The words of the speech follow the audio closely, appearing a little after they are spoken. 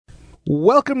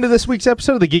Welcome to this week's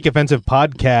episode of the Geek Offensive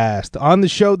Podcast. On the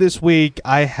show this week,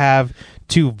 I have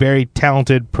two very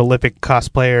talented, prolific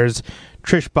cosplayers,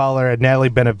 Trish Bauler and Natalie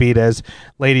Benavides.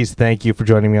 Ladies, thank you for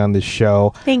joining me on this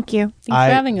show. Thank you. Thanks for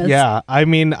having us. Yeah, I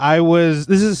mean, this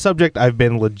is a subject I've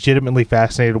been legitimately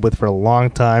fascinated with for a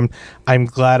long time. I'm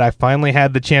glad I finally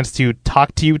had the chance to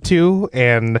talk to you two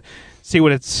and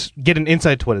get an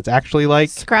insight to what it's actually like.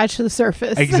 Scratch the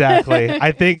surface. Exactly.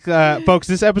 I think, folks,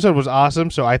 this episode was awesome,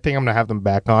 so I think I'm going to have them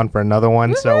back on for another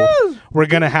one. Woo-hoo! So we're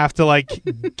going to have to,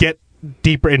 get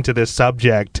deeper into this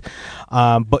subject.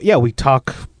 But yeah, we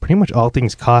talk pretty much all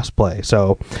things cosplay.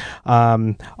 So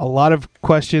a lot of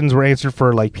questions were answered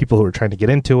for people who are trying to get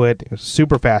into it. It was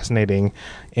super fascinating.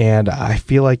 And I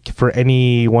feel like for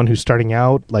anyone who's starting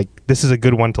out, this is a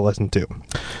good one to listen to.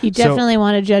 You definitely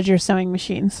want to judge your sewing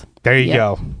machines. There you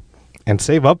go. And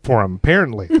save up for them,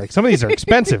 apparently. Some of these are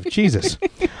expensive. Jesus.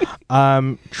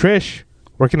 Trish,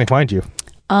 where can they find you?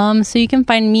 So you can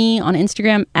find me on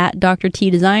Instagram at Dr. T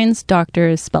Designs. Doctor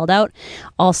is spelled out.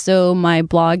 Also, my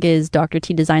blog is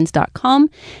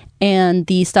drtdesigns.com. And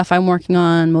the stuff I'm working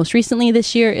on most recently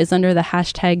this year is under the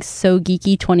hashtag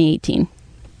SoGeeky2018.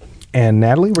 And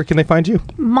Natalie, where can they find you?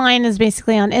 Mine is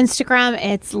basically on Instagram.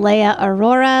 It's Leia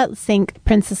Aurora. Think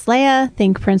Princess Leia.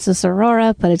 Think Princess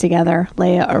Aurora. Put it together.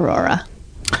 Leia Aurora.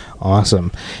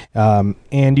 Awesome.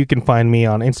 And you can find me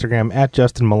on Instagram at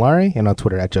Justin Mallari and on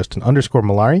Twitter at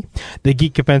Justin_Mallari. The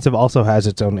Geek Offensive also has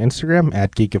its own Instagram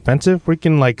at Geek Offensive, where you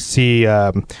can see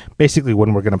basically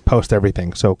when we're going to post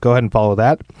everything. So go ahead and follow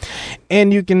that.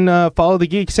 And you can follow the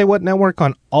Geek Say What Network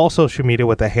on all social media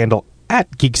with the handle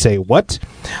at Geek Say What.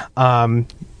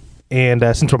 And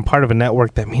since I'm part of a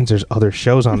network, that means there's other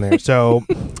shows on there. So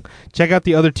check out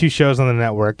the other two shows on the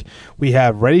network. We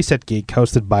have Ready, Set, Geek,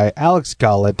 hosted by Alex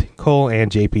Gollett, Cole, and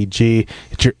JPG.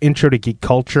 It's your intro to geek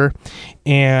culture.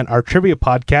 And our trivia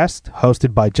podcast,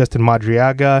 hosted by Justin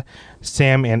Madriaga,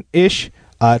 Sam, and Ish.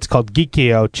 It's called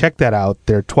Geekio. Check that out.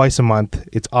 They're twice a month.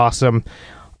 It's awesome.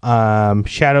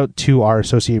 Shout out to our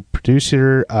associate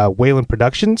producer, Wayland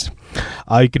Productions.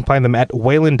 You can find them at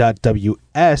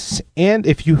wayland.ws. And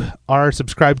if you are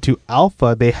subscribed to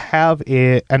Alpha, they have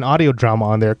an audio drama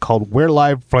on there called We're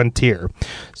Live Frontier.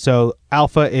 So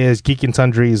Alpha is Geek and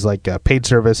Sundry's paid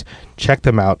service. Check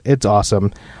them out. It's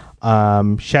awesome.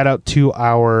 Shout out to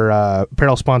our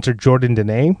apparel sponsor, Jordan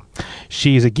Dene.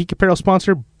 She's a geek apparel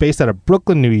sponsor based out of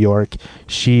Brooklyn, New York.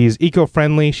 She's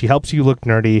eco-friendly. She helps you look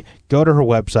nerdy. Go to her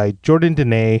website, Jordan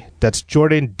Dene. That's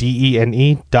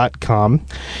JordanDene.com.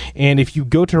 And if you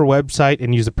go to her website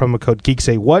and use the promo code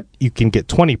GeekSayWhat, you can get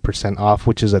 20% off,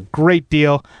 which is a great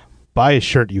deal. Buy a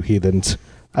shirt, you heathens.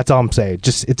 That's all I'm saying.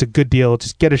 It's a good deal.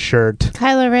 Just get a shirt.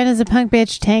 Kylo Ren is a punk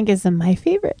bitch. Tank is my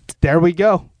favorite. There we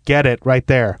go. Get it right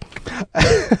there.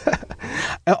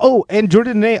 Oh, and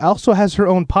Jordan Dene also has her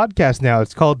own podcast now.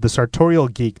 It's called The Sartorial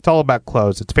Geek. It's all about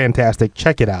clothes. It's fantastic.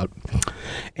 Check it out.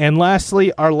 And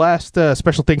lastly, our last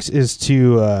special thanks is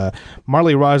to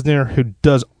Marley Rosner, who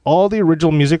does all the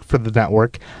original music for the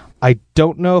network. I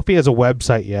don't know if he has a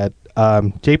website yet.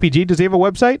 JPG, does he have a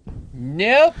website?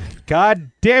 Nope.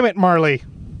 God damn it, Marley.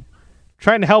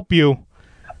 Trying to help you.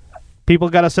 People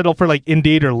got to settle for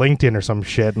Indeed or LinkedIn or some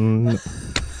shit, and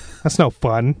that's no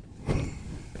fun.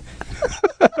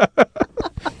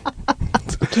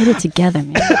 Get it together,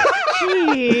 man.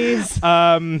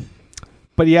 Jeez.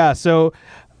 But yeah, so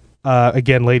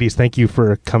again, ladies, thank you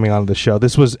for coming on the show.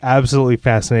 This was absolutely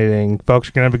fascinating. Folks,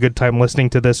 you're going to have a good time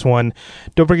listening to this one.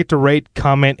 Don't forget to rate,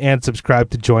 comment, and subscribe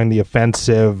to join the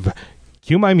offensive.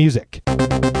 Cue my music.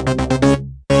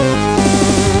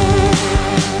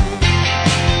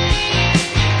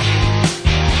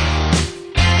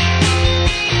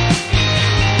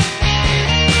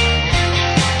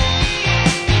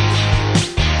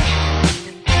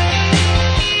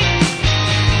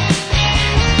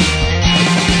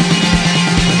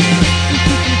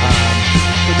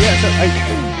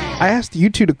 I asked you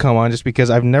two to come on just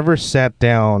because I've never sat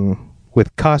down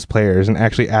with cosplayers and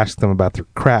actually asked them about their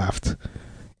craft.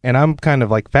 And I'm kind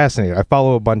of fascinated. I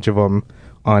follow a bunch of them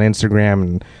on Instagram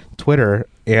and Twitter,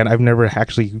 and I've never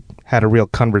actually had a real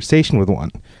conversation with one,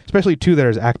 especially two that are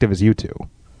as active as you two.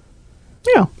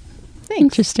 Yeah.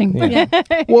 Interesting. Yeah.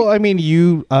 Well, I mean,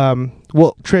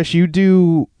 Trish, you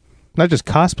do not just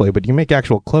cosplay, but you make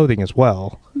actual clothing as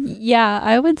well. Yeah,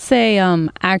 I would say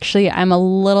actually I'm a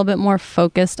little bit more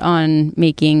focused on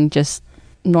making just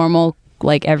normal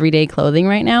everyday clothing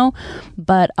right now.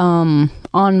 But on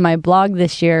my blog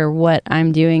this year, what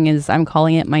I'm doing is I'm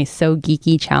calling it my So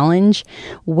Geeky Challenge,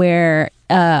 where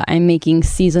I'm making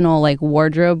seasonal like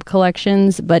wardrobe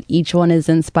collections, but each one is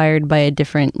inspired by a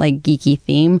different like geeky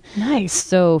theme. Nice.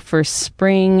 So for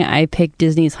spring, I picked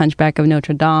Disney's Hunchback of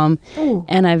Notre Dame,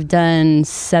 and I've done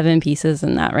 7 pieces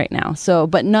in that right now. So,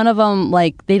 but none of them,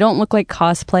 like, they don't look like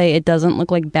cosplay. It doesn't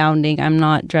look like bounding. I'm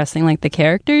not dressing like the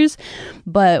characters.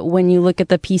 But when you look at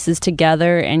the pieces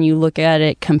together and you look at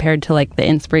it compared to like the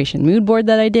inspiration mood board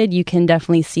that I did, you can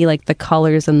definitely see like the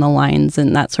colors and the lines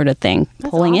and that sort of thing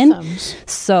pulling in.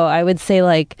 So I would say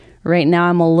like right now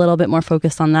I'm a little bit more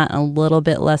focused on that and a little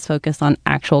bit less focused on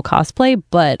actual cosplay,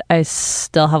 but I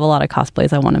still have a lot of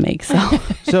cosplays I want to make.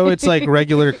 So it's like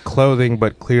regular clothing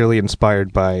but clearly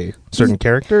inspired by certain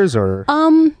characters, or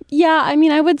yeah, I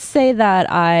mean, I would say that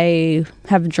I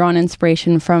have drawn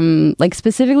inspiration from like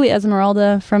specifically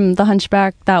Esmeralda from The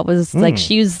Hunchback. That was like,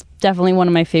 she was definitely one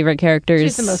of my favorite characters.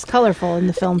 She's the most colorful in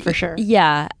the film for sure.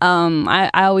 Yeah. I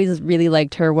always really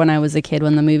liked her when I was a kid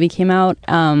when the movie came out.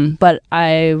 But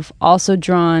I've also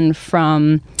drawn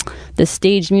from the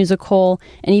stage musical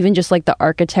and even just like the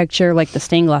architecture, like the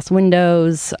stained glass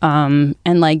windows, and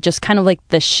like just kind of like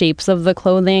the shapes of the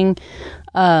clothing.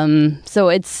 So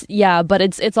it's, yeah, but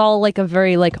it's all like a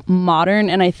very like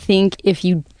modern, and I think if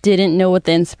you didn't know what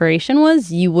the inspiration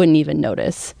was, you wouldn't even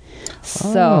notice.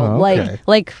 So okay.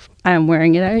 like I'm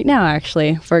wearing it right now,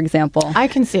 actually, for example. I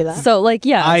can see that. So like,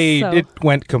 yeah, it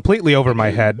went completely over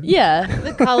my head. Yeah.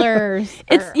 The colors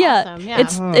It's are yeah, awesome. Yeah.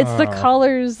 it's the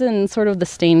colors and sort of the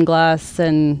stained glass,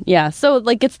 and yeah, so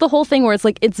like it's the whole thing where it's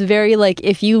like it's very like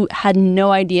if you had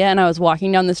no idea and I was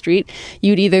walking down the street,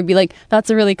 you'd either be like, that's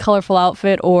a really colorful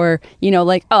outfit, or you know,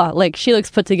 like, oh, like she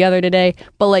looks put together today,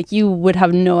 but like you would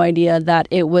have no idea that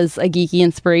it was a geeky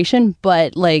inspiration.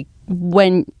 But like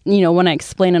when I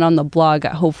explain it on the blog,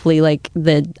 hopefully like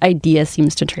the idea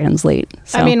seems to translate.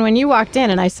 So. I mean, when you walked in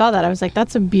and I saw that, I was like,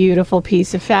 that's a beautiful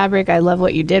piece of fabric. I love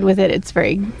what you did with it. It's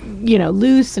very,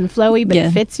 loose and flowy, but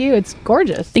it fits you. It's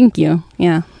gorgeous. Thank you.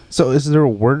 Yeah. So is there a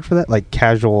word for that? Like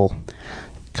casual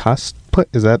cosplay?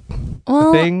 Is that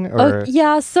a thing? Or?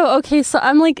 Yeah. So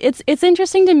I'm like, it's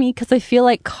interesting to me because I feel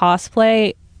like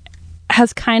cosplay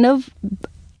has kind of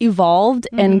evolved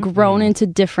and grown into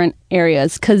different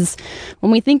areas, because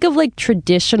when we think of like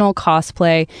traditional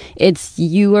cosplay, it's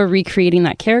you are recreating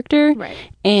that character, right,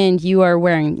 and you are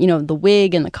wearing the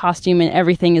wig and the costume, and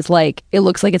everything is like it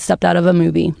looks like it stepped out of a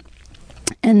movie.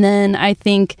 And then I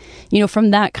think,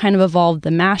 from that kind of evolved the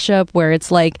mashup, where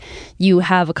it's like you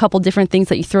have a couple different things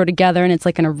that you throw together and it's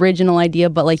like an original idea,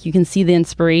 but like you can see the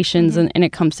inspirations and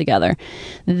it comes together.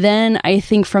 Then I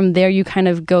think from there you kind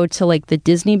of go to like the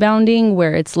Disney bounding,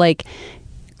 where it's like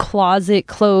closet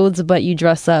clothes but you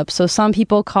dress up. So some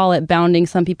people call it bounding,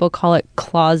 some people call it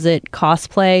closet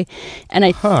cosplay,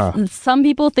 and some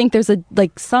people think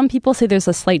some people say there's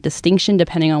a slight distinction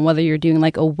depending on whether you're doing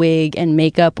like a wig and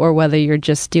makeup or whether you're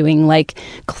just doing like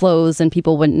clothes and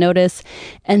people wouldn't notice.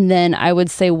 And then I would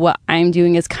say what I'm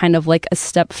doing is kind of like a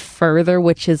step further,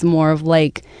 which is more of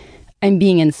like I'm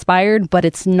being inspired, but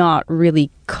it's not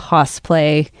really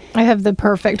cosplay. I have the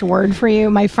perfect word for you.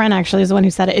 My friend actually is the one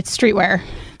who said it. It's streetwear.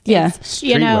 Yeah.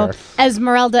 Streetwear.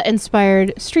 Esmeralda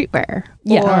inspired streetwear.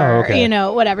 Yeah.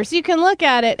 Or, whatever. So you can look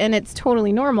at it and it's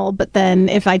totally normal. But then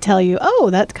if I tell you,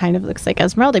 oh, that kind of looks like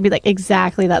Esmeralda, I'd be like,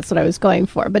 exactly, that's what I was going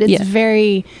for. But it's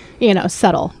very,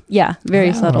 subtle. Yeah,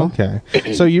 very subtle.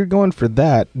 Okay. So you're going for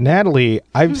that. Natalie,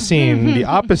 I've seen the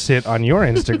opposite on your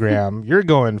Instagram. You're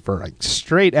going for like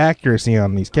straight accuracy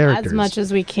on these characters. As much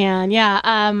as we can. Yeah.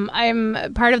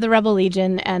 I'm part of the Rebel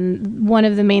Legion, and one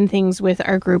of the main things with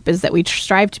our group is that we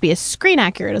strive to be as screen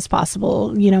accurate as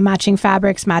possible, matching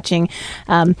fabrics, matching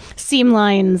seam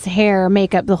lines, hair,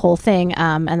 makeup, the whole thing.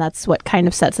 And that's what kind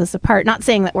of sets us apart. Not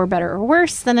saying that we're better or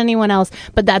worse than anyone else,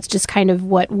 but that's just kind of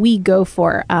what we go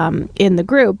for in the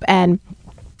group. And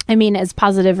I mean, as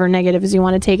positive or negative as you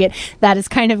want to take it, that has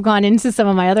kind of gone into some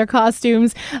of my other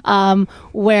costumes,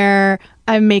 where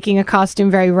I'm making a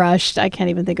costume very rushed. I can't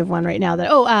even think of one right now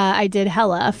I did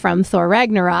Hela from Thor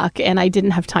Ragnarok, and I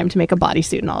didn't have time to make a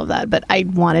bodysuit and all of that, but I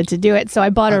wanted to do it. So I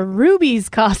bought a Ruby's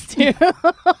costume.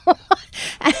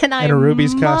 and I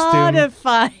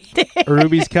modified it. A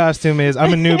Ruby's costume is,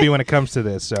 I'm a newbie when it comes to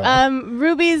this. So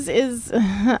Ruby's is,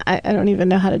 I don't even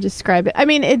know how to describe it. I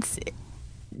mean,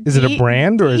 is it a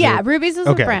brand, or is it? Ruby's is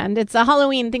a brand. It's a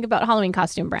Halloween. Think about Halloween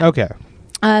costume brand. Okay.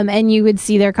 And you would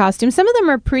see their costumes. Some of them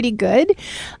are pretty good,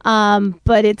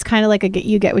 but it's kind of like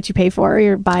you get what you pay for.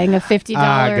 You're buying a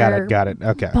 $50 got it.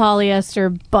 Okay.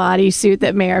 polyester bodysuit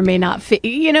that may or may not fit.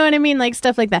 You know what I mean? Like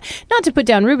stuff like that. Not to put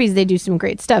down Ruby's, they do some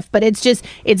great stuff, but it's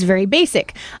very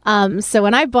basic. So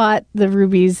when I bought the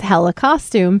Ruby's Hela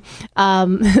costume,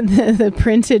 the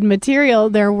printed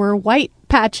material, there were white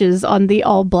patches on the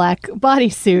all black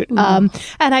bodysuit.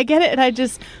 And I get it, and I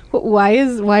just, why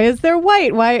is there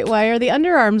white? Why are the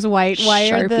underarms white? Why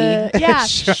Sharpie. are the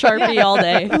Sharpie all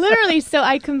day. Literally. So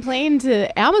I complained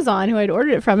to Amazon, who I'd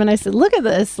ordered it from, and I said, look at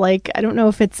this. Like, I don't know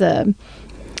if it's an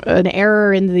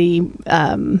error in the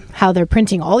how they're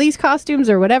printing all these costumes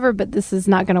or whatever, but this is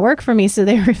not going to work for me. So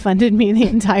they refunded me the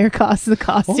entire cost of the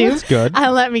costume. Well, that's good.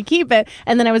 And let me keep it,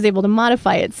 and then I was able to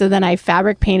modify it. So then I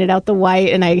fabric painted out the white,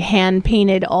 and I hand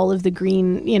painted all of the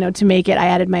green, to make it. I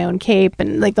added my own cape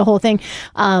and like the whole thing.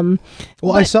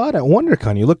 I saw it at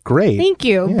WonderCon. You look great. Thank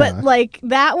you. Yeah. But like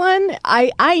that one,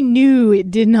 I knew it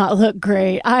did not look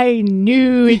great. I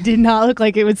knew it did not look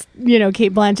like it was,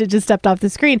 Kate Blanchett just stepped off the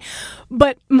screen.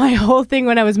 But my whole thing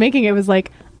when I was making it was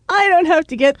like, I don't have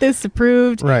to get this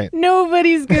approved. Right.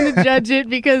 Nobody's going to judge it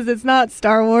because it's not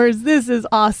Star Wars. This is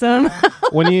awesome.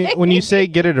 When you say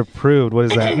get it approved, what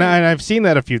is that? No, and I've seen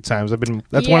that a few times.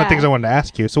 That's one of the things I wanted to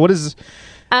ask you. So what is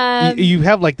you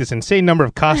have like this insane number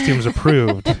of costumes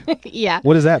approved. Yeah.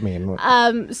 What does that mean?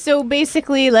 So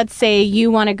basically, let's say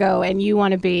you want to go and you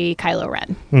want to be Kylo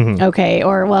Ren. Mm-hmm. Okay.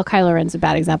 Or, well, Kylo Ren's a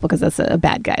bad example because that's a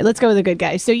bad guy. Let's go with a good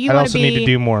guy. So you I want also to be... need to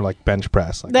do more like bench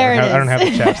press. Like, There it I don't have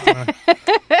the chest.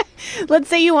 Let's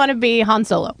say you want to be Han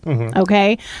Solo,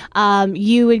 okay?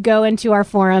 You would go into our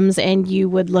forums and you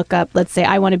would look up, let's say,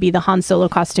 I want to be the Han Solo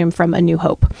costume from A New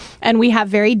Hope. And we have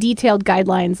very detailed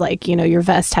guidelines like, your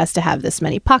vest has to have this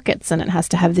many pockets and it has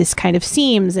to have this kind of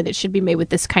seams and it should be made with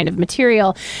this kind of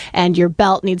material and your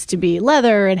belt needs to be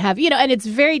leather and have, and it's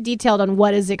very detailed on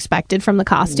what is expected from the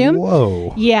costume.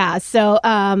 Whoa. Yeah. So,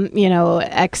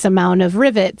 X amount of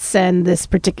rivets and this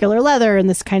particular leather and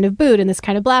this kind of boot and this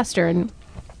kind of blaster and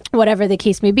whatever the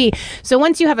case may be. So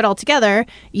once you have it all together,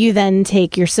 you then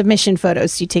take your submission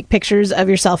photos. So you take pictures of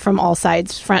yourself from all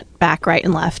sides, front, back, right,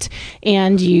 and left,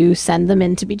 and you send them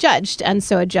in to be judged. And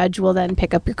so a judge will then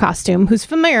pick up your costume who's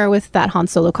familiar with that Han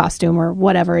Solo costume or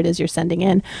whatever it is you're sending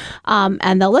in,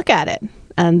 and they'll look at it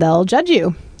and they'll judge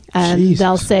you. And Jesus.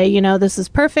 They'll say, this is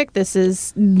perfect. This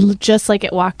is just like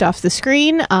it walked off the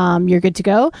screen. You're good to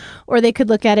go. Or they could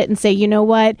look at it and say, you know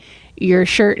what? Your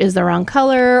shirt is the wrong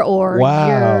color, or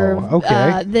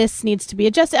this needs to be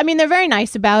adjusted. I mean, they're very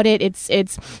nice about it.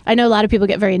 It's. I know a lot of people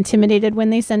get very intimidated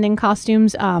when they send in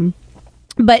costumes.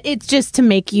 But it's just to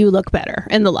make you look better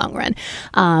in the long run.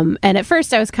 And at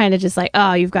first I was kind of just like,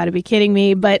 oh, you've got to be kidding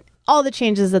me. But all the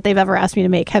changes that they've ever asked me to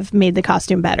make have made the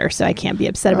costume better, so I can't be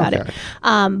upset about it.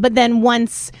 But then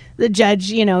once the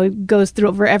judge, goes through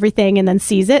over everything and then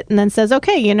sees it and then says,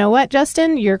 okay, you know what,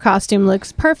 Justin, your costume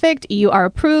looks perfect. You are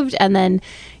approved. And then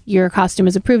your costume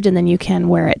is approved and then you can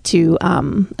wear it to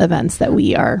events that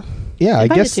we are I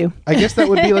guess to. I guess that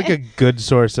would be like a good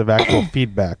source of actual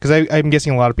feedback. Because I'm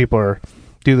guessing a lot of people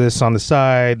do this on the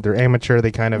side. They're amateur.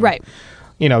 They kind of... Right.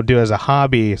 do as a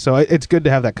hobby. So it's good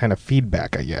to have that kind of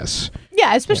feedback, I guess.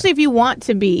 Yeah, especially if you want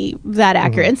to be that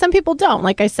accurate. And some people don't.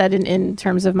 Like I said, in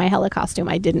terms of my Hela costume,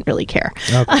 I didn't really care.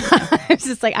 Okay. It's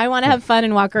just like, I want to have fun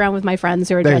and walk around with my friends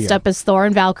who are dressed up as Thor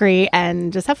and Valkyrie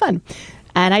and just have fun.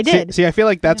 And I did. See, I feel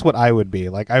like that's what I would be.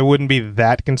 Like, I wouldn't be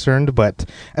that concerned, but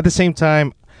at the same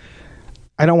time,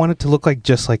 I don't want it to look like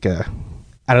just like a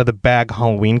out of the bag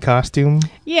Halloween costume.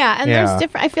 Yeah, and there's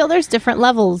different. I feel there's different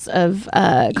levels of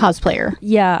cosplayer.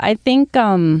 Yeah, I think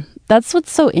that's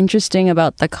what's so interesting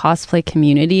about the cosplay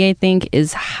community. I think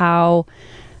is how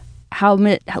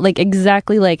like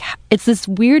exactly like it's this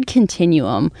weird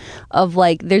continuum of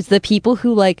like there's the people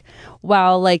who like,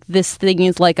 wow, like this thing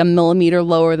is like a millimeter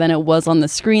lower than it was on the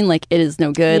screen, like it is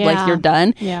no good, like you're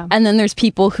done. Yeah. And then there's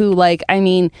people who like, I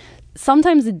mean,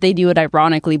 sometimes they do it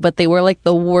ironically, but they wear like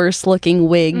the worst looking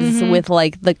wigs with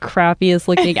like the crappiest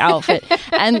looking outfit.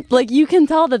 And like you can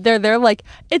tell that they're like,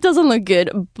 it doesn't look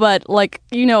good, but like,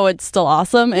 it's still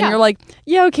awesome. And you're like,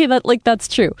 yeah, okay, that's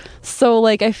true. So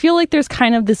like, I feel like there's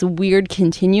kind of this weird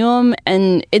continuum,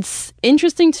 and it's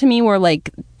interesting to me where like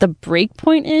the break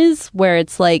point is where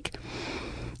it's like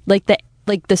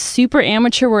the super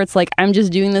amateur where it's like I'm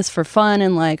just doing this for fun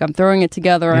and like I'm throwing it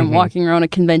together, I'm walking around a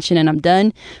convention and I'm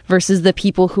done, versus the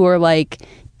people who are like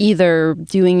either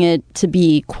doing it to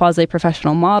be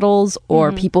quasi-professional models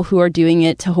or people who are doing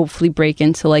it to hopefully break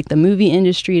into like the movie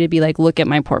industry, to be like, look at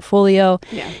my portfolio.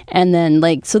 And then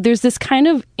like, so there's this kind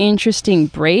of interesting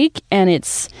break, and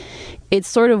it's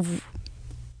sort of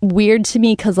weird to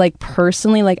me because like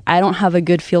personally, like I don't have a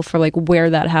good feel for like where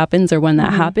that happens or when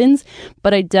that happens,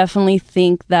 but I definitely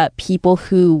think that people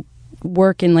who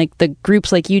work in like the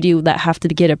groups like you do that have to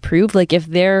get approved, like if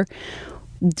they're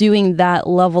doing that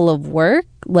level of work,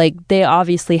 like they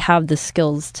obviously have the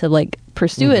skills to like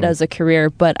pursue it as a career,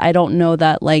 but I don't know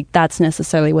that like that's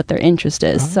necessarily what their interest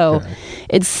is. So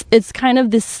it's kind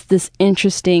of this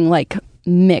interesting like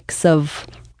mix of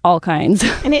all kinds.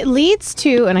 And it leads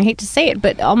to, and I hate to say it,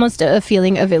 but almost a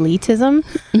feeling of elitism.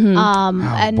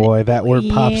 And boy, that word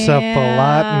pops up a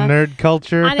lot in nerd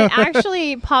culture. And it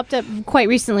actually popped up quite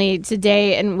recently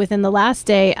today, and within the last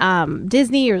day,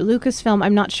 Disney or Lucasfilm,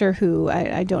 I'm not sure who,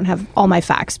 I don't have all my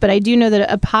facts, but I do know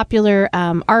that a popular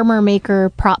armor maker,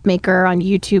 prop maker on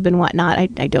YouTube and whatnot, I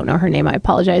don't know her name, I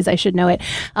apologize, I should know it,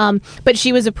 but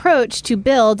she was approached to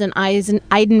build an Iden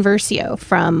Versio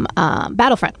from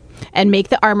Battlefront and make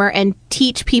the armor and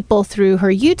teach people through her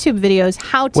YouTube videos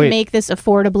how to make this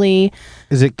affordably.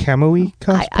 Is it Kamui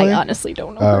Cosplay? I honestly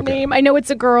don't know her name. I know it's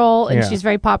a girl and she's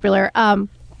very popular.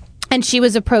 And she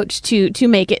was approached to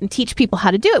make it and teach people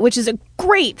how to do it, which is a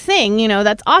great thing. You know,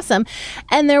 that's awesome.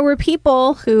 And there were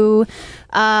people who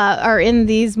are in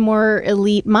these more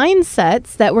elite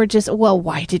mindsets that were just, well,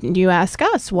 why didn't you ask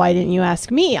us? Why didn't you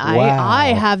ask me? I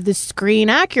have the screen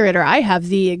accurate, or I have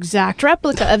the exact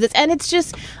replica of this. And it's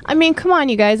just, I mean, come on,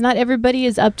 you guys. Not everybody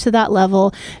is up to that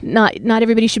level. Not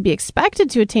everybody should be expected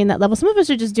to attain that level. Some of us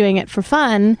are just doing it for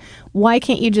fun. Why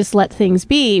can't you just let things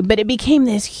be? But it became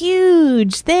this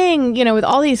huge thing, you know, with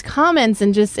all these comments,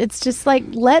 and just, it's just like,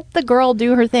 let the girl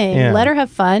do her thing. Yeah. Let her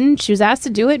have fun. She was asked to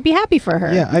do it. Be happy for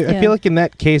her. Yeah, I feel like in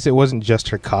that case, it wasn't just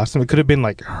her costume. It could have been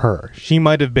like her. She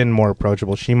might have been more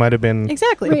approachable. She might have been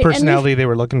exactly the personality they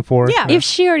were looking for. Yeah, if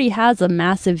she already has a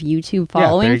massive YouTube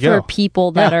following for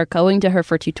people that are going to her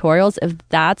for tutorials, if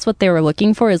that's what they were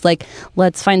looking for, is like,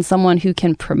 let's find someone who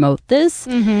can promote this,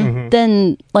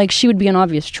 then like she would be an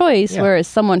obvious choice. Whereas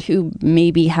someone who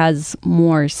maybe has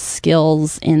more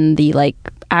skills in the like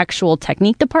actual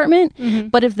technique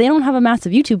department, but if they don't have a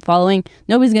massive YouTube following,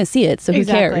 nobody's going to see it. So who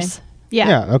cares?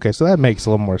 Yeah. Okay. So that makes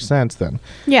a little more sense then.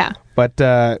 Yeah. But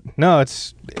no,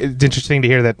 it's interesting to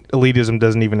hear that elitism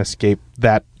doesn't even escape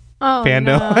that fandom.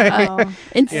 No.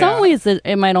 In some ways,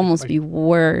 it might almost be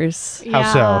worse.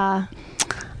 How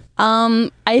so?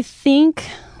 I think,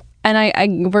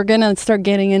 and we're gonna start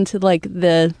getting into like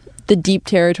the deep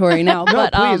territory now. No,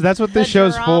 but please, that's what this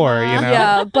show's for, you know?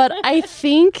 Yeah, but I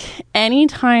think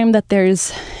anytime that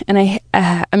there's, and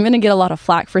I'm going to get a lot of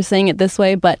flack for saying it this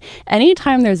way, but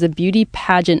anytime there's a beauty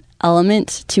pageant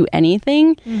element to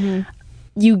anything,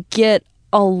 you get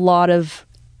a lot of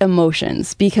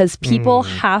emotions because people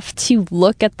have to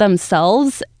look at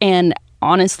themselves and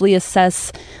honestly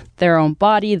assess their own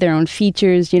body, their own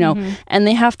features, you know, and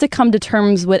they have to come to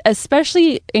terms with,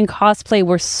 especially in cosplay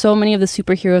where so many of the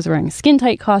superheroes are wearing skin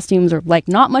tight costumes or like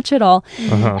not much at all.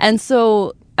 And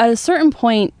so at a certain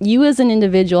point, you as an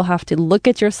individual have to look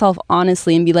at yourself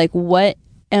honestly and be like, what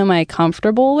am I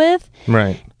comfortable with?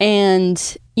 Right.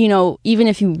 And, you know, even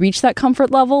if you reach that comfort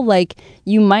level, like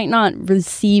you might not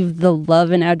receive the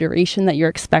love and adoration that you're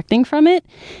expecting from it.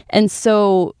 And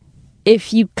so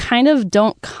if you kind of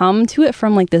don't come to it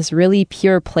from like this really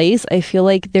pure place, I feel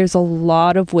like there's a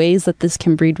lot of ways that this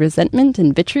can breed resentment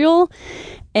and vitriol.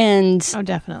 And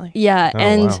definitely. Yeah.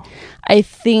 Wow. I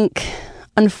think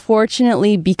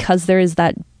unfortunately, because there is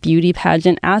that beauty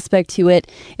pageant aspect to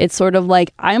it, it's sort of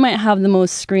like I might have the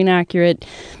most screen accurate,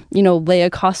 you know,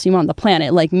 Leia costume on the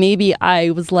planet. Like maybe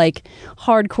I was like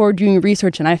hardcore doing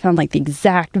research and I found like the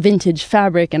exact vintage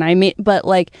fabric and I made, but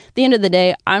like at the end of the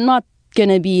day, I'm not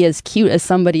gonna be as cute as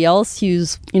somebody else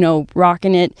who's, you know,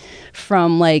 rocking it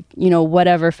from like, you know,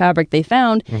 whatever fabric they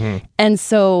found. And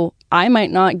so I might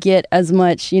not get as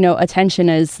much, you know, attention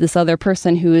as this other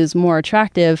person who is more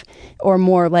attractive or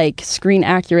more like screen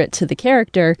accurate to the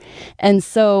character. And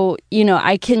so, you know,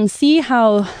 I can see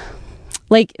how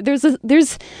like there's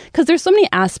because there's so many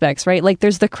aspects, right? Like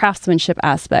there's the craftsmanship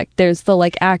aspect, there's the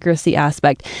like accuracy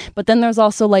aspect, but then there's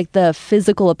also like the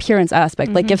physical appearance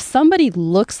aspect. Like if somebody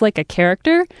looks like a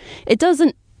character, it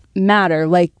doesn't matter.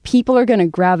 Like people are going to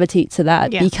gravitate to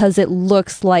that because it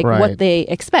looks like what they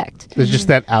expect. There's just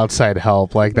that outside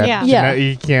help, like that.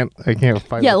 I can't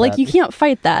fight. Yeah, like that. you can't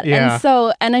fight that. Yeah. And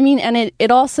so, and I mean, and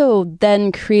it also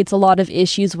then creates a lot of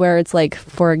issues where it's like,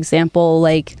 for example,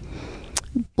 like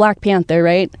Black Panther,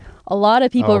 right? A lot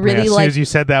of people really as like. As soon as you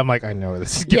said that, I'm like, I know where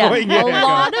this is going. A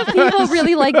lot of people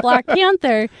really like Black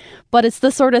Panther, but it's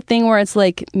the sort of thing where it's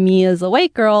like, me as a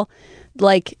white girl,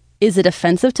 like, is it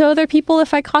offensive to other people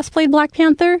if I cosplayed Black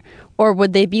Panther? Or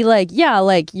would they be like, yeah,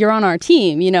 like you're on our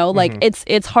team, you know, like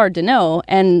it's hard to know.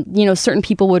 And, you know, certain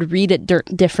people would read it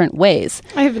different ways.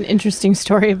 I have an interesting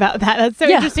story about that. That's so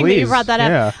interesting that you brought that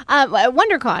up. At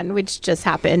WonderCon, which just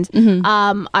happened,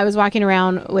 I was walking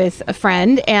around with a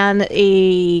friend and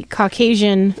a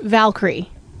Caucasian Valkyrie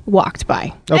walked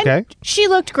by. Okay. And she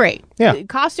looked great. Yeah. The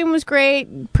costume was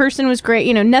great. Person was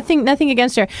great. Nothing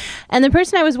against her. And the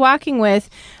person I was walking with,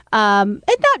 and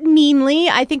not meanly,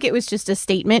 I think it was just a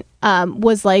statement,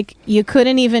 was like, you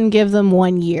couldn't even give them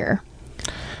 1 year.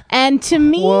 And to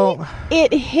me,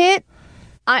 it hit.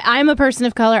 I'm a person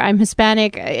of color. I'm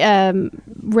Hispanic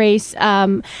race.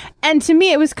 And to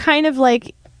me, it was kind of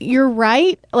like, you're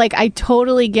right. Like, I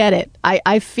totally get it.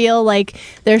 I feel like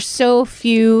there's so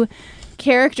few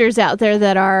characters out there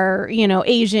that are,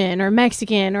 Asian or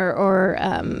Mexican or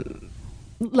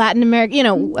Latin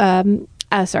American,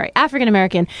 African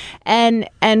American,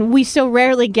 and we so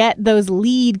rarely get those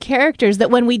lead characters that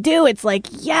when we do, it's like,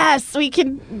 yes, we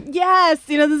can, this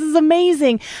is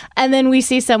amazing. And then we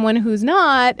see someone who's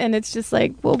not, and it's just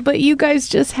like, well, but you guys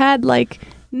just had like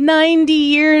 90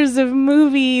 years of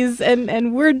movies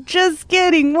and we're just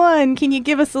getting one. Can you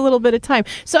give us a little bit of time?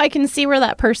 So I can see where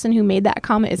that person who made that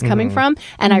comment is coming from,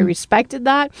 and I respected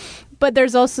that. But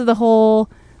there's also the whole,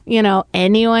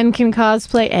 anyone can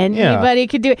cosplay, anybody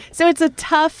could do it. So it's a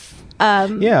tough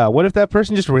what if that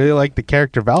person just really liked the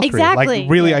character Valkyrie? Exactly. Like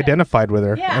really identified with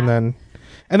her. Yeah.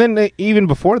 And then even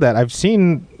before that, I've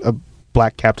seen a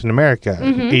Black Captain America,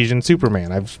 Asian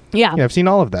Superman. I've seen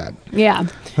all of that. Yeah.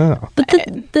 Oh. But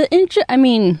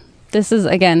this is,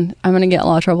 again, I'm going to get in a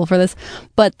lot of trouble for this,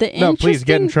 but No, please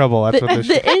get in trouble. That's what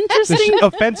the interesting...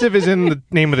 offensive is in the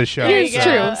name of the show. It's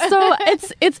true. So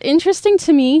it's interesting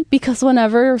to me because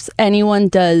whenever anyone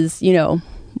does,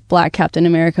 Black Captain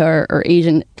America or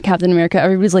Asian Captain America,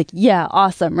 everybody's like, yeah,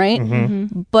 awesome, right?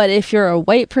 But if you're a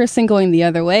white person going the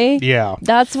other way,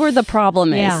 that's where the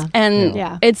problem is. Yeah.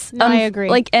 And it's I agree.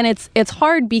 and it's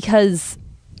hard because,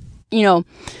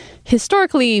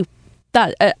 historically,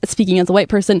 that speaking as a white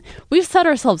person, we've set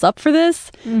ourselves up for this.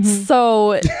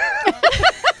 So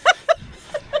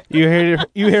you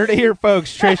heard it here,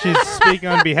 folks. Trish is speaking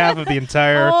on behalf of the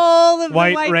entire all of white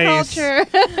the white race. culture.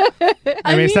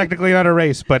 I mean, it's technically not a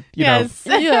race, but Yes.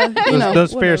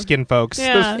 those fair skinned folks.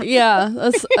 Yeah.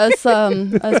 Us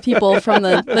people from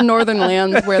the northern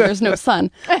lands where there's no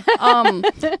sun. So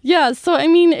I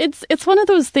mean, it's one of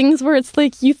those things where it's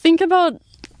like you think about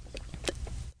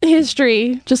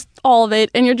history, just all of it,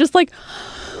 and you're just like,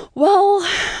 well,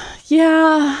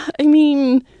 yeah, I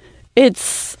mean,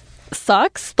 it's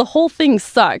sucks. The whole thing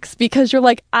sucks because you're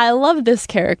like, I love this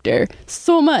character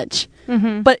so much,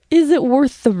 but is it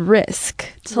worth the risk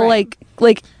to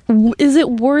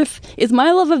is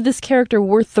my love of this character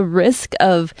worth the risk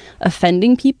of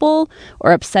offending people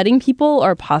or upsetting people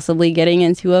or possibly getting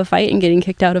into a fight and getting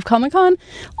kicked out of Comic-Con?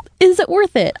 Is it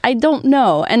worth it? I don't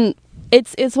know. And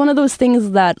it's one of those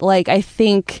things that, like, I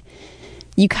think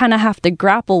you kind of have to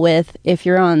grapple with if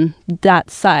you're on that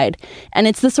side. And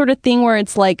it's the sort of thing where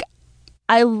it's like,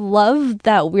 I love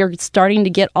that we're starting to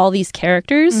get all these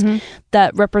characters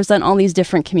that represent all these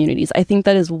different communities. I think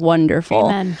that is wonderful.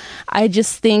 Amen. I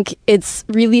just think it's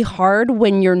really hard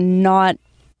when you're not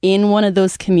in one of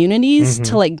those communities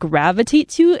to like gravitate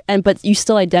to, but you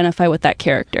still identify with that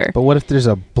character. But what if there's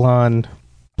a blonde,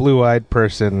 blue-eyed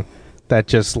person that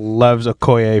just loves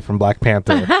Okoye from Black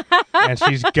Panther, and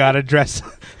she's got to dress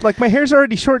like, my hair's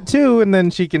already short too, and then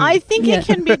she can. I think it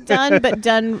can be done, but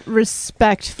done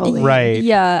respectfully. Right.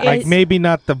 Yeah. Like maybe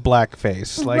not the black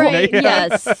face. Like, Right.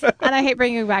 Yes. And I hate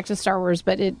bringing it back to Star Wars,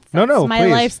 but it's No, my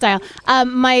please. lifestyle.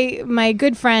 My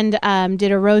good friend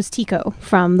did a Rose Tico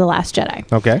from The Last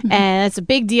Jedi. Okay. And it's a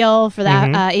big deal for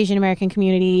that Asian American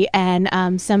community.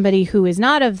 And somebody who is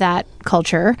not of that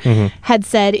culture had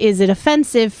said, is it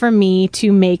offensive for me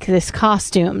to make this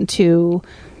costume to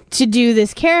do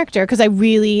this character? Because I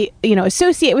really,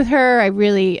 associate with her. I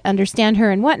really understand her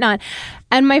and whatnot.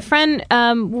 And my friend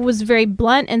was very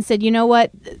blunt and said, you know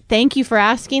what? Thank you for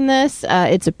asking this.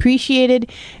 It's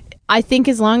appreciated. I think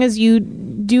as long as you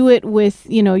do it with,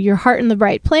 your heart in the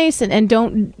right place and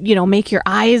don't, make your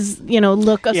eyes,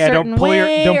 look a certain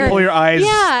way. Don't pull your eyes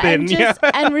thin. And just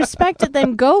and respect it,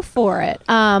 then go for it.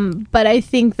 But I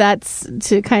think that's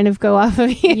to kind of go off of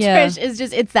you, Trish, is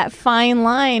just, it's that fine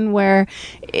line where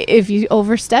if you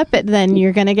overstep it, then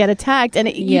you're going to get attacked.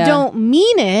 And you don't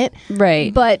mean it,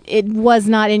 Right. but it was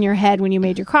not in your head when you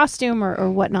made your costume or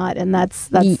whatnot. And that's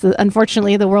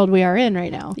unfortunately the world we are in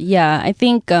right now. Yeah, I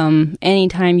think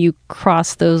anytime you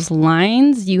cross those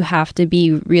lines, you have to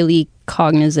be really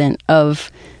cognizant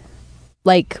of,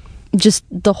 like, just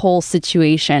the whole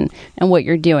situation and what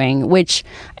you're doing, which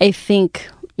I think,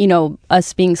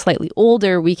 us being slightly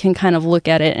older, we can kind of look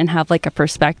at it and have, like, a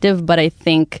perspective. But I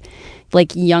think,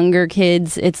 like younger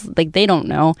kids, it's like they don't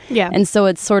know. Yeah. And so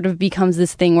it sort of becomes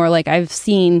this thing where like I've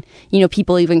seen,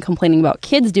 people even complaining about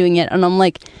kids doing it, and I'm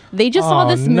like, they just saw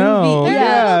this no. movie.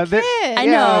 Yeah, I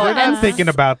know. they're not thinking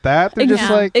about that. They're just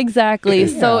like exactly.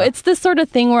 Yeah. So it's this sort of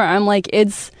thing where I'm like,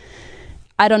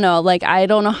 I don't know. Like, I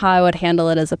don't know how I would handle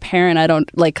it as a parent. I don't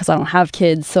because I don't have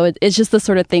kids. So it's just the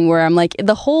sort of thing where I'm like,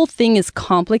 the whole thing is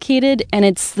complicated, and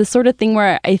it's the sort of thing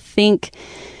where I think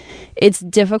it's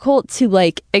difficult to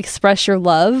like express your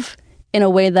love in a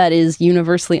way that is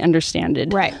universally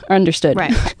understood. Right.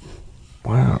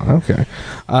 Wow. Okay.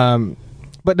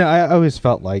 But no, I always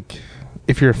felt like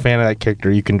if you're a fan of that character,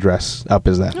 you can dress up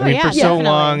as that. Oh, I mean, yeah, for so definitely.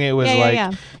 long, it was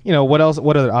what else?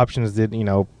 What other options did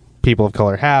people of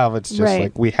color have? It's just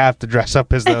like we have to dress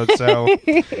up as those. So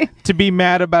to be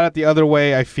mad about it the other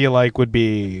way, I feel like would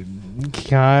be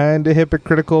kind of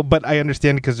hypocritical. But I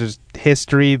understand because there's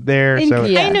history there. And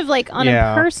so kind of like on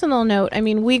a personal note, I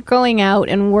mean, we're going out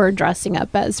and we're dressing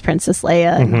up as Princess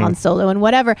Leia and Han Solo and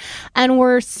whatever, and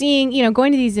we're seeing,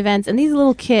 going to these events, and these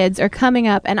little kids are coming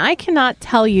up, and I cannot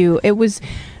tell you, it was.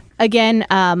 Again,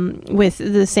 with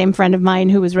the same friend of mine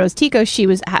who was Rose Tico, she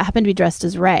happened to be dressed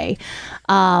as Rey.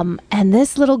 And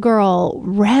this little girl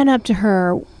ran up to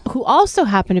her, who also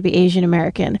happened to be Asian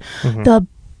American. The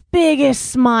biggest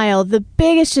smile, the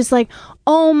biggest just like,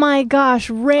 oh my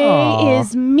gosh, Rey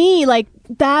is me. Like,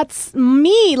 that's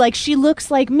me. Like, she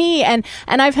looks like me. And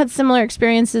I've had similar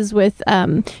experiences with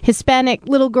Hispanic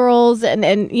little girls and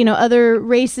other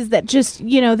races that just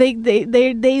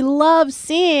they love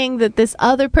seeing that this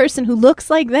other person who looks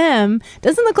like them,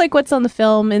 doesn't look like what's on the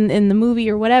film in the movie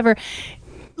or whatever,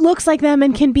 looks like them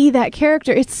and can be that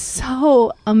character. It's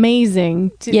so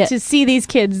amazing to see these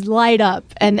kids light up,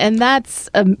 and that's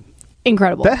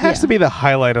incredible. That has to be the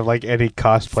highlight of like any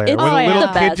cosplayer. When a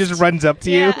little kid just runs up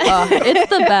to you. It's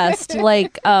the best.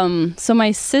 Like, so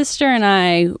my sister and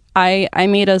I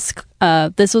made us.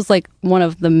 This was like one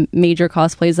of the major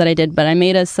cosplays that I did, but I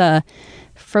made us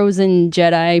Frozen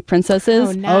Jedi princesses.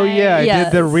 Oh, nice. Oh yeah, I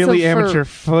did the really so amateur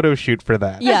photo shoot for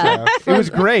that. Yeah, so it was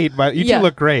great. But you two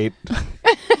look great.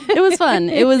 It was fun.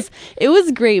 It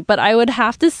was great, but I would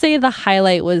have to say the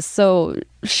highlight was, so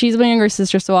she's my younger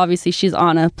sister, so obviously she's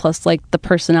Anna, plus like the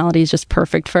personality is just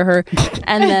perfect for her.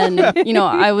 And then,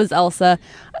 I was Elsa.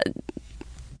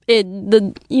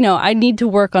 I need to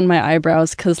work on my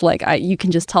eyebrows because like you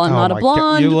can just tell I'm not a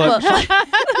blonde.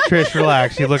 Trish,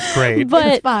 relax. You look great.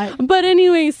 But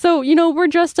anyway, so we're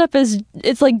dressed up as,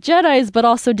 it's like Jedis, but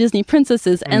also Disney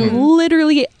princesses, and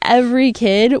literally every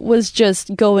kid was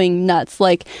just going nuts.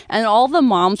 Like, and all the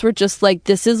moms were just like,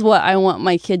 "This is what I want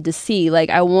my kid to see. Like,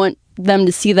 I want them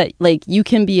to see that like you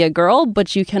can be a girl,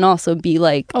 but you can also be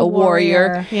like a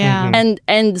warrior." Yeah.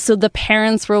 And so the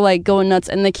parents were like going nuts,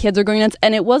 and the kids were going nuts,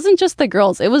 and it wasn't just the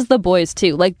girls, it was the boys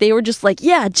too. Like, they were just like,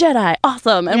 "Yeah, Jedi,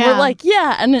 awesome." And we're like,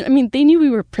 "Yeah." And I mean, they knew we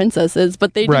were princesses,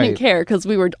 but they didn't care because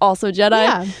we were also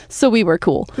Jedi. So we were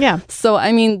cool. So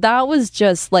I mean, that was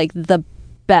just like the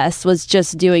best, was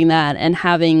just doing that and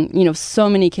having so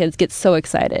many kids get so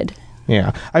excited.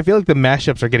 Yeah, I feel like the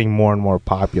mashups are getting more and more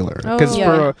popular. Because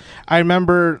I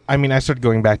remember, I started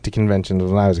going back to conventions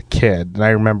when I was a kid, and I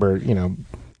remember,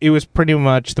 it was pretty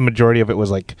much the majority of it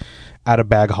was like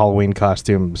out-of-bag Halloween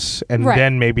costumes, and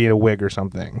then maybe a wig or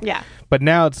something. Yeah. But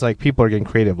now it's like people are getting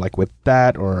creative, like with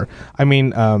that, or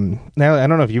Natalie, I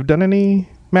don't know if you've done any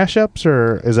mashups,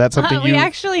 or is that something we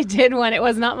actually did one. It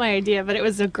was not my idea, but it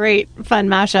was a great fun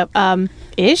mashup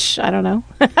ish, I don't know.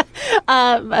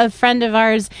 A friend of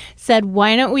ours said,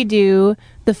 why don't we do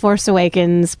the Force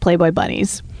Awakens Playboy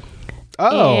bunnies?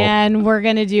 And we're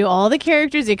going to do all the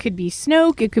characters. It could be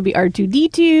Snoke, it could be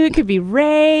R2-D2, it could be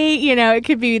Rey, it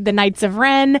could be the Knights of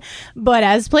Ren, but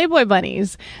as Playboy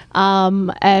bunnies.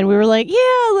 And we were like,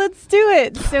 yeah, let's do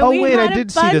it. So I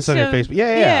did see this on your Facebook.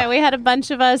 Yeah, we had a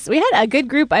bunch of us. We had a good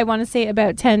group, I want to say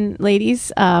about 10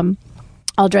 ladies.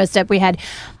 All dressed up. We had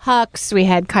Hux, we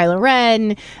had Kylo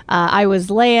Ren, I was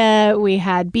Leia, we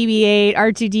had BB-8,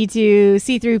 R2-D2,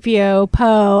 C-3PO,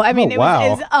 Poe. I mean, it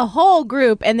was a whole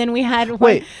group, and then we had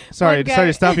sorry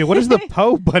to stop you. What does the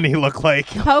Poe bunny look like?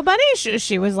 Poe bunny,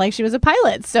 she was like, she was a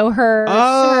pilot, so her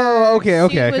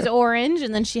suit was orange,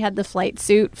 and then she had the flak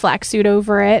suit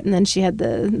over it, and then she had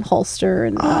the holster.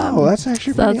 And that's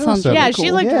actually pretty awesome. Yeah, cool.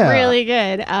 She looked really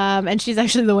good, and she's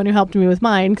actually the one who helped me with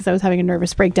mine because I was having a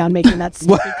nervous breakdown making that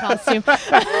stupid costume.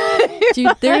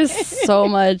 Dude, there's so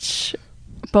much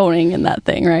boning in that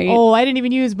thing, right? Oh, I didn't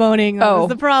even use boning. That was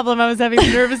the problem. I was having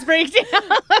a nervous breakdown.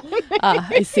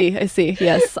 I see.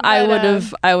 Yes, I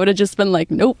would have just been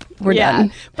like, nope, we're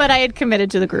done. But I had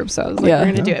committed to the group, so I was like, we're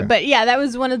going to do it. But yeah, that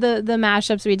was one of the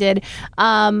mashups we did.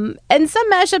 And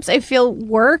some mashups I feel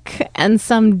work and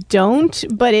some don't,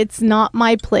 but it's not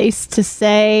my place to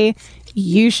say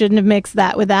you shouldn't have mixed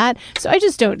that with that. So I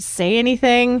just don't say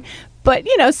anything. But,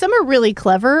 some are really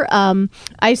clever.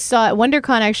 I saw at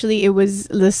WonderCon, actually, it was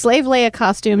the Slave Leia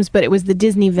costumes, but it was the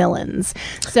Disney villains.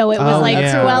 So it was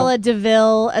Cruella de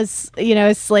Vil as,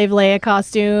 a Slave Leia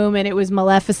costume, and it was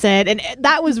Maleficent. And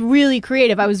that was really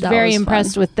creative. I was very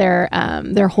impressed with their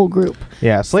whole group.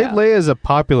 Yeah, Slave Leia is a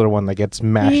popular one that gets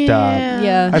mashed up.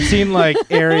 Yeah. I've seen,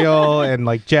 Ariel and,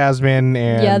 Jasmine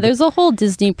and... Yeah, there's a whole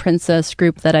Disney princess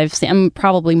group that I've seen.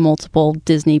 Probably multiple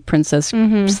Disney princess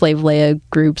Slave Leia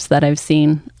groups that I've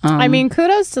seen. I mean,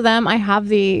 kudos to them. I have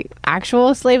the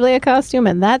actual Slave Leia costume,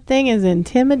 and that thing is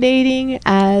intimidating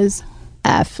as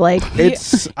F.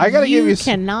 It's I gotta give you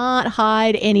cannot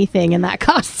hide anything in that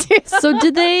costume. So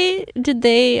did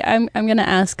they I'm gonna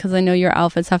ask because I know your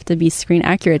outfits have to be screen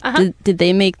accurate. Did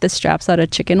they make the straps out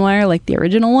of chicken wire like the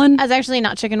original one? It's actually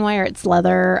not chicken wire, it's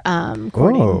leather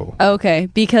cording. Oh. Okay,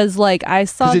 because I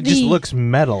saw it just looks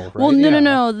metal, right? Well,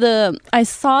 no. I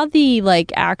saw the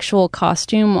actual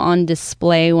costume on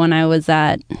display when I was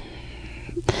at,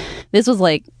 this was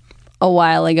a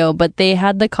while ago, but they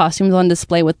had the costumes on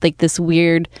display with this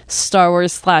weird Star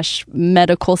Wars /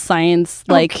 medical science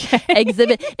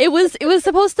exhibit. It was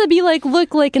supposed to be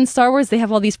look, in Star Wars they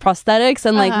have all these prosthetics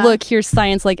and look, here's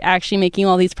science actually making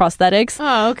all these prosthetics.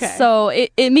 Oh, okay. So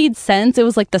it made sense. It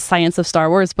was the science of Star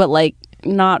Wars, but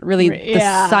not really the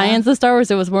science of Star Wars.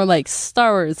 It was more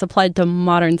Star Wars applied to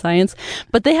modern science.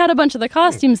 But they had a bunch of the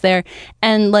costumes there,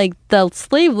 and the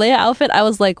Slave Leia outfit, I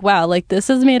was like, wow, this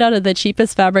is made out of the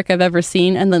cheapest fabric I've ever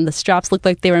seen. And then the straps looked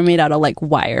like they were made out of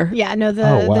wire. Yeah, no,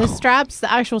 the straps,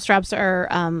 the actual straps are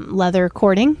leather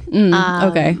cording.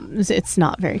 Okay, it's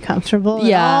not very comfortable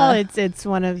at all. It's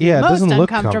one of the most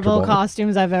uncomfortable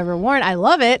costumes I've ever worn. I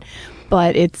love it,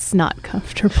 but it's not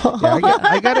comfortable. Yeah,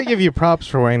 I gotta give you props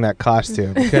for wearing that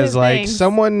costume because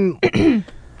someone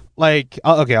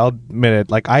I'll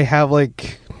admit it. I have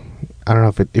I don't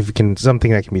know if it can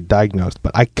something that can be diagnosed,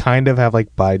 but I kind of have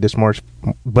body dysmorphia.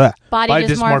 Body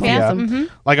dysmorphia. Mm-hmm.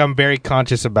 I'm very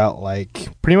conscious about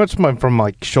pretty much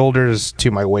from shoulders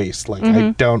to my waist.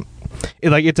 I don't.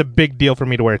 It's a big deal for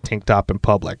me to wear a tank top in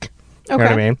public. Okay. You know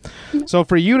what I mean? So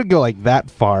for you to go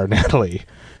that far, Natalie.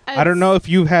 I don't know if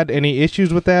you've had any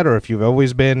issues with that or if you've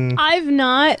always been I've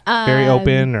not very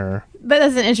open or... But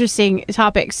that's an interesting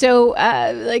topic. So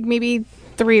maybe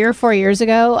 3 or 4 years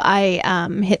ago, I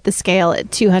hit the scale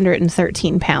at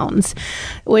 213 pounds,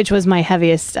 which was my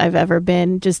heaviest I've ever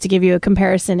been. Just to give you a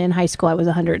comparison, in high school, I was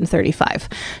 135.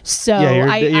 So you're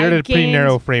at a pretty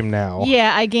narrow frame now.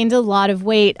 Yeah, I gained a lot of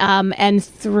weight. And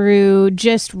through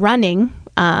just running...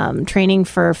 training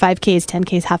for 5Ks,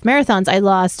 10Ks, half marathons, I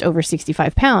lost over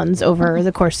 65 pounds over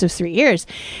the course of 3 years.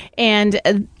 And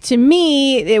to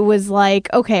me, it was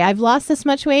okay, I've lost this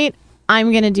much weight. I'm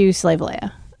going to do Slave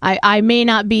Leia. I may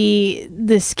not be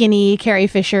the skinny Carrie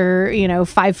Fisher,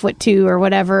 5'2" or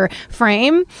whatever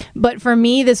frame, but for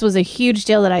me, this was a huge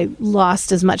deal that I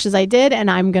lost as much as I did,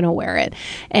 and I'm going to wear it.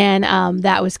 And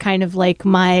that was kind of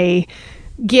my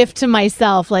gift to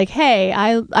myself, hey,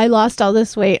 I lost all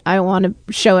this weight. I want to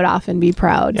show it off and be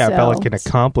proud. Yeah, it felt like an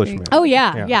accomplishment. Oh,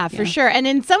 yeah, for sure. And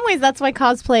in some ways, that's why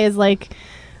cosplay is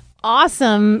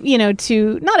awesome,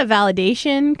 to not a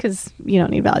validation, because you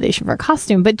don't need validation for a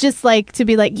costume, but just to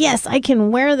be yes, I can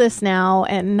wear this now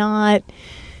and not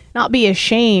be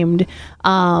ashamed.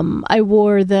 I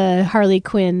wore the Harley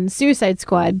Quinn Suicide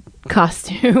Squad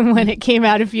costume when it came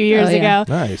out a few years ago.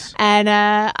 Nice. And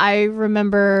I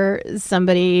remember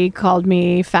somebody called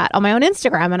me fat on my own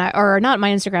Instagram, or not my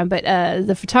Instagram, but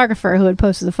the photographer who had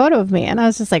posted the photo of me, and I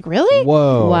was just really?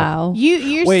 Whoa. Wow.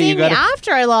 You're seeing me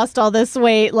after I lost all this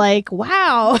weight,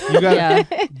 wow.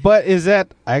 But is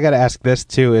that, I gotta ask this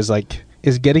too,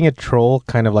 is getting a troll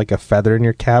kind of like a feather in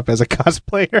your cap as a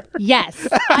cosplayer? Yes,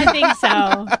 I think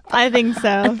so.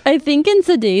 I think in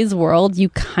today's world, you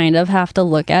kind of have to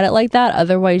look at it like that.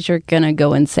 Otherwise, you're gonna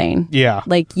go insane. Yeah.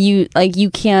 You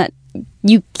can't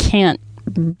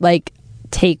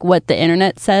take what the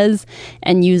internet says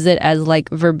and use it as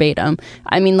verbatim.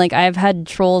 I mean, I've had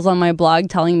trolls on my blog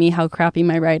telling me how crappy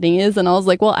my writing is, and I was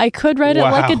well, I could write it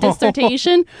like a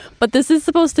dissertation, but this is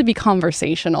supposed to be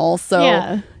conversational.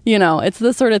 So, it's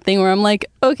the sort of thing where I'm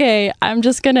okay, I'm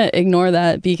just gonna ignore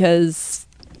that because,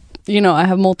 I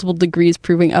have multiple degrees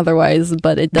proving otherwise,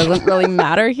 but it doesn't really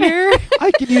matter here.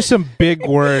 I could use some big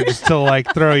words to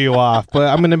like throw you off, but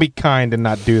I'm going to be kind and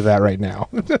not do that right now.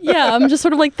 Yeah, I'm just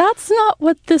sort of like, that's not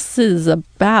what this is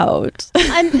about.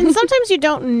 And sometimes you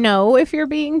don't know if you're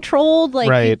being trolled.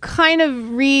 Like, you kind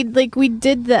of read, like, we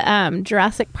did the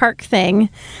Jurassic Park thing.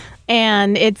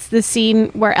 And it's the scene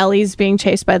where Ellie's being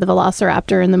chased by the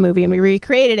Velociraptor in the movie, and we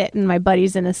recreated it. And my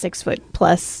buddy's in a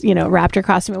 6-foot-plus, raptor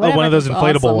costume. Whatever. Oh, one of those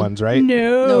inflatable ones, right?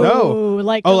 No,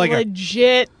 like a like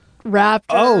legit raptor.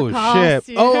 Oh costume.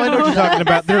 shit! Oh, I know what you're talking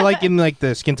about. They're like in like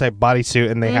the skin tight bodysuit,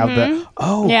 and they have the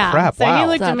crap! So wow, he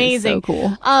looked that amazing. Is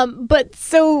so cool. But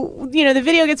so the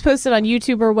video gets posted on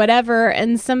YouTube or whatever,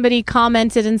 and somebody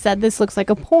commented and said this looks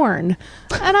like a porn,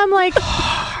 and I'm like,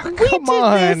 we did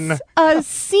this a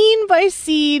scene by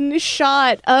scene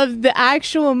shot of the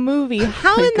actual movie.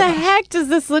 How in the heck does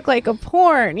this look like a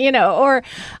porn? Or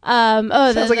sounds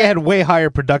like it had way higher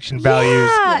production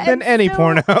values than any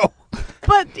porno.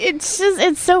 But it's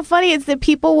so funny. It's that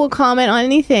people will comment on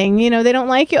anything. They don't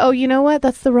like it. Oh, you know what?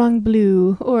 That's the wrong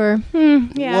blue. Or, Whoa,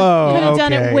 could have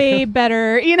done it way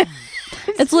better.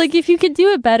 It's like, if you could do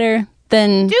it better,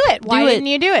 then do it. Why didn't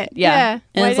you do it? Yeah.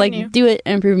 And it's like, do it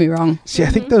and prove me wrong. See, I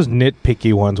think those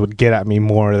nitpicky ones would get at me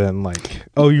more than like,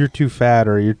 oh, you're too fat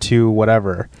or you're too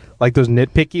whatever. Like those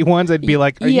nitpicky ones, I'd be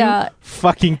like, are you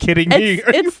fucking kidding me?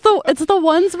 It's the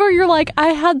ones where you're like, I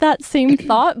had that same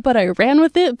thought, but I ran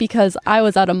with it because I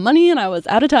was out of money and I was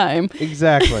out of time.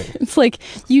 Exactly. It's like,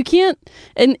 you can't,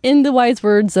 and in the wise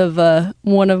words of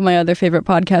one of my other favorite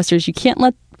podcasters, you can't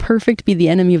let perfect be the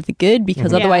enemy of the good,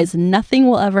 because otherwise nothing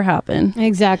will ever happen.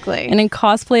 Exactly. And in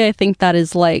cosplay, I think that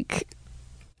is like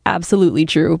absolutely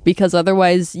true, because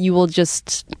otherwise you will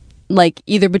just, like,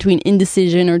 either between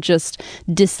indecision or just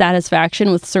dissatisfaction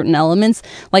with certain elements,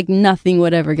 like nothing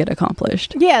would ever get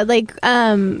accomplished. Yeah, like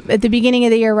at the beginning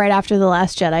of the year, right after The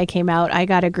Last Jedi came out, I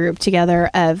got a group together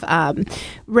of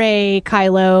Rey,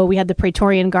 Kylo, we had the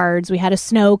Praetorian Guards, we had a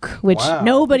Snoke, which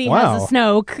nobody has a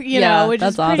Snoke, which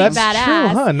is pretty awesome. badass. That's true,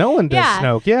 huh? No one does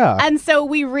Snoke, And so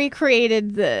we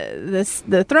recreated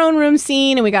the throne room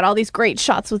scene, and we got all these great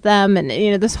shots with them, and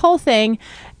this whole thing.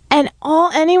 And all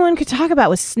anyone could talk about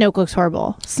was Snoke looks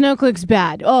horrible. Snoke looks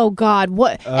bad. Oh, God.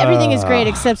 What? Everything is great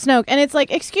except Snoke. And it's like,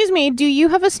 excuse me, do you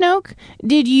have a Snoke?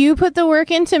 Did you put the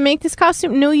work in to make this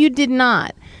costume? No, you did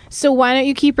not. So why don't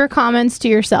you keep your comments to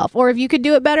yourself? Or if you could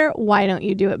do it better, why don't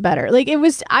you do it better? Like, I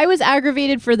was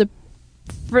aggravated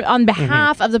on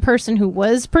behalf of the person who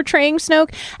was portraying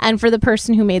Snoke and for the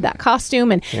person who made that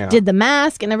costume and did the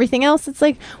mask and everything else. It's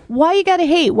like, why you gotta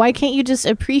hate? Why can't you just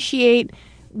appreciate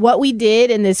what we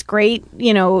did in this great,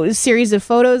 series of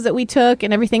photos that we took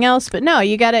and everything else? But no,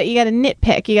 you gotta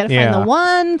nitpick. You gotta find the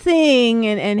one thing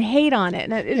and hate on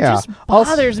it. And it just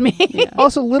bothers me.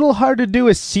 Also, a little hard to do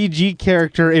a CG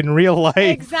character in real life.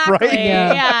 Exactly. Right?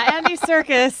 Yeah. Andy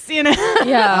Serkis,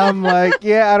 Yeah. I'm like,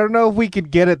 I don't know if we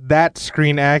could get it that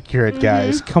screen accurate,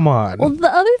 guys. Come on. Well, the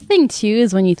other thing too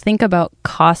is when you think about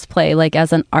cosplay, like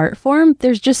as an art form,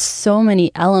 there's just so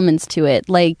many elements to it.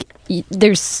 Like,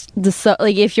 there's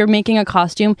like, if you're making a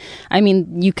costume, I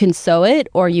mean, you can sew it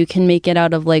or you can make it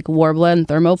out of like Worbla and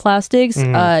thermoplastics.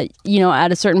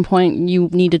 At a certain point, you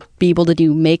need to be able to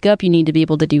do makeup, you need to be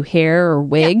able to do hair or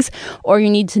wigs, or you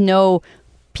need to know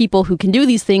people who can do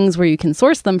these things where you can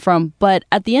source them from. But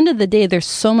at the end of the day, there's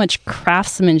so much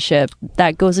craftsmanship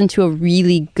that goes into a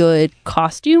really good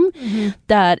costume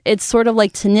that it's sort of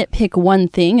like, to nitpick one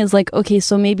thing is like, okay,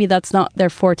 so maybe that's not their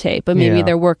forte, but maybe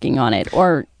they're working on it.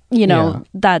 Or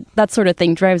that sort of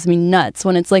thing drives me nuts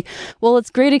when it's like, well, it's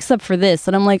great except for this.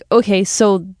 And I'm like, okay,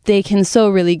 so they can sew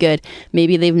really good.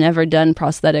 Maybe they've never done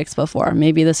prosthetics before.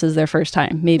 Maybe this is their first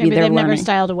time. Maybe they're they've learning. never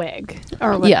styled a wig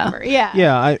or whatever.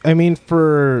 Yeah, I mean,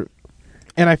 and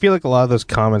I feel like a lot of those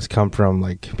comments come from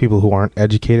like people who aren't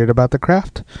educated about the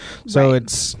craft. So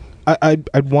it's,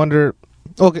 I'd wonder,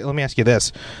 okay, let me ask you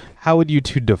this. How would you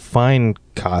two define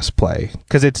cosplay?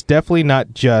 Because it's definitely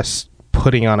not just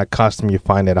putting on a costume you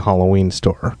find at a Halloween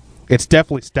store. It's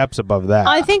definitely steps above that.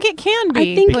 I think it can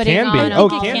be. I think putting it can be. on Oh, a it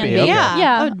can costume. be. Okay.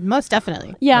 Yeah. Oh, most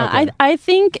definitely. Yeah, Okay. I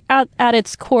think at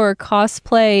its core,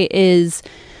 cosplay is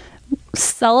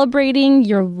celebrating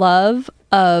your love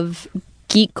of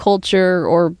geek culture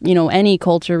or, any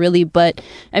culture really. But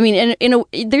I mean,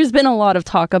 there's been a lot of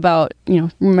talk about,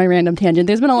 my random tangent,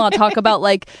 there's been a lot of talk about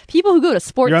like people who go to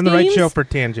sports games. You're on the right show for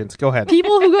tangents. Go ahead.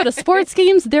 People who go to sports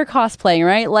games, they're cosplaying,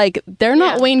 right? Like they're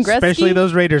not Wayne Gretzky. Especially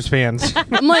those Raiders fans.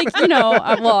 I'm like,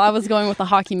 I was going with a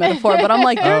hockey metaphor, but I'm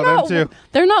like,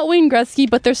 they're not Wayne Gretzky,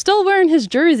 but they're still wearing his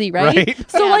jersey, right?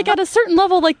 So like at a certain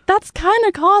level, like that's kind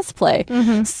of cosplay.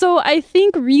 Mm-hmm. So I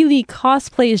think really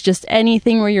cosplay is just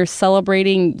anything where you're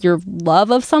celebrating your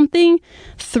love of something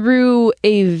through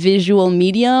a visual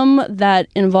medium that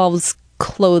involves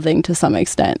clothing to some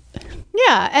extent.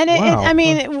 Yeah,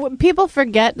 and people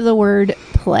forget the word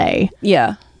play.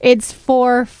 Yeah. It's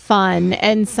for fun,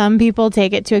 and some people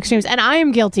take it to extremes, and I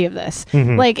am guilty of this.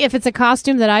 Mm-hmm. Like, if it's a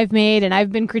costume that I've made and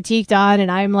I've been critiqued on, and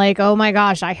I'm like, oh my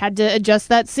gosh, I had to adjust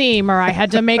that seam, or I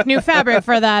had to make new fabric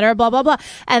for that, or blah, blah, blah.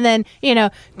 And then,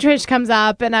 Trish comes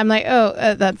up, and I'm like,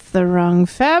 that's the wrong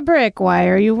fabric. Why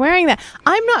are you wearing that?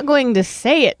 I'm not going to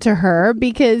say it to her,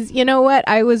 because you know what?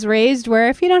 I was raised where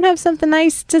if you don't have something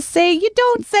nice to say, you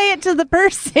don't say it to the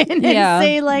person and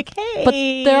say like, hey. But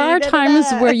there are times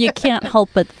where you can't help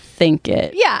but think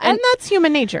it. Yeah, and that's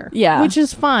human nature. Yeah. Which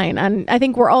is fine. And I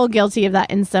think we're all guilty of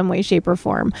that in some way, shape, or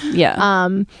form. Yeah.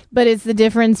 But it's the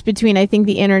difference between, I think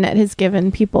the internet has given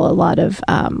people a lot of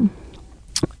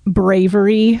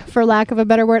bravery, for lack of a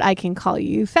better word. I can call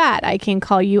you fat. I can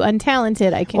call you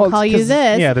untalented. I can call you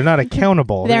this. Yeah, they're not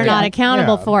accountable. They're not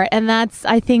accountable for it. And that's,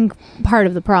 I think, part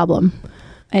of the problem.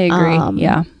 I agree.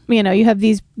 Yeah. You have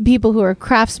these people who are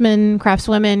craftsmen,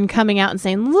 craftswomen coming out and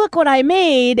saying, look what I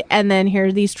made. And then here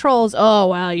are these trolls. Oh,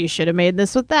 well, you should have made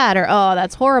this with that. Or, oh,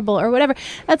 that's horrible, or whatever.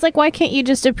 That's like, why can't you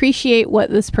just appreciate what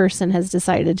this person has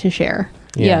decided to share?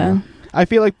 Yeah. I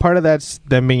feel like part of that's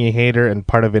them being a hater, and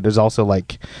part of it is also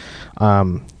like,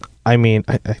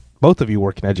 both of you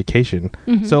work in education.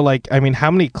 Mm-hmm. So, like, how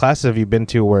many classes have you been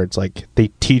to where it's like they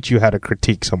teach you how to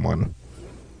critique someone?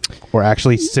 Or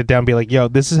actually sit down and be like, yo,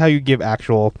 this is how you give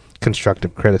actual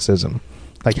constructive criticism.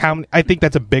 Like, I think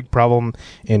that's a big problem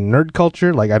in nerd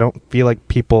culture. Like, I don't feel like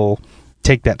people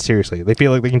take that seriously. They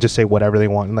feel like they can just say whatever they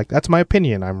want. And like, that's my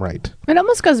opinion. I'm right. It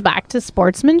almost goes back to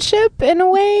sportsmanship in a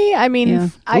way. I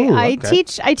mean, I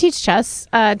teach chess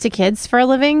to kids for a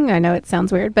living. I know it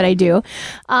sounds weird, but I do.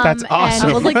 That's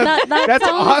awesome. That's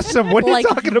awesome. What are you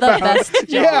talking about? Best job.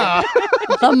 Yeah.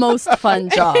 The most fun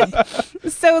job.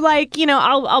 So like,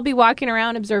 I'll be walking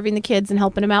around observing the kids and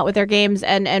helping them out with their games.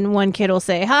 And one kid will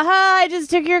say, haha, I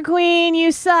just took your queen.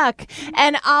 You suck.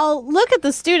 And I'll look at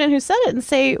the student who said it and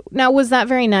say, now, was that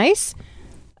very nice?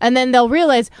 And then they'll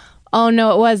realize, oh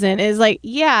no, it wasn't. It's like,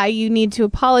 yeah, you need to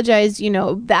apologize.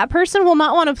 That person will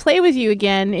not want to play with you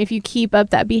again if you keep up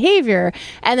that behavior.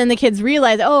 And then the kids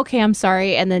realize, oh, okay, I'm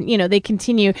sorry. And then, they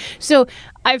continue. So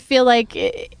I feel like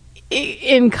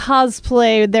in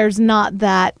cosplay, there's not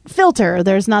that filter.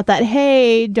 There's not that,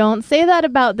 hey, don't say that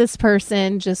about this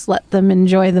person. Just let them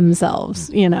enjoy themselves,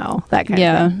 that kind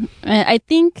of thing.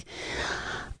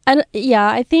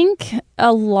 I think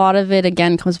a lot of it,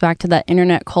 again, comes back to that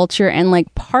internet culture. And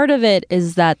like part of it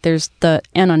is that there's the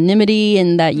anonymity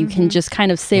and that you can just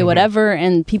kind of say whatever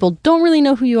and people don't really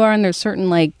know who you are. And there's certain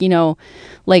like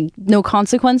no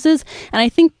consequences. And I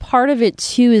think part of it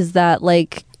too is that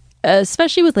like,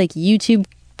 especially with like YouTube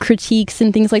critiques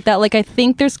and things like that, like I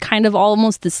think there's kind of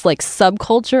almost this like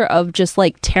subculture of just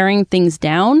like tearing things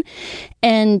down,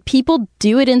 and people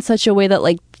do it in such a way that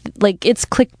like it's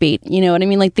clickbait, you know what I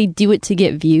mean? Like they do it to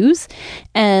get views.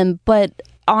 But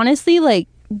honestly, like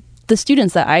the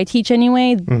students that I teach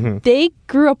anyway, they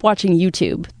grew up watching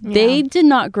YouTube. Yeah. They did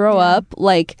not grow up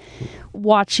like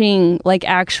watching like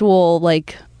actual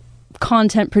like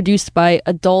content produced by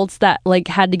adults that like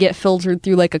had to get filtered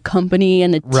through like a company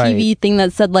and a TV thing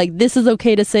that said like this is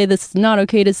okay to say, this is not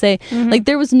okay to say. Like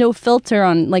there was no filter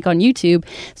on YouTube.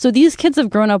 So these kids have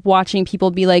grown up watching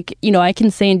people be like, I can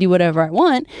say and do whatever I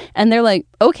want, and they're like,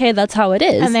 okay, that's how it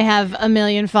is. And they have 1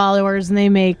 million followers and they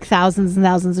make thousands and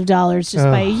thousands of dollars just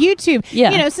by YouTube.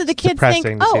 Yeah. So the kids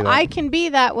think, oh, I can be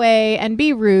that way and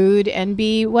be rude and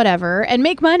be whatever and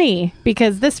make money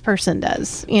because this person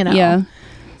does, Yeah.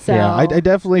 So. Yeah, I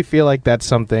definitely feel like that's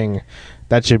something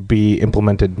that should be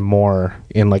implemented more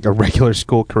in like a regular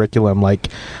school curriculum. Like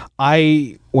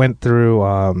I went through,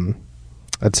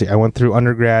 I went through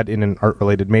undergrad in an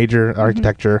art-related major,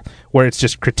 architecture, where it's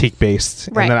just critique-based.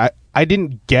 Right. And then I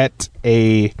didn't get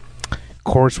a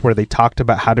course where they talked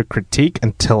about how to critique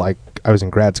until I was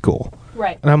in grad school.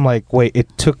 Right. And I'm like, wait,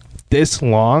 it took this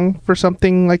long for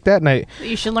something like that? And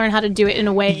you should learn how to do it in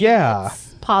a way that's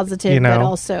positive, but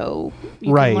also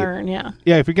you can learn. Yeah,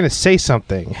 if you're gonna say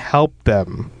something, help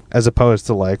them as opposed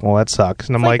to like, well, that sucks.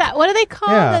 And I'm like that. What do they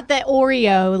call Yeah. it? That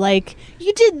Oreo? Like,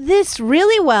 you did this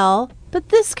really well, but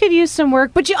this could use some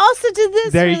work. But you also did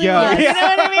this. There you really go. well. Yeah. You know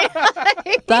what I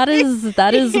mean?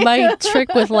 That is my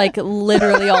trick with like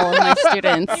literally all of my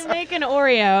students. You make an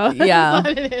Oreo. That's Yeah.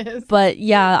 what it is. But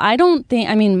yeah, I don't think,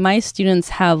 I mean, my students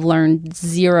have learned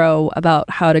zero about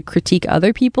how to critique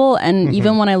other people. And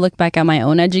even when I look back at my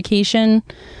own education,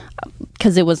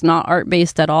 because it was not art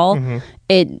based at all,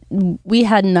 we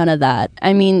had none of that.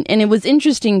 I mean, and it was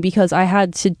interesting because I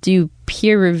had to do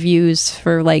peer reviews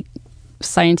for like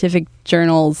scientific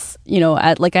journals, you know,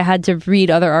 I had to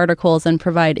read other articles and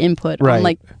provide input on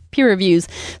like peer reviews.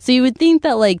 So you would think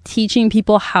that like teaching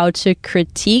people how to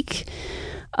critique,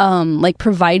 like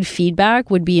provide feedback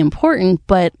would be important,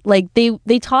 but like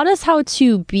they taught us how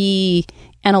to be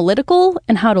analytical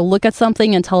and how to look at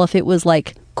something and tell if it was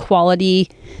like quality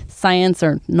science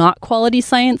or not quality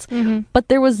science. But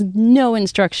there was no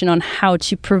instruction on how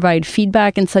to provide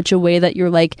feedback in such a way that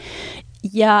you're like,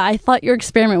 yeah, I thought your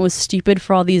experiment was stupid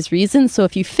for all these reasons. So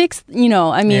if you fix, you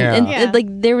know, I mean, like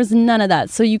there was none of that.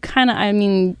 So you kind of, I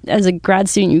mean, as a grad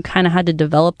student, you kind of had to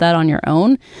develop that on your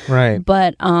own. Right.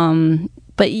 But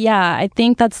yeah, I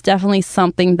think that's definitely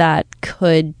something that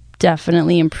could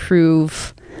definitely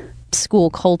improve school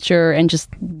culture and just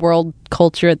world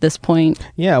culture at this point.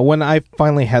 Yeah, when I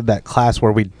finally had that class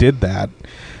where we did that,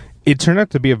 it turned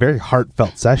out to be a very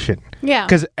heartfelt session. Yeah.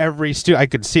 Because every student, I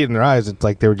could see it in their eyes. It's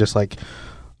like they were just like,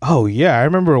 oh yeah, I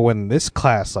remember when this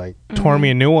class like tore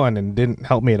me a new one and didn't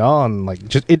help me at all, and like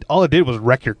just all it did was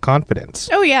wreck your confidence.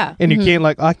 Oh yeah. And you can't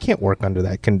like, oh, I can't work under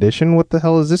that condition. What the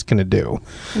hell is this gonna do?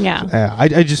 Yeah.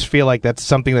 I just feel like that's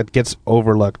something that gets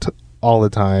overlooked all the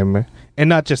time, and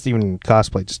not just even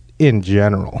cosplay, just in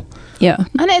general. Yeah.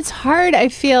 And it's hard, I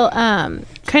feel, kind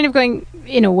of going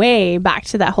in a way back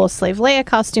to that whole Slave Leia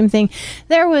costume thing.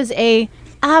 There was a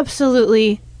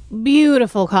absolutely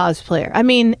beautiful cosplayer. I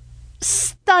mean,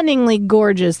 stunningly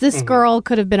gorgeous. This girl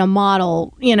could have been a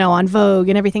model, you know, on Vogue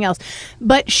and everything else,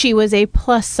 but she was a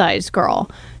plus size girl.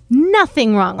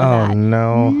 Nothing wrong with that. Oh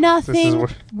no. Nothing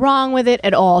wrong with it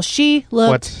at all. She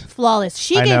looked flawless.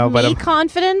 She I gave know, but me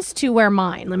confidence to wear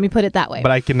mine. Let me put it that way.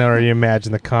 But I can already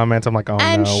imagine the comments. I'm like, oh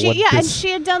and no. and she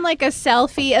had done like a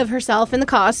selfie of herself in the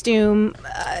costume,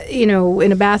 you know,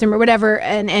 in a bathroom or whatever,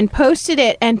 and posted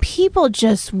it, and people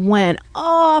just went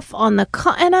off on the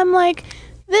and I'm like,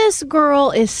 this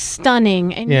girl is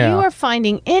stunning, and you are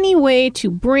finding any way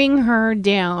to bring her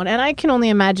down, and I can only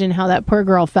imagine how that poor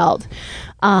girl felt.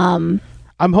 I'm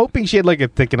hoping she had like a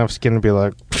thick enough skin to be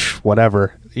like,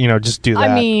 whatever, you know, just do that.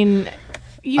 I mean,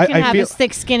 you can have as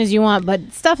thick skin as you want, but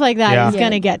stuff like that is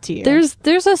going to get to you.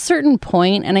 There's a certain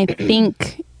point, and I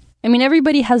think, I mean,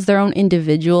 everybody has their own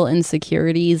individual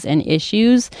insecurities and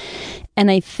issues,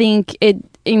 and I think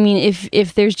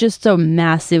if there's just a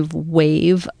massive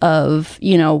wave of,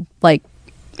 you know, like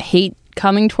hate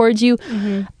coming towards you,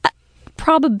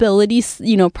 probability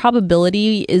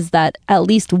is that at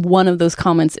least one of those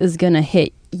comments is going to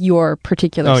hit your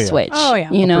particular switch. Oh,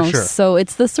 yeah. You know, for sure. So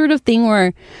it's the sort of thing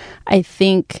where I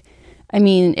think, I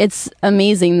mean, it's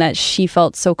amazing that she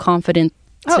felt so confident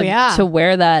to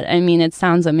wear that. I mean, it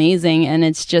sounds amazing, and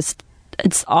it's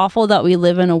awful that we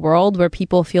live in a world where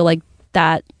people feel like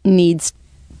that needs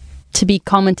to be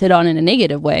commented on in a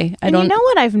negative way. You know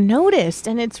what I've noticed,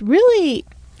 and it's really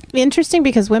interesting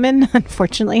because women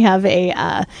unfortunately have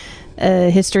a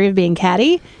history of being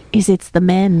catty, is it's the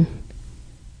men.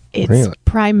 It's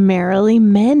primarily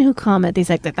men who comment these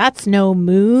like that's no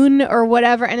moon or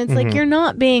whatever, and it's like, you're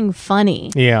not being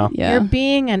funny. Yeah. You're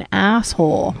being an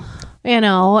asshole. You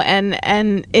know,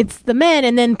 and it's the men,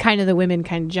 and then kind of the women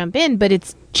kind of jump in, but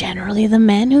it's generally the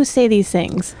men who say these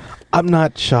things. I'm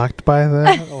not shocked by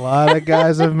that. A lot of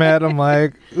guys I've met, I'm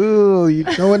like, ooh,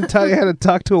 no one tell you how to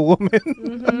talk to a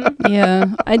woman.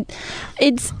 Yeah.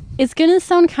 It's going to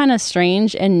sound kind of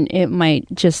strange, and it might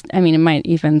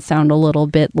even sound a little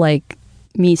bit like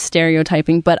me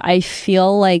stereotyping, but I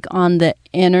feel like on the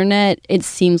internet, it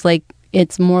seems like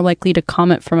it's more likely to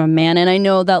comment from a man. And I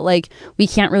know that like we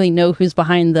can't really know who's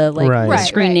behind the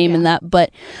screen name and that,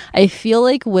 but I feel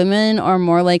like women are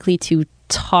more likely to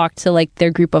talk to like their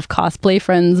group of cosplay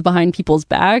friends behind people's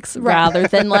backs rather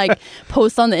than like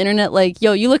post on the internet like,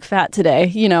 yo, you look fat today,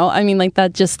 you know? I mean, like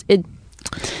that just the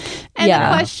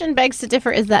question begs to differ,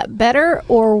 is that better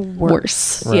or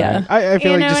worse? Right. Yeah. I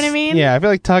feel like what I mean? Yeah, I feel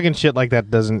like talking shit like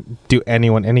that doesn't do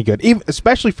anyone any good,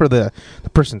 especially for the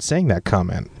person saying that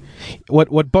comment.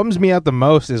 What bums me out the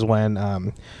most is when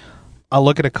I'll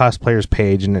look at a cosplayer's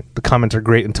page and the comments are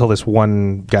great until this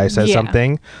one guy says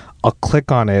something. I'll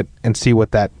click on it and see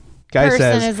what that guy person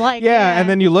says. is like. Yeah, and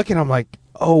then you look and I'm like,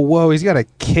 oh, whoa, he's got a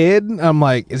kid? I'm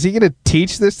like, is he going to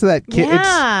teach this to that kid?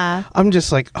 Yeah. I'm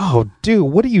just like, oh, dude,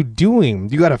 what are you doing?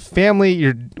 You got a family.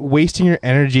 You're wasting your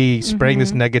energy spreading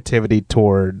this negativity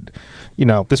toward,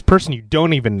 this person you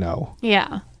don't even know.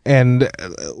 Yeah. And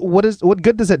what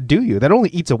good does that do you? That only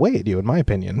eats away at you, in my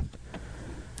opinion.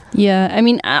 Yeah, I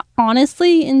mean,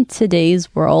 honestly, in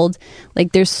today's world,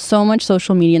 like, there's so much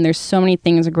social media and there's so many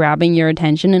things grabbing your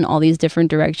attention in all these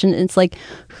different directions. It's like,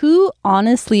 who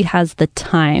honestly has the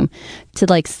time to,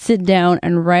 like, sit down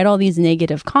and write all these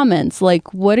negative comments?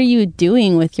 Like, what are you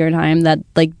doing with your time that,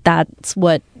 like, that's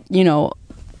what,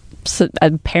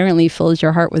 apparently fills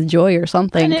your heart with joy or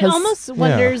something? And it almost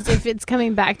wonders if it's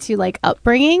coming back to, like,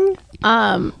 upbringing.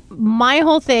 My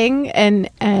whole thing, and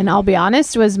I'll be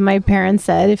honest, was my parents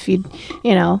said, if you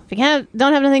don't have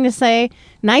nothing to say,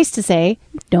 nice to say,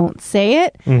 don't say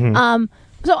it.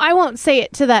 So I won't say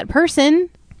it to that person.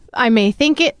 I may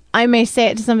think it, I may say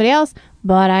it to somebody else,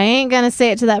 but I ain't gonna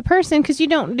say it to that person because you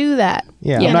don't do that.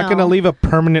 Yeah, I'm not gonna leave a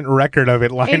permanent record of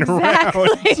it lying around.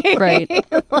 Right.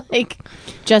 Like,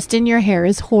 Justin, your hair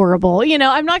is horrible.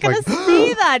 I'm not gonna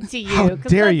say that to you. How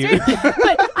dare you?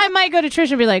 But I might go to Trish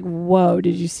and be like, whoa,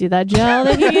 did you see that gel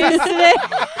that you used today?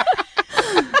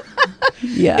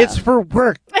 Yeah. It's for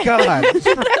work. God.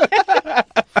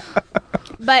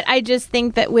 But I just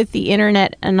think that with the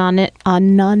internet I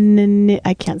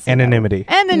can't say Anonymity.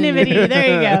 Anonymity. There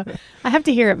you go. I have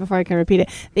to hear it before I can repeat it.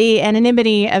 The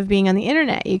anonymity of being on the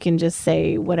internet, you can just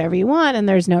say whatever you want and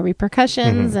there's no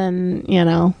repercussions and,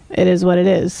 it is what it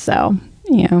is. So,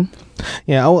 yeah.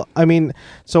 Yeah. Well, I mean,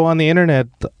 so on the internet,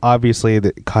 obviously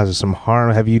that causes some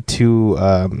harm. Have you two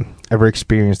ever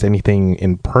experienced anything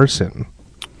in person,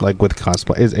 like with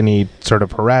cosplay? Is any sort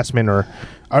of harassment or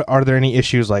are there any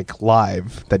issues like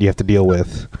live that you have to deal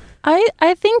with?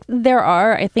 I think there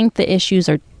are. I think the issues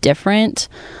are different.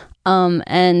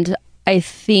 And I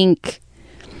think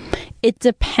it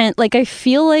depends. Like, I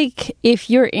feel like if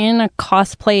you're in a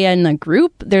cosplay in a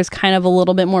group, there's kind of a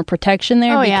little bit more protection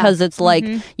there because it's like,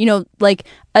 like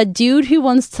a dude who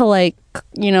wants to, like,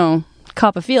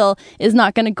 cop a feel is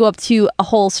not going to go up to a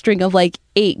whole string of like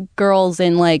 8 girls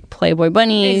in like Playboy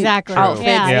Bunny outfits.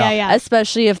 Yeah.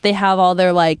 Especially if they have all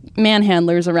their like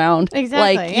manhandlers around.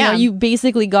 Exactly. Like, you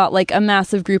basically got like a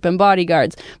massive group and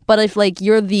bodyguards. But if like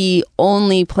you're the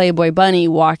only Playboy Bunny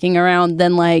walking around,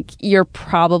 then like you're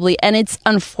probably, and it's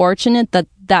unfortunate that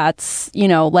that's,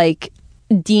 like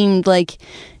deemed like,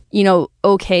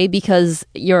 okay because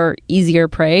you're easier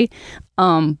prey.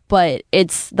 But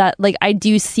it's that, like, I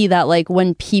do see that, like,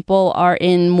 when people are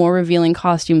in more revealing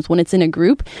costumes, when it's in a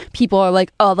group, people are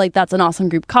like, oh, like, that's an awesome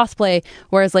group cosplay.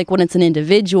 Whereas, like, when it's an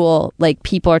individual, like,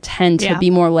 people tend to be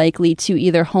more likely to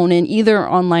either hone in, either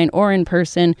online or in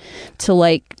person, to,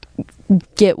 like,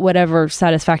 get whatever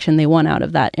satisfaction they want out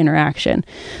of that interaction.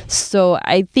 So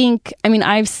I think, I mean,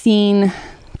 I've seen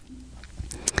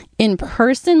in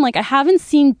person, like, I haven't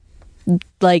seen,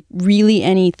 like, really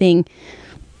anything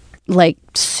like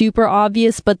super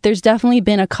obvious, but there's definitely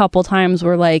been a couple times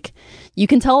where like you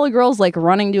can tell a girl's like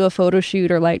running to a photo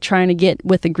shoot or like trying to get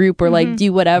with a group or like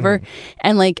do whatever,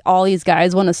 and like all these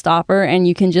guys want to stop her, and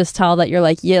you can just tell that you're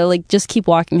like, yeah, like just keep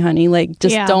walking, honey, like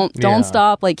just don't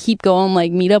stop, like keep going,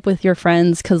 like meet up with your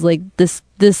friends, because like this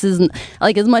isn't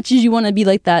like, as much as you want to be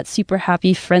like that super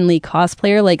happy friendly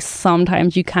cosplayer, like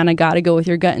sometimes you kind of got to go with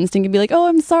your gut instinct and be like, oh,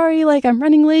 I'm sorry, like I'm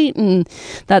running late and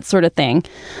that sort of thing.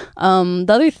 The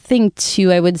other thing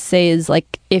too, I would say, is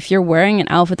like if you're wearing an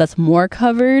outfit that's more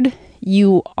covered,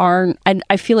 you are,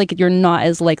 I feel like you're not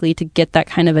as likely to get that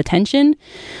kind of attention,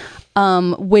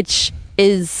 which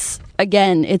is,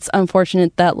 again, it's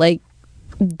unfortunate that like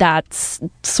that's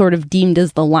sort of deemed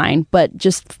as the line, but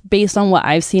just based on what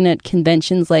I've seen at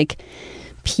conventions, like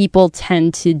people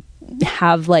tend to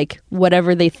have like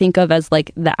whatever they think of as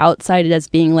like the outside as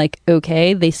being like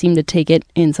okay, they seem to take it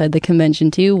inside the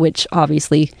convention too, which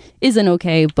obviously isn't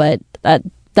okay, but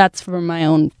that's from my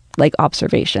own like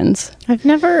observations. I've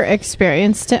never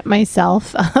experienced it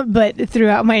myself, but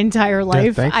throughout my entire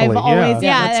life, I've always,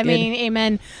 I mean,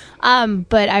 amen.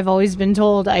 But I've always been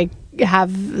told I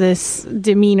have this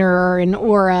demeanor or an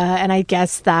aura, and I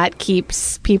guess that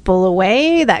keeps people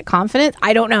away, that confidence.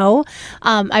 I don't know.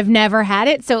 I've never had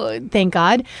it, so thank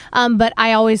God. But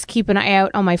I always keep an eye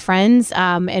out on my friends.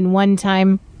 And one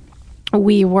time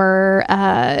we were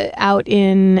out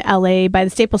in LA by the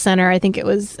Staples Center. I think it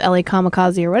was LA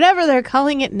Kamikaze or whatever they're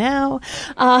calling it now.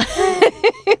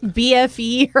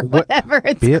 BFE or whatever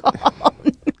it's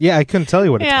called. Yeah, I couldn't tell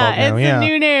you what it's called now. It's a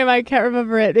new name. I can't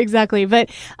remember it exactly. But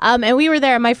and we were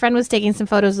there. My friend was taking some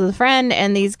photos with a friend,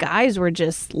 and these guys were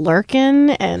just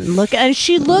lurking and looking. And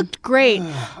she looked great,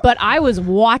 but I was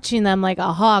watching them like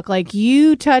a hawk. Like,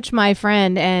 you touch my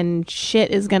friend, and shit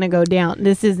is gonna go down.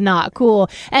 This is not cool.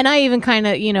 And I even kind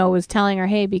of, was telling her,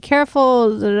 "Hey, be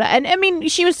careful." And I mean,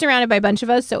 she was surrounded by a bunch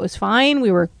of us, so it was fine.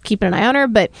 We were keeping an eye on her,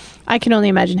 but I can only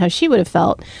imagine how she would have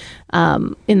felt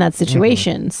in that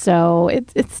situation. So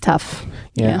it's tough.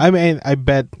 Yeah. I mean, I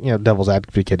bet, devil's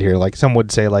advocate here, like some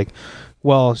would say like,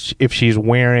 well, if she's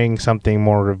wearing something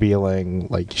more revealing,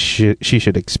 like she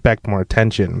should expect more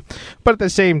attention. But at the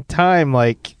same time,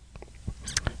 like,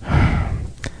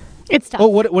 it's tough. Oh,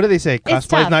 what do they say?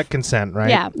 Cosplay is not consent,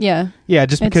 right? Yeah.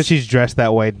 Just because she's dressed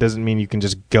that way doesn't mean you can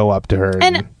just go up to her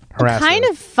and harass kind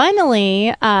her. of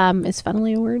funnily, is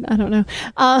funnily a word? I don't know.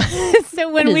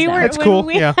 So when we were, it's cool.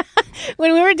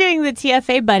 when we were doing the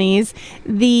TFA bunnies,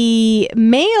 the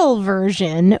male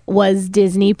version was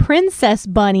Disney princess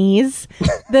bunnies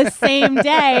the same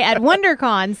day at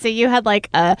WonderCon. So you had like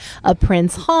a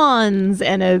Prince Hans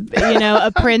and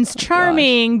a Prince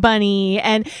Charming bunny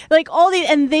and like all these,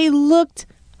 and they looked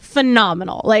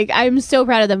phenomenal. Like, I'm so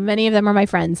proud of them. Many of them are my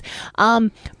friends.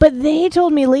 But they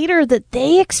told me later that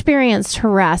they experienced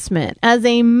harassment as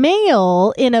a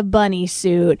male in a bunny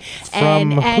suit.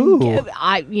 From who?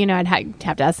 I'd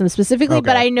have to ask them specifically, Okay.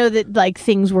 but I know that like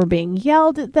things were being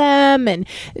yelled at them and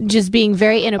just being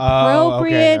very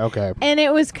inappropriate. Okay. And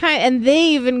it was and they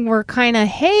even were kind of,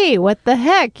 hey, what the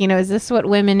heck? Is this what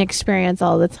women experience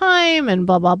all the time? And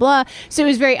blah, blah, blah. So it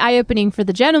was very eye-opening for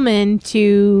the gentleman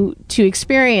to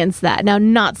experience that. Now,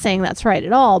 not saying that's right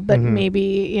at all, but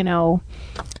maybe,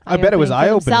 I bet it was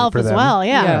eye-opening for them. as well.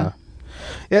 Yeah.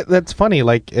 That's funny.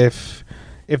 Like, if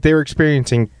they were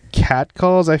experiencing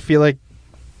catcalls, I feel like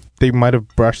they might have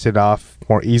brushed it off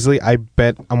more easily.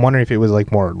 I'm wondering if it was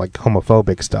like more like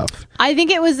homophobic stuff. I think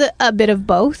it was a bit of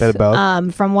both.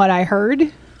 From what I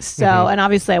heard. So, and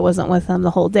obviously I wasn't with them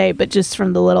the whole day, but just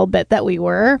from the little bit that we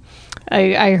were,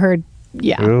 I heard.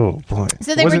 Yeah. Oh boy.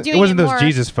 So they were doing it wasn't it those more,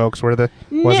 Jesus folks, were they?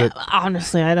 Was it?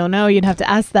 Honestly, I don't know. You'd have to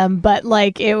ask them. But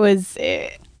like, it was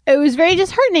very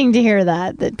disheartening to hear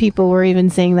that people were even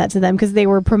saying that to them because they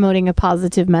were promoting a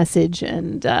positive message,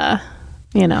 and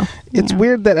It's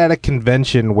weird that at a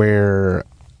convention where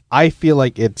I feel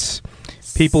like it's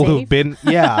people who've been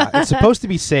it's supposed to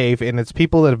be safe, and it's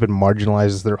people that have been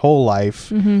marginalized their whole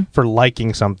life for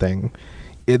liking something,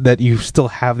 that you still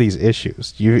have these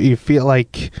issues. You feel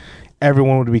like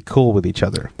everyone would be cool with each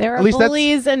other. There are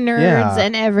bullies and nerds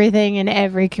and everything in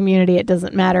every community. It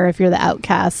doesn't matter if you're the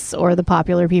outcasts or the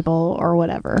popular people or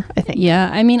whatever, I think. Yeah,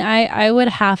 I mean, I would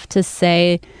have to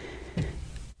say,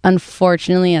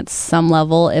 unfortunately, at some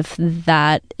level, if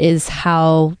that is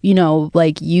how,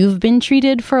 like you've been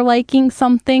treated for liking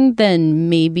something, then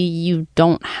maybe you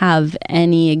don't have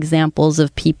any examples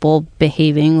of people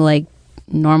behaving like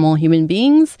normal human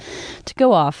beings to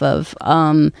go off of.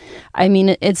 I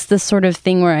mean, it's the sort of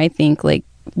thing where I think like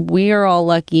we are all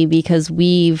lucky because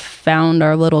we've found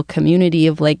our little community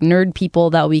of like nerd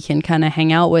people that we can kind of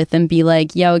hang out with and be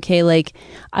like, yeah, okay, like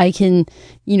I can,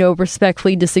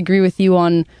 respectfully disagree with you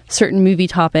on certain movie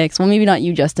topics. Well, maybe not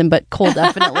you, Justin, but Cole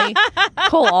definitely.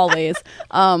 Cole always.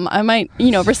 I might,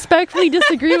 respectfully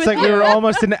disagree with you. It's like we were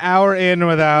almost an hour in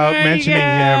without mentioning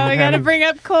him. I gotta bring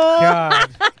up Cole. God.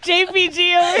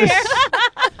 JPG over here.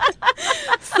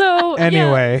 So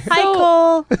anyway. Hi,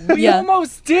 Cole. We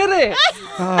almost did it.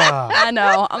 I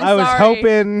know. I was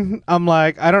hoping. I'm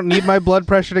like, I don't need my blood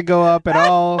pressure to go up at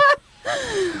all.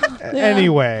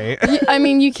 Anyway. I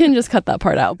mean, you can just cut that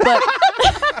part out.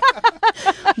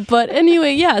 But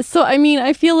anyway, yeah. So, I mean,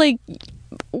 I feel like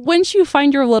once you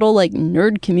find your little, like,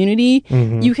 nerd community,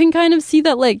 you can kind of see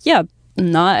that, like, yeah,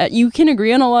 you can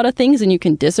agree on a lot of things and you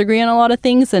can disagree on a lot of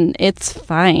things, and it's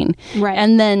fine. Right.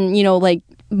 And then, like,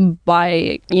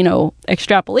 by,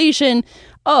 extrapolation,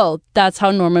 oh, that's how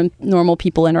normal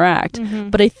people interact.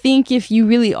 But I think if you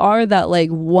really are that, like,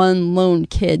 one lone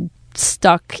kid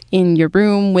stuck in your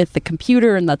room with the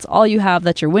computer and that's all you have,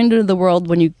 that's your window to the world,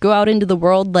 when you go out into the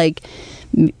world, like,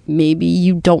 maybe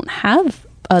you don't have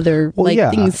other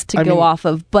things to go off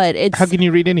of, but it's... How can you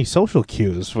read any social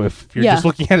cues if you're just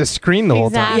looking at a screen the whole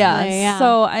time? Yeah.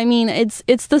 So, I mean, it's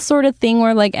the sort of thing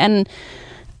where, like, and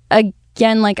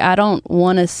again, like, I don't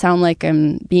want to sound like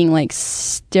I'm being, like,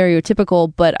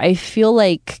 stereotypical, but I feel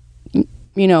like,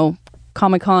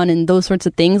 Comic-Con and those sorts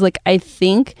of things, like, I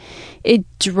think it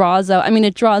draws out,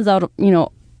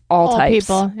 all types,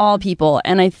 people. all people.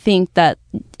 And I think that,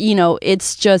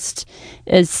 it's just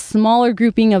a smaller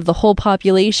grouping of the whole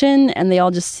population, and they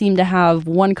all just seem to have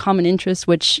one common interest,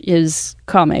 which is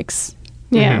comics.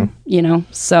 Yeah.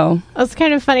 So. It's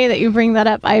kind of funny that you bring that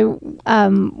up. I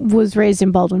was raised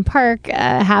in Baldwin Park,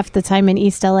 half the time in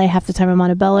East LA, half the time in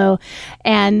Montebello,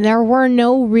 and there were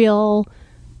no real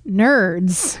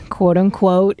nerds, quote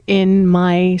unquote, in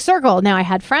my circle. Now I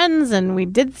had friends and we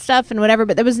did stuff and whatever,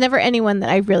 but there was never anyone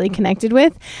that I really connected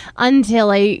with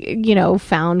until I,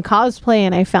 found cosplay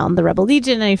and I found the Rebel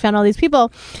Legion and I found all these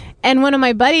people. And one of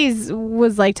my buddies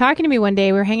was like talking to me one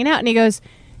day, we were hanging out, and he goes,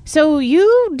 "So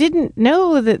you didn't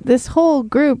know that this whole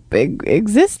group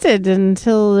existed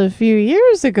until a few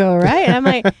years ago, right?" And I'm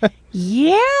like,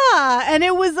 "Yeah." And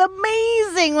it was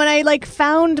amazing when I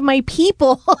found my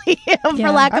people,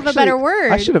 for lack of a better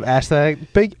word. I should have asked that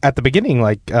at the beginning.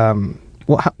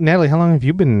 Natalie, how long have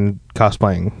you been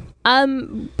cosplaying?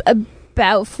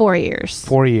 About 4 years.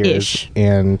 4 years. Ish.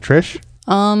 And Trish?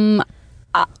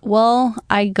 Well,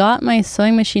 I got my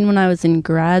sewing machine when I was in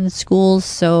grad school,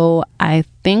 so I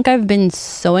think I've been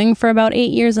sewing for about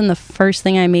 8 years, and the first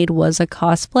thing I made was a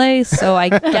cosplay, so I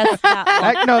guess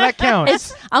that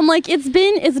counts. It's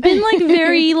been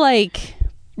very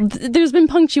there's been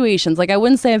punctuations. I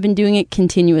wouldn't say I've been doing it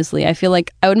continuously. I feel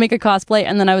like I would make a cosplay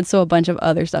and then I would sew a bunch of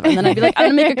other stuff, and then I'd be like, I'm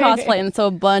gonna make a cosplay and sew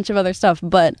a bunch of other stuff.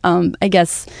 But I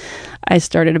guess I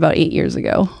started about 8 years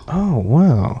ago. Oh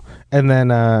wow! And then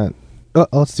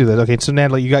let's do that. Okay, so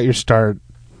Natalie, you got your start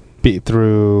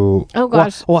through. Oh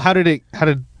gosh. Well, how did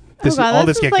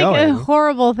this get going? A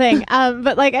horrible thing.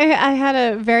 But I had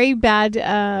a very bad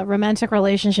romantic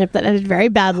relationship that ended very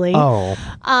badly. Oh.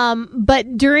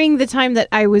 But during the time that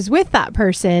I was with that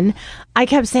person, I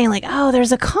kept saying "Oh,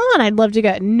 there's a con. I'd love to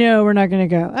go." "No, we're not going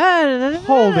to go."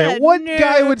 Hold it. What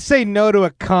guy would say no to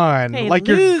a con? Hey, your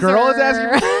loser. girl is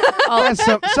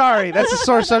asking. Sorry, that's a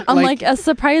sore subject. A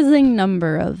surprising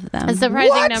number of them. A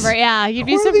surprising number. Yeah, you'd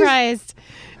be surprised.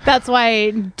 That's why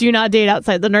I do not date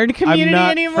outside the nerd community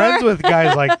anymore. I'm not friends with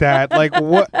guys like that.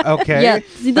 What? Okay. Yeah,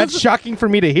 see, that's shocking for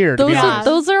me to hear.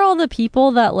 Those are all the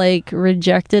people that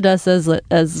rejected us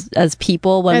as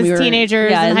people when we were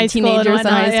teenagers in high school. In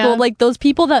high school. Those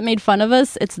people that made fun of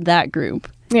us, it's that group.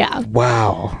 Yeah.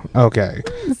 Wow. Okay.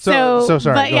 So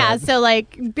sorry. But yeah, so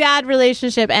bad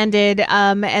relationship ended.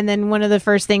 And then one of the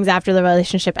first things after the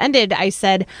relationship ended, I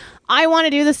said, I want to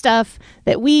do the stuff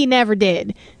that we never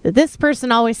did, that this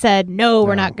person always said, no,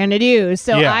 we're not going to do.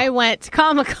 So I went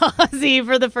kamikaze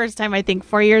for the first time, I think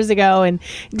 4 years ago, and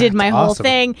did my whole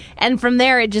thing. And from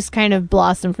there, it just kind of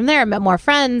blossomed from there. I met more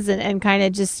friends and kind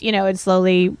of just, it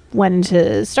slowly went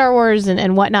into Star Wars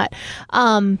and whatnot.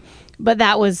 But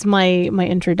that was my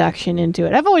introduction into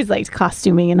it. I've always liked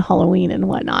costuming and Halloween and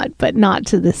whatnot, but not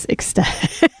to this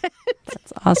extent.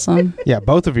 That's awesome. Yeah,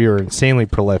 both of you are insanely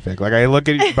prolific. I look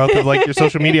at both of your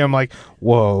social media, I'm like,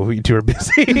 whoa, you two are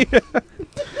busy.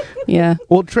 Yeah.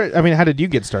 Well, how did you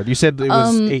get started? You said it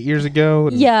was 8 years ago?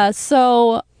 Yeah,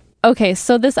 so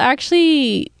this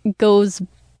actually goes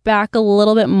back a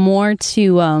little bit more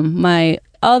to my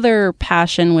other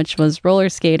passion, which was roller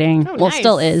skating. Oh, well, nice.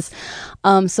 Still is.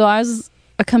 So I was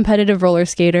a competitive roller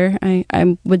skater.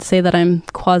 I would say that I'm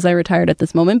quasi-retired at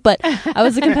this moment, but I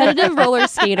was a competitive roller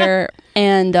skater.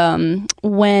 And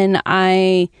when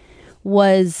I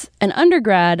was an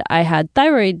undergrad, I had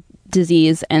thyroid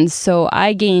disease. And so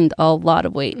I gained a lot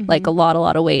of weight, a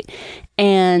lot of weight.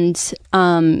 And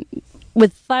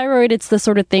with thyroid, it's the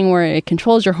sort of thing where it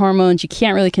controls your hormones. You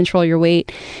can't really control your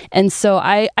weight. And so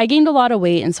I gained a lot of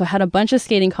weight. And so I had a bunch of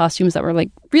skating costumes that were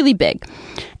really big.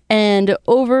 And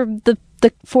over the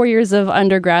 4 years of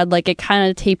undergrad, it kind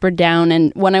of tapered down.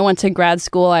 And when I went to grad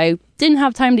school, I didn't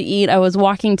have time to eat. I was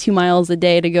walking 2 miles a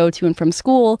day to go to and from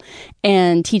school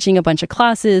and teaching a bunch of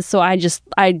classes. So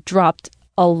I dropped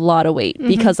a lot of weight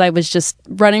because I was just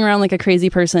running around like a crazy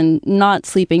person, not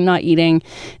sleeping, not eating.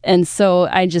 And so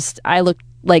I looked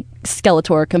like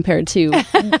Skeletor compared to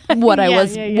what I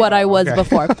was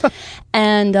before.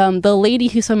 And the lady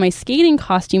who sewed my skating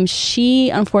costume, she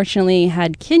unfortunately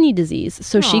had kidney disease,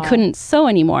 so she couldn't sew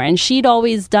anymore. And she'd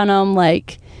always done them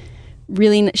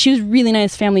she was really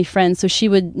nice family friend, so she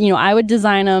would, I would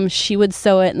design them, she would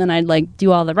sew it, and then I'd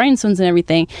do all the rhinestones and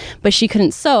everything, but she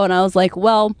couldn't sew. And I was like,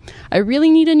 well, I really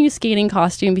need a new skating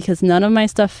costume because none of my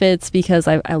stuff fits because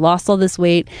I lost all this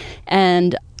weight,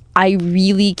 and I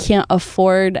really can't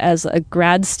afford as a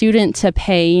grad student to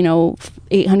pay, $800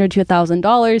 to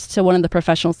 $1,000 to one of the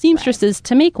professional seamstresses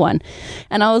to make one.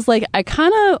 And I was like, I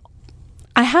kind of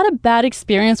I had a bad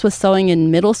experience with sewing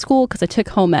in middle school because I took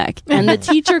home ec, and the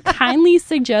teacher kindly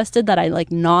suggested that I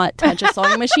like not touch a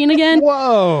sewing machine again.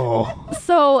 Whoa.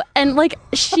 So, and like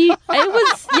it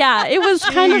was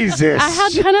kind Jesus. of, I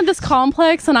had kind of this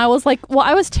complex, and I was like, well,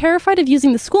 I was terrified of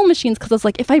using the school machines because I was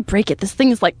like, if I break it, this thing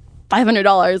is like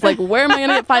 $500. Like, where am I going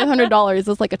to get $500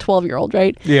 as like a 12-year-old,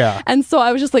 right? Yeah. And so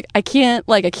I was just like, I can't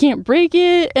break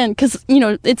it, and because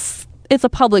it's a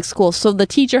public school, so the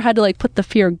teacher had to like put the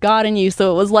fear of God in you.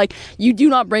 So it was like, you do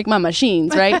not break my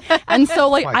machines, right? And so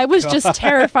like I was just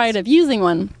terrified of using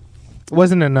one. It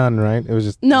wasn't a nun, right? It was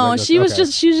just No, she was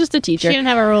just a teacher. She didn't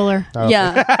have a ruler. Oh,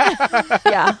 Yeah,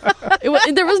 yeah.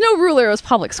 There was no ruler. It was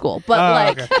public school,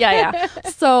 but yeah.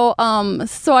 So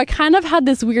I kind of had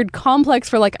this weird complex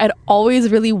for like I'd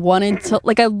always really wanted to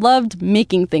like I loved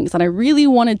making things, and I really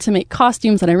wanted to make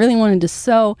costumes, and I really wanted to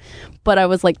sew, but I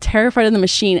was like terrified of the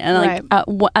machine, and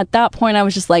like at that point I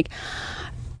was just like,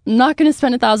 I'm not going to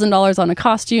spend $1,000 on a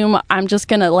costume. I'm just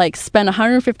going to like spend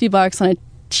 $150 on a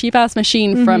cheap ass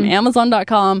machine from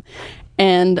Amazon.com.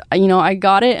 And, I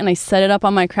got it and I set it up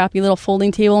on my crappy little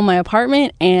folding table in my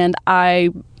apartment. And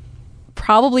I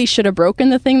probably should have broken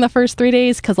the thing the first 3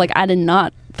 days because, like, I did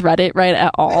not thread it right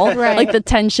at all. Right. Like, the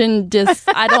tension just,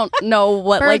 I don't know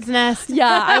what, Bird's like. nest.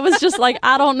 Yeah, I was just like,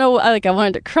 I don't know. Like, I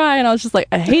wanted to cry and I was just like,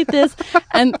 I hate this.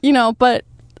 And, but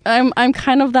I'm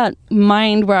kind of that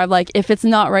mind where I'm like, if it's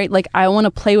not right, like I want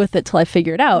to play with it till I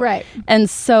figure it out. Right. And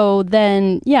so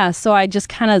then, so I just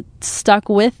kind of stuck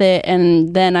with it,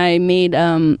 and then I made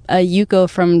a Yuko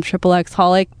from Triple X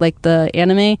Holic, like the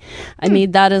anime. I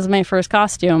made that as my first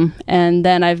costume, and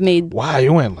then I've made. Wow,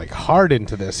 you went like hard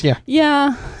into this, yeah.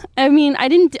 Yeah, I mean, I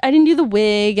didn't do the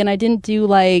wig, and I didn't do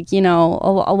like a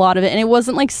lot of it, and it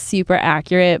wasn't like super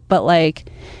accurate, but like.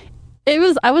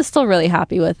 I was still really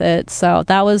happy with it. So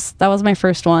that was my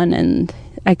first one, and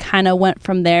I kind of went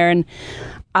from there. And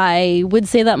I would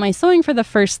say that my sewing for the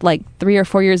first like 3 or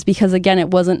 4 years, because again,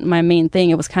 it wasn't my main thing.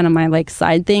 It was kind of my like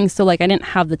side thing. So like I didn't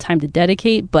have the time to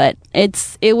dedicate, but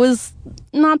it was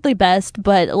not the best.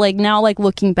 But like now, like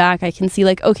looking back, I can see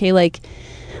like, okay, like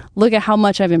look at how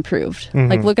much I've improved.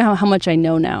 Like look at how much I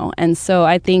know now. And so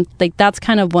I think like that's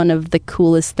kind of one of the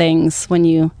coolest things when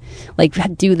you like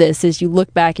do this is you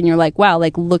look back and you're like, wow,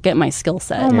 like look at my skill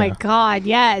set. Oh my God,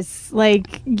 yes.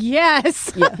 Like,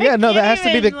 yes. Yeah, no, that has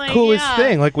to be the coolest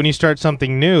thing. Like when you start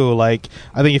something new, like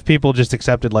I think if people just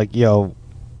accepted like, yo,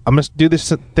 I'm going to do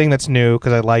this thing that's new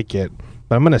because I like it,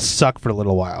 but I'm going to suck for a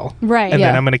little while. Right. And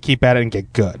then I'm going to keep at it and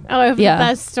get good. Oh, I have the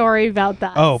best story about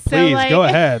that. Oh, please, go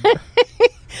ahead.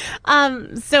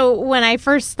 So when I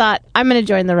first thought I'm going to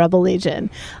join the Rebel Legion,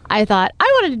 I thought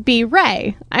I wanted to be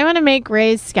Rey. I want to make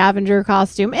Rey's scavenger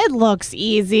costume. It looks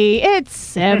easy. It's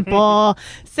simple.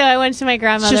 So I went to my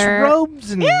grandmother. It's just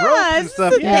robes and ropes and it's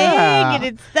stuff. a thing, and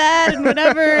it's that and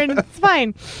whatever, and it's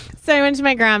fine. So I went to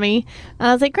my Grammy, and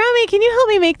I was like, Grammy, can you help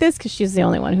me make this? Because she's the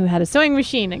only one who had a sewing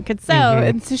machine and could sew.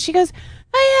 And so she goes,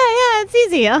 oh, yeah, it's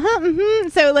easy.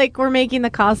 So, like, we're making the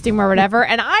costume or whatever,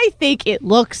 and I think it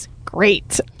looks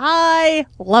great. I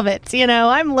love it.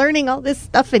 I'm learning all this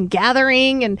stuff and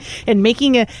gathering and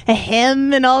making a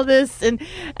hem and all this.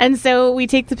 And so we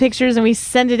take the pictures and we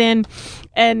send it in.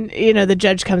 And, the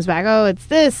judge comes back, oh, it's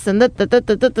this and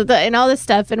and all this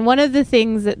stuff. And one of the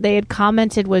things that they had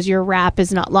commented was your wrap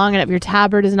is not long enough. Your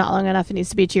tabard is not long enough. It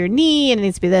needs to be to your knee, and it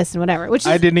needs to be this and whatever. Which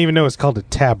I didn't even know it's called a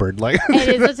tabard. Like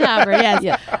it is a tabard, yes.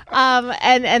 Yeah.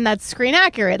 And that's screen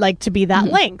accurate, like to be that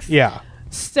length. Yeah.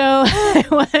 So I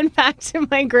went back to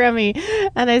my Grammy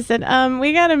and I said,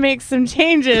 we got to make some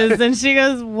changes. And she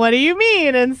goes, what do you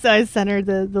mean? And so I sent her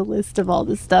the list of all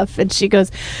the stuff. And she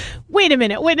goes, wait a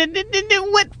minute. What?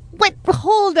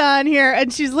 Hold on here.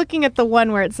 And she's looking at the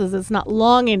one where it says it's not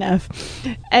long enough.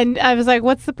 And I was like,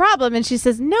 what's the problem? And she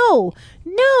says, no.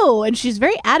 And she's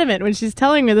very adamant when she's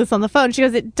telling me this on the phone. She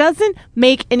goes, it doesn't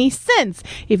make any sense.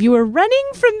 If you were running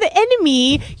from the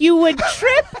enemy, you would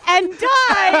trip and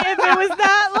die if it was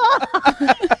that long.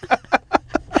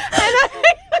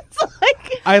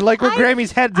 I like where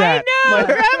Grammy's head's at. I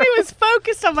know. Grammy was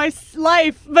focused on my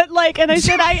life, but and I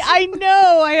said, I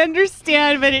know, I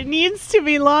understand, but it needs to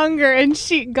be longer. And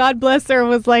she, God bless her,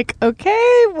 was like,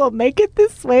 okay, we'll make it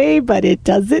this way, but it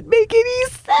doesn't make any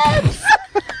sense.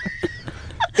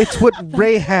 It's what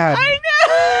Rey had. I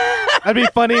know. That'd be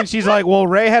funny. And she's like, well,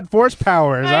 Rey had force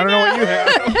powers. I don't know what you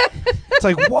have. It's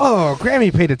like, whoa,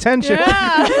 Grammy paid attention.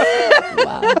 Yeah.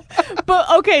 Wow. But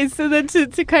okay, so then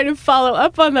to kind of follow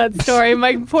up on that story,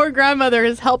 my poor grandmother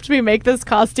has helped me make this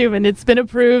costume, and it's been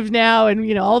approved now,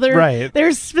 and all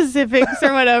their specifics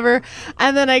or whatever.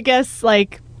 And then I guess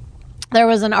there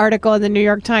was an article in the New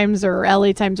York Times or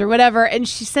LA Times or whatever, and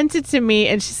she sent it to me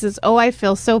and she says, "Oh, I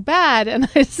feel so bad." And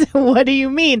I said, "What do you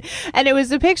mean?" And it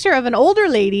was a picture of an older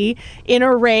lady in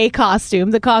a Ray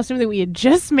costume, the costume that we had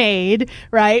just made,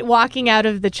 right? Walking out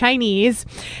of the Chinese.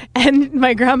 And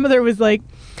my grandmother was like,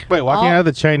 Wait, walking out of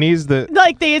the Chinese,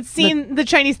 like they had seen the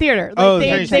Chinese theater. Like the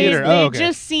Chinese theater. They had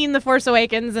just seen The Force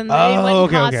Awakens, and they went in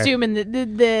costume, and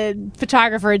the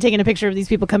photographer had taken a picture of these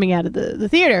people coming out of the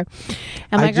theater.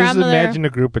 And my I just imagine a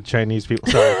group of Chinese people.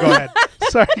 Sorry, go ahead.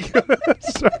 Sorry.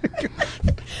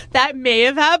 That may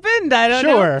have happened. I don't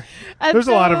know. Sure. There's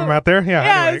a lot of them out there.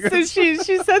 Yeah. Anyway. So she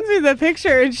sends me the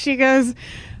picture, and she goes,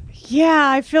 "Yeah,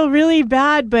 I feel really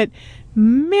bad, but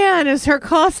man, is her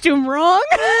costume wrong?"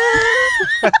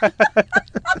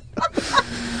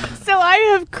 So I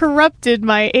have corrupted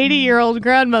my 80-year-old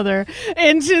grandmother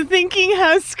into thinking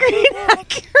how screen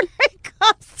accurate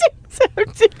costumes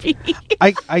have to be.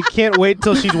 I can't wait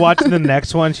till she's watching the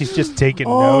next one. She's just taking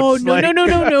notes.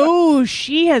 No.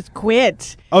 She has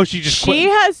quit. Oh, she just quit? She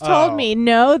has told me,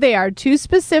 no, they are too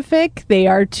specific. They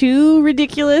are too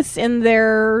ridiculous in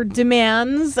their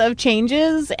demands of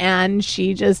changes, and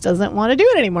she just doesn't want to do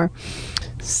it anymore.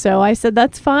 So I said,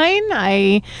 that's fine.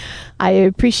 I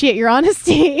appreciate your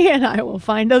honesty, and I will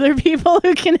find other people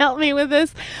who can help me with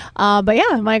this. But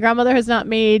yeah, my grandmother has not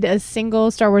made a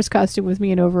single Star Wars costume with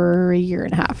me in over a year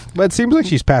and a half. But it seems like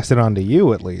she's passed it on to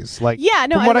you, at least. Like, yeah,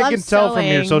 no, from what I love can tell from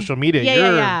your sewing. social media,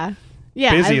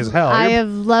 Yeah, busy as hell. I have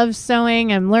loved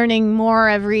sewing. I'm learning more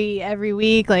every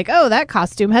week. Like, oh, that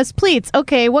costume has pleats.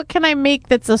 Okay, what can I make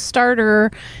that's a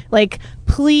starter, like,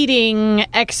 pleating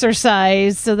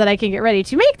exercise so that I can get ready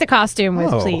to make the costume with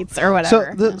pleats or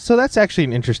whatever. So that's actually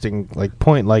an interesting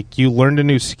point. Like, you learned a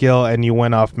new skill and you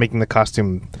went off making the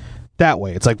costume that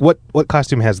way. It's like, what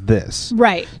costume has this?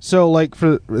 Right. So, like,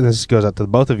 this goes out to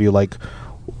both of you, like,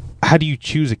 how do you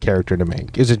choose a character to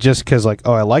make? Is it just because, like,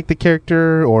 oh, I like the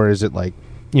character, or is it like,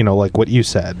 like what you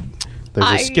said, there's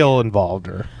a skill involved,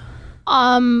 or?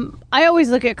 I always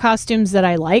look at costumes that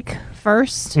I like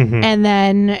first, Mm-hmm. and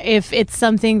then if it's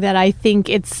something that I think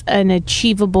it's an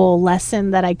achievable lesson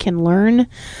that I can learn,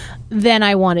 then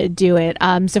I want to do it.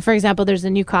 So, for example, there's a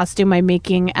new costume I'm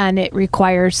making, and it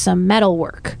requires some metal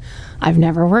work. I've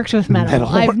never worked with metal.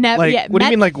 I've never. Like, what do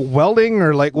you mean, like welding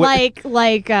or like what?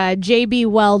 Like JB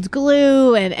Weld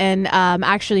glue and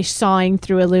actually sawing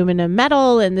through aluminum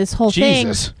metal and this whole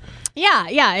Jesus. thing.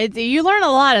 Yeah. You learn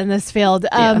a lot in this field.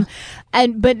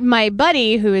 But my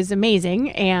buddy, who is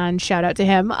amazing, and shout out to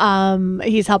him,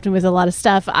 he's helped me with a lot of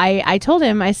stuff. I told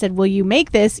him, I said, "Will you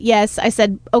make this?" Yes. I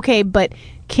said, "Okay, but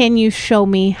can you show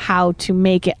me how to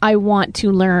make it? I want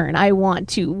to learn. I want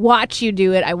to watch you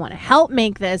do it. I want to help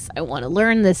make this. I want to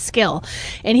learn this skill."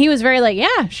 And he was very like,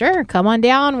 "Yeah, sure. Come on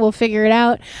down. We'll figure it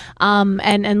out."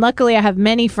 And luckily I have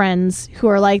many friends who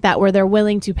are like that, where they're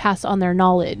willing to pass on their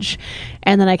knowledge.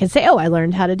 And then I can say, "Oh, I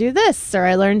learned how to do this, or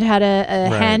I learned how to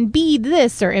hand bead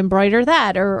this, or embroider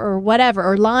that, or whatever,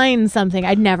 or line something."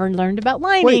 I'd never learned about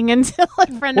lining until a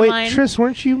friend of mine. Wait, Trish,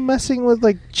 weren't you messing with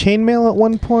like chainmail at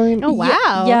one point? Oh,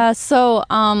 wow. Yeah, so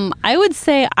I would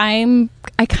say I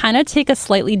kind of take a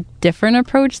slightly different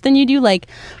approach than you do. Like,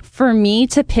 for me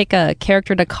to pick a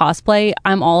character to cosplay,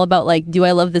 I'm all about, like, do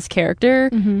I love this character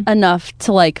enough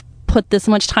to, like, put this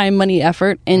much time, money,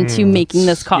 effort into making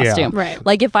this costume. Yeah. Right.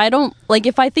 Like, if I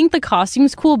think the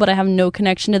costume's cool, but I have no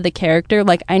connection to the character,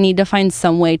 like, I need to find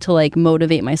some way to, like,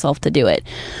 motivate myself to do it.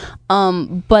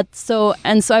 So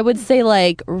I would say,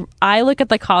 like, I look at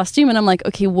the costume and I'm like,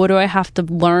 okay, what do I have to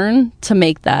learn to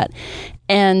make that?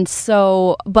 And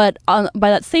so, by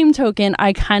that same token,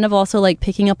 I kind of also like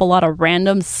picking up a lot of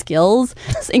random skills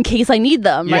in case I need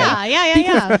them. Yeah. Right?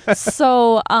 Yeah.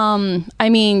 So, I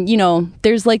mean,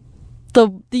 there's like the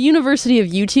University of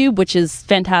YouTube, which is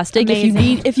fantastic.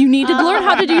 Amazing. If you need to learn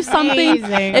how to do something,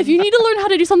 if you need to learn how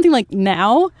to do something like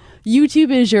now, YouTube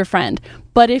is your friend.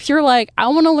 But if you're like, I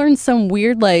want to learn some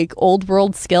weird, like, old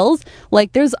world skills,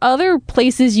 like, there's other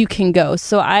places you can go.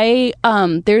 So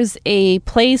there's a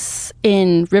place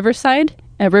in Riverside,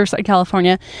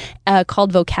 California,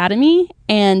 called Vocademy,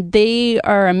 and they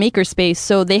are a makerspace.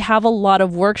 So they have a lot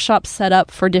of workshops set up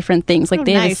for different things. Like,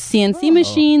 they have a CNC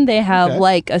machine, they have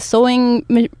like a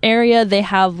sewing area, they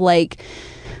have like,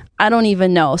 I don't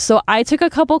even know. So I took a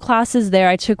couple classes there.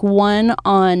 I took one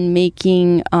on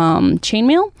making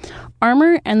chainmail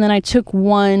armor, and then I took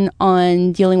one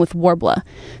on dealing with Warbler.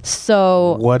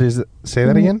 So what is it? Say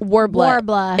that again. Warbler.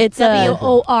 It's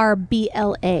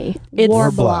WORBLA. It's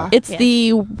Warbler. It's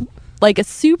the like a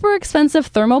super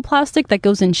expensive thermoplastic that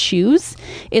goes in shoes.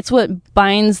 It's what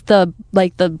binds the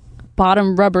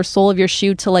bottom rubber sole of your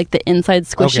shoe to like the inside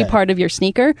squishy part of your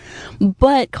sneaker.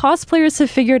 But cosplayers have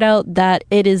figured out that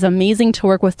it is amazing to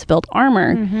work with to build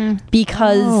armor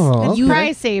because it's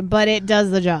pricey, but it does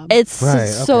the job. It's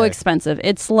so expensive.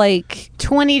 It's like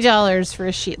 $20 for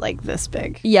a sheet like this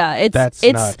big. Yeah, it's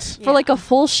nuts. For like a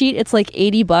full sheet, it's like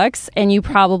 $80, and you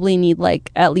probably need like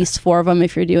at least 4 of them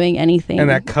if you're doing anything. And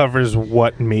that covers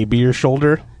what, maybe your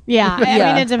shoulder? Yeah,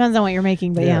 I mean, it depends on what you're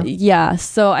making, but yeah.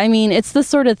 So I mean, it's the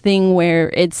sort of thing where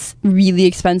it's really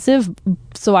expensive.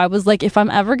 So I was like, if I'm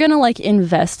ever gonna like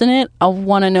invest in it, I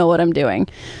want to know what I'm doing.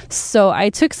 So I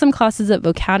took some classes at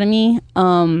Vocademy.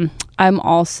 I'm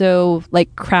also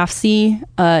like Craftsy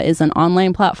is an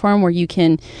online platform where you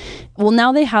can. Well,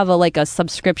 now they have a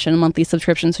monthly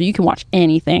subscription, so you can watch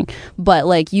anything. But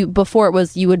like before it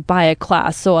was you would buy a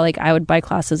class. So like I would buy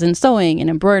classes in sewing and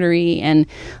embroidery, and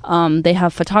they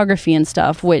have photography and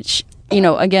stuff, which, you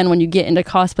know, again, when you get into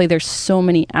cosplay, there's so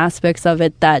many aspects of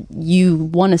it that you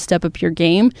want to step up your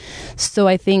game. So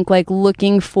I think like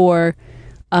looking for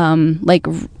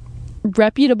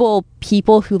reputable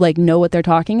people who like know what they're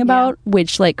talking about,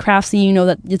 which like Craftsy, you know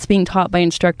that it's being taught by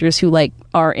instructors who like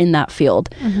are in that field.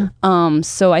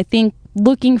 So I think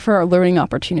looking for learning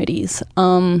opportunities.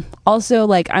 Also,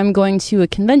 like I'm going to a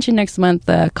convention next month,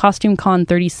 Costume Con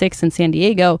 36 in San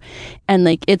Diego, and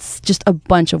like it's just a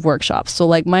bunch of workshops. So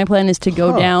like my plan is to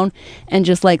go down and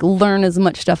just like learn as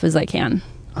much stuff as I can.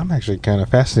 I'm actually kind of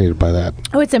fascinated by that.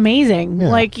 Oh, it's amazing. Yeah.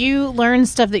 Like you learn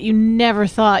stuff that you never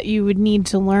thought you would need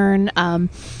to learn.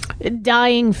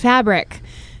 Dyeing fabric,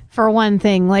 for one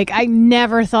thing. Like I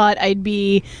never thought I'd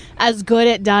be as good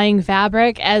at dyeing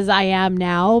fabric as I am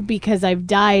now, because I've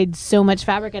dyed so much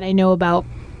fabric and I know about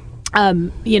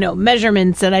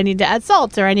measurements, that I need to add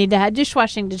salt, or I need to add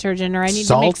dishwashing detergent, or I need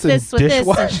to mix this with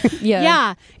this.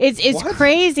 Yeah, it's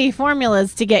crazy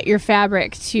formulas to get your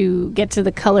fabric to get to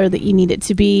the color that you need it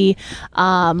to be,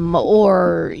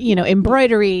 or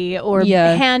embroidery, or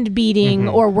hand beading,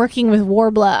 or working with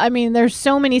Warbler. I mean, there's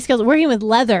so many skills. Working with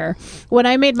leather. When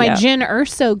I made my Jin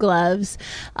Urso gloves,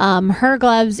 her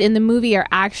gloves in the movie are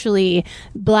actually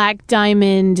black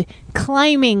diamond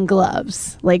climbing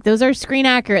gloves. Like those are screen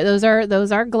accurate. Those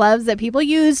are gloves that people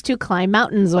use to climb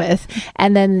mountains with,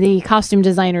 and then the costume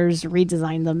designers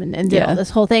redesigned them and did all this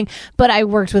whole thing. But I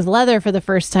worked with leather for the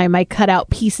first time. I cut out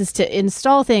pieces to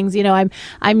install things.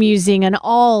 I'm using an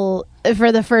awl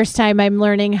for the first time. I'm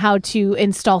learning how to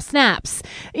install snaps.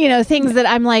 Things that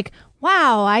I'm like,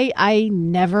 wow, I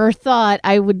never thought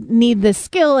I would need this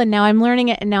skill, and now I'm learning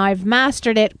it, and now I've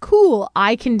mastered it. Cool,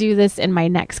 I can do this in my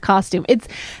next costume.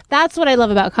 That's what I love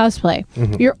about cosplay.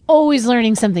 You're always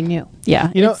learning something new.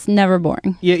 Yeah, it's never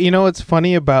boring. Yeah, what's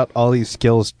funny about all these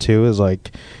skills too is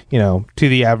like, to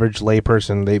the average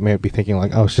layperson, they may be thinking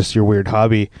like, oh, it's just your weird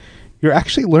hobby. You're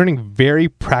actually learning very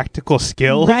practical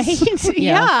skills. Right?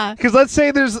 Yeah. Because let's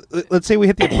say we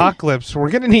hit the apocalypse,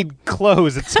 we're going to need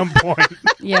clothes at some point.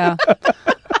 Yeah.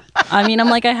 I mean, I'm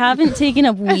like, I haven't taken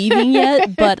up weaving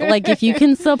yet, but like if you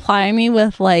can supply me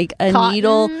with like a cotton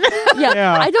needle.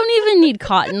 Yeah, I don't even need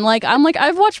cotton. Like I'm like,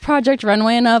 I've watched Project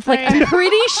Runway enough. Like I'm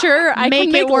pretty sure I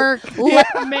can make it work.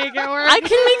 Make it work. I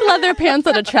can make leather pants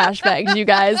out of trash bags, you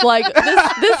guys. Like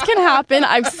this can happen.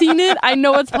 I've seen it. I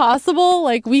know it's possible.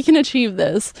 Like we can achieve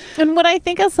this. And what I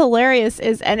think is hilarious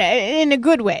is, and in a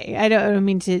good way, I don't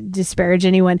mean to disparage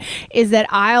anyone, is that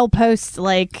I'll post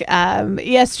like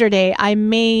yesterday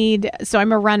so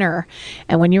I'm a runner,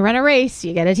 and when you run a race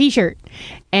you get a t-shirt,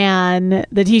 and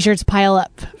the t-shirts pile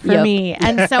up for me,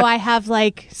 and so I have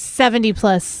like 70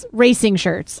 plus racing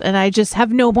shirts, and I just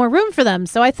have no more room for them.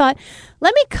 So I thought,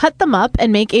 let me cut them up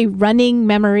and make a running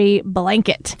memory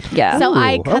blanket. Yeah. So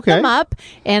I cut them up,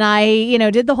 and I,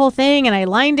 did the whole thing, and I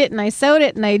lined it, and I sewed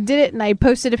it, and I did it, and I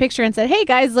posted a picture and said, hey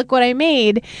guys, look what I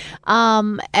made.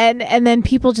 And then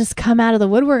people just come out of the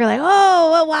woodwork like,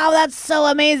 oh, wow, that's so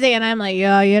amazing. And I'm like,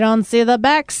 you don't see the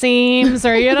back seams,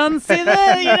 or you don't see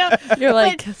the, You're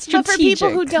like, but for people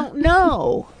who don't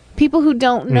know,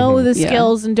 the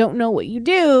skills and don't know what you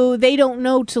do, they don't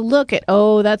know to look at,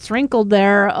 oh, that's wrinkled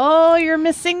there, oh, you're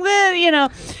missing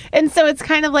this, and so it's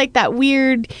kind of like that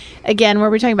weird, again, where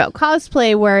we're talking about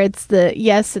cosplay, where it's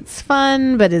it's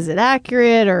fun, but is it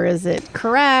accurate, or is it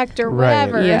correct, or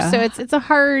whatever. So it's a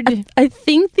hard I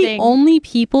think the thing. Only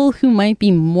people who might be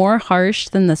more harsh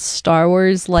than the Star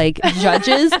Wars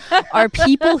judges are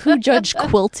people who judge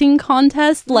quilting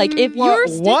contests. Like if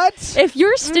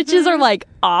your stitches are like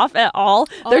off at all,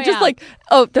 they're just like,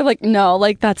 they're like, no,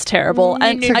 like that's terrible.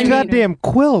 And it's a goddamn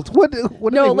quilt. What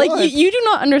no, like you do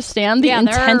not understand the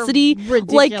intensity.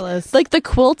 Ridiculous. Like the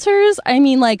quilters, I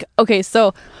mean, like, okay,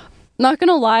 so not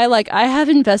gonna lie, like I have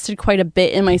invested quite a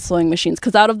bit in my sewing machines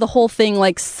because out of the whole thing,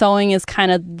 like sewing is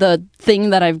kind of the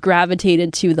thing that I've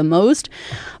gravitated to the most.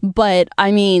 But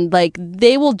I mean, like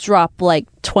they will drop like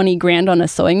 20 grand on a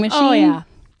sewing machine. Oh yeah.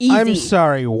 Easy. I'm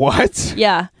sorry, what?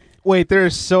 Yeah. Wait, there are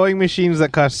sewing machines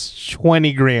that cost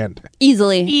 20 grand.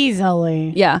 Easily.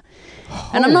 Yeah.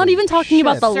 And I'm not even talking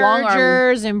about the long arm.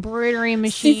 Sergers, embroidery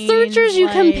machines. See, sergers you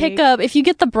can pick up if you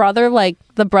get the brother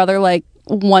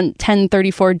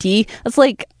 1034D. That's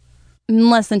like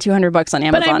less than $200 on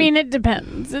Amazon. But I mean, it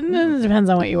depends. It depends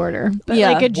on what you order. But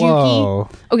Yeah. like a Juki. Whoa.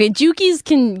 Okay, Jukies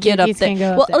can get up Jukies there. can go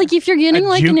up Well, there. like if you're getting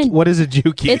like What is a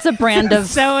Juki? it's a brand of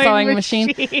sewing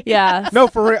machine. Yeah. No,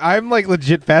 for real. I'm like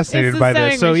legit fascinated It's a by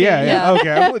this. So sewing yeah, machine. yeah.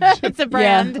 Okay. I'm legit. It's a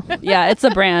brand. Yeah, it's a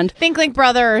brand. Think like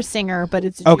Brother or Singer, but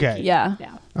it's a Okay. Juki. Yeah.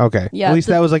 Okay. Yeah, At least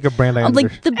that was like a brand I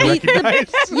like the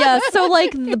recognized. Yeah, so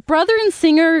like the Brother and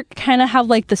Singer kind of have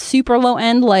like the super low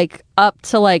end, like up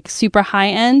to like super high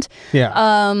end. Yeah.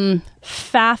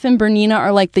 Pfaff and Bernina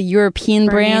are like the European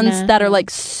brands Bernina. that are like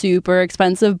super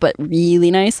expensive but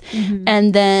really nice. Mm-hmm.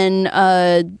 And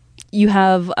then you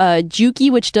have Juki,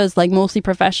 which does like mostly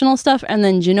professional stuff, and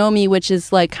then Janome, which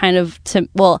is like kind of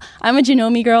I'm a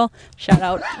Janome girl, shout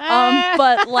out.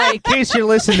 But like in case you're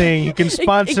listening, you can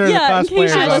sponsor Yeah, in the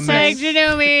case cosplayers you're on Hashtag this.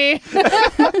 Janome.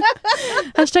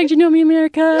 hashtag Janome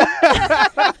America.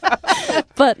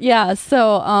 But yeah,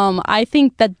 so I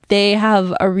think that they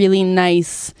have a really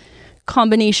nice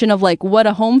combination of like what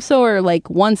a home sewer like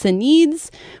wants and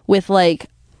needs with like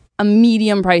a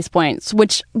medium price point,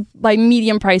 which by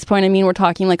medium price point I mean we're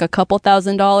talking like a couple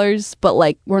 $1,000s, but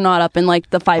like we're not up in like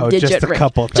the 5-digit just a range.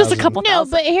 couple Just a thousand. couple No,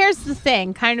 thousand. but here's the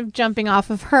thing, kind of jumping off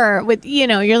of her with,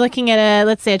 you're looking at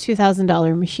let's say a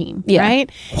 $2,000 machine, Yeah. right?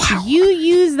 Wow. You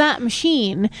use that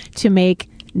machine to make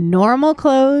normal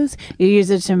clothes, you use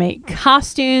it to make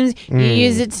costumes, you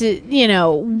use it to,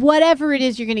 whatever it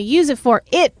is you're going to use it for,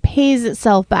 it pays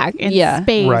itself back in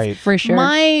spades. Right. For sure.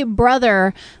 My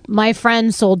brother, my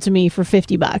friend sold to me for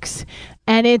 $50.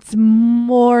 And it's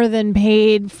more than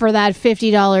paid for that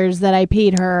 $50 that I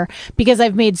paid her because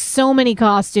I've made so many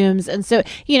costumes. And so,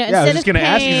 Yeah, I instead was just of going to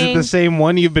ask, is it the same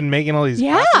one you've been making all these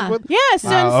costumes with? Yeah. So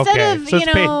Wow, instead okay. of So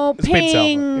it's it's paid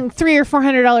paying $300 or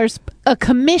 $400 a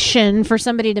commission for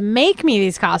somebody to make me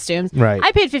these costumes, Right.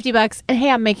 I paid $50, and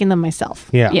hey, I'm making them myself.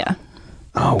 Yeah. Yeah.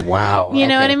 Oh, wow. You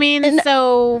know Okay. what I mean? And-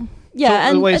 so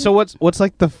Yeah. So, wait, so what's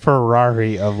like the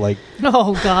Ferrari of like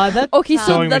oh god, that's okay, so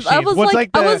sewing that, I machines? was What's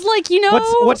like, like I the- was like, you know,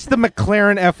 what's the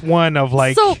McLaren F1 of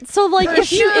like so like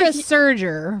if you're a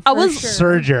serger. I was-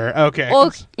 Serger? Okay.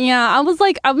 Well, yeah, I was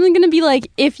like, I'm gonna be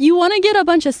like, if you want to get a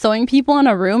bunch of sewing people in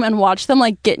a room and watch them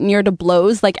like get near to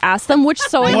blows, like ask them which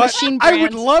sewing What? machine I brand.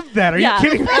 would love that. Are yeah,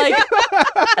 you kidding me?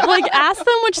 like ask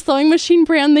them which sewing machine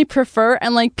brand they prefer,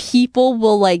 and like people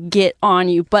will like get on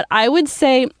you. But I would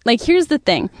say, like, here's the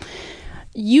thing.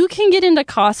 You can get into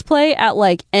cosplay at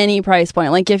like any price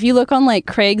point. Like if you look on like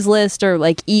Craigslist or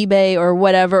like eBay or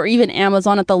whatever, or even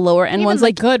Amazon at the lower end even ones, the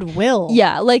like Goodwill.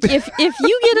 yeah, like if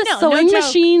you get a No, sewing no joke.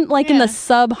 machine like in Yeah. the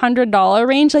sub $100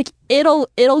 range, like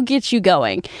it'll get you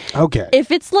going. Okay.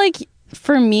 If it's like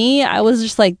for me, I was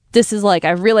just like, this is like,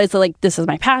 I've realized that like this is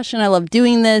my passion. I love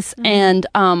doing this, and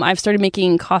I've started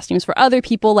making costumes for other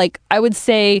people. Like I would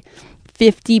say.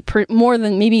 More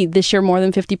than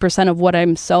 50% of what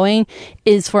I'm sewing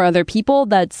is for other people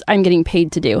that's I'm getting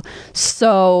paid to do.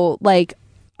 So like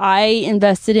I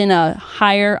invested in a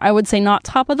higher, I would say not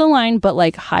top of the line, but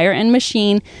like higher end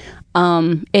machine.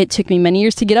 It took me many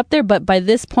years to get up there, but by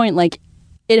this point, like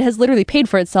it has literally paid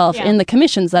for itself in the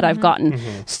commissions that I've gotten.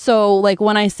 So like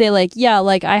when I say like, yeah,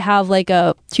 like I have like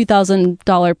a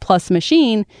 $2,000 plus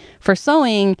machine for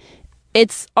sewing,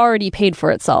 it's already paid for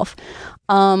itself.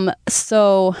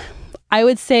 So I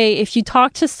would say if you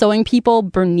talk to sewing people,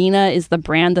 Bernina is the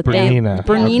brand that Bernina.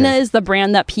 Bernina Okay. is the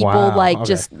brand that people Wow, like okay.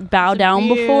 just bow down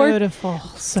before. Beautiful.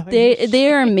 So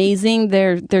They are amazing.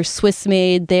 They're Swiss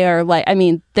made. They are like, I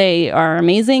mean, they are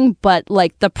amazing, but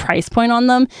like the price point on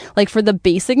them, like for the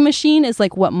basic machine is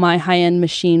like what my high end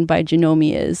machine by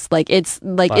Janome is. Like it's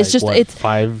like it's just what, it's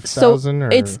 5,000 or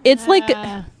it's like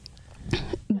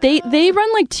they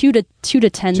run like two to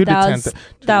 10,000.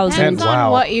 depends on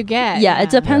Wow. what you get. Yeah, it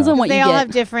depends on what they you all get.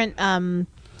 have different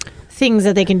things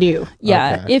that they can do.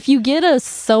 Yeah, Okay. if you get a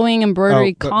sewing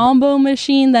embroidery Oh, but- combo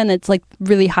machine, then it's like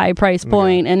really high price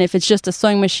point. And if it's just a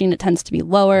sewing machine, it tends to be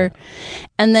lower.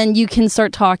 And then you can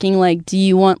start talking like, do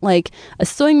you want like a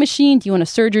sewing machine? Do you want a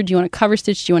serger? Do you want a cover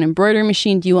stitch? Do you want an embroidery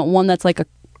machine? Do you want one that's like a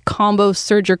combo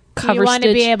serger cover You want stitch?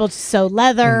 to be able to sew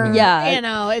leather.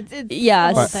 Yeah. It's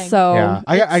yeah, the whole thing. so Yeah,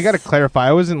 I got to clarify.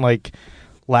 I wasn't like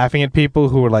laughing at people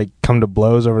who were like come to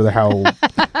blows over how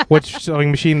which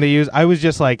sewing machine they use. I was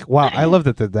just like, wow, I love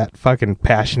that they're that fucking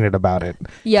passionate about it.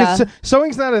 Yeah. 'Cause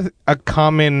sewing's not a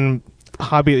common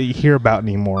hobby that you hear about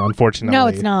anymore, unfortunately. No,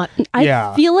 it's not.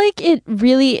 I feel like it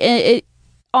really, it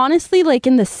honestly, like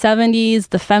in the 70s,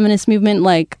 the feminist movement,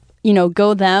 like, you know,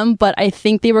 go them. But I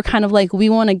think they were kind of like, we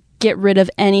want to get rid of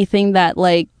anything that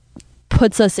like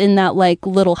puts us in that like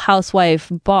little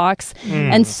housewife box.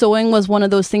 And sewing was one of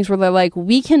those things where they're like,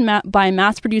 we can buy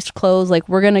mass-produced clothes, like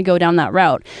we're gonna go down that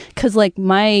route. Because like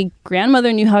my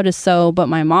grandmother knew how to sew, but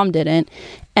my mom didn't.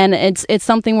 And it's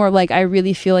something where like I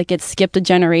really feel like it skipped a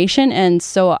generation. And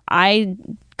so I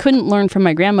couldn't learn from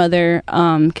my grandmother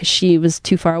because she was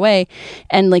too far away,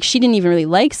 and like she didn't even really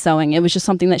like sewing. It was just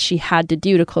something that she had to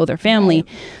do to clothe her family.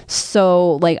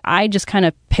 So like I just kind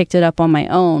of picked it up on my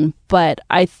own. But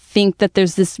I think that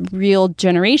there's this real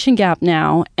generation gap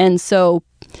now, and so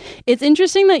it's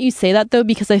interesting that you say that though,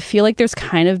 because I feel like there's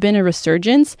kind of been a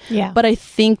resurgence. Yeah. But I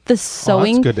think the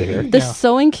sewing, that's good to hear. the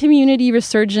sewing community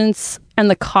resurgence and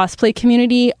the cosplay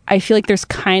community, I feel like there's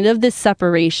kind of this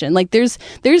separation. Like there's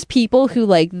people who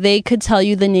like they could tell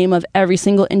you the name of every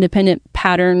single independent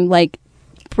pattern like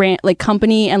brand like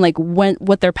company and like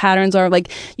what their patterns are. Like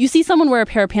you see someone wear a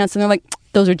pair of pants and they're like,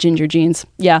 those are ginger jeans.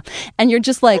 Yeah. And you're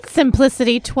just like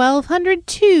Simplicity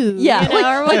 1202. yeah, you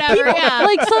know, or whatever. people, yeah.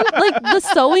 like the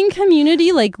sewing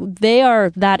community, like they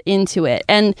are that into it.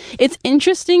 And it's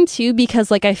interesting too,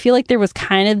 because like I feel like there was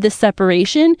kind of this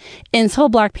separation until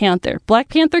Black Panther. Black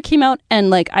Panther came out, and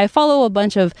like I follow a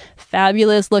bunch of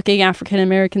fabulous looking African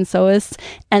American sewists,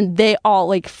 and they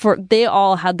all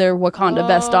had their Wakanda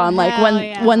vest on like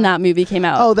when that movie came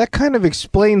out. Oh, that kind of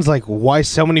explains like why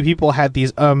so many people had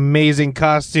these amazing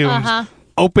costumes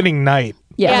opening night.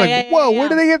 Yeah. I was like, whoa, where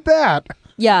did they get that?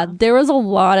 Yeah, there was a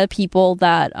lot of people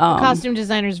that Costume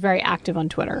designers very active on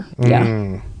Twitter.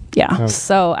 Yeah.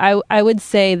 So I would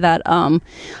say that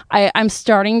I'm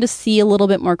starting to see a little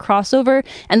bit more crossover,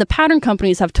 and the pattern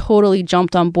companies have totally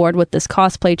jumped on board with this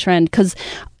cosplay trend because,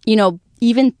 you know,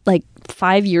 even like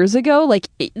 5 years ago, like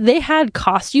they had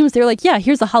costumes. They were like, yeah,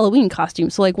 here's a Halloween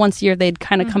costume. So like once a year they'd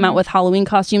kind of come out with Halloween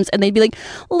costumes, and they'd be like,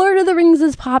 Lord of the Rings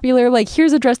is popular. Like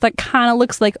here's a dress that kind of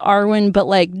looks like Arwen, but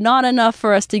like not enough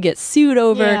for us to get sued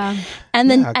over. Yeah. And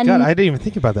then, God, I didn't even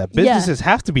think about that. Businesses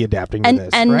have to be adapting to this,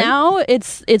 and right? now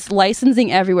it's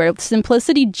licensing everywhere.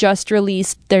 Simplicity just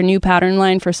released their new pattern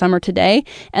line for summer today,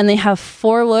 and they have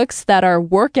 4 looks that are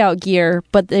workout gear,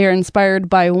 but they are inspired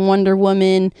by Wonder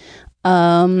Woman,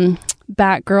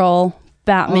 Batgirl,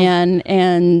 Batman,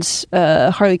 and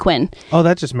Harley Quinn. Oh,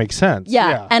 that just makes sense.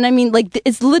 Yeah. And I mean, like,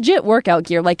 it's legit workout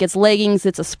gear. Like, it's leggings,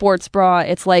 it's a sports bra,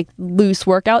 it's like loose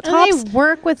workout tops. And they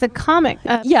work with the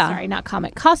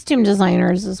costume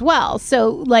designers as well.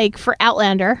 So, like, for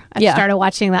Outlander, I started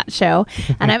watching that show,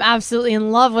 and I'm absolutely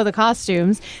in love with the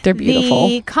costumes. They're beautiful.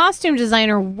 The costume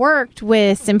designer worked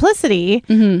with Simplicity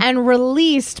and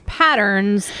released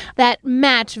patterns that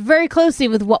match very closely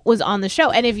with what was on the show.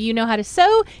 And if you know how to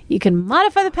sew, you can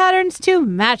modify the patterns to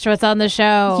match what's on the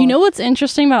show. You know what's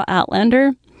interesting about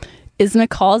Outlander is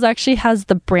McCall's actually has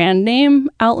the brand name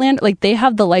Outlander. Like they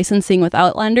have the licensing with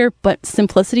Outlander, but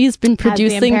Simplicity's been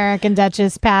producing the American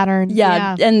Duchess pattern.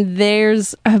 Yeah, and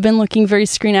theirs have been looking very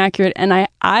screen accurate. And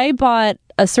I bought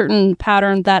a certain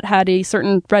pattern that had a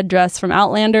certain red dress from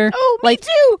Outlander. Oh, me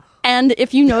too. And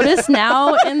if you notice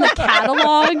now in the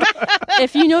catalog,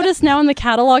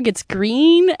 it's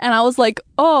green. And I was like,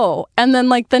 oh. And then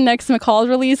like the next McCall's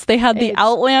release, they had the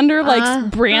Outlander like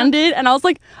branded. And I was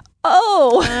like,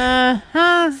 oh,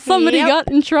 somebody got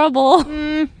in trouble.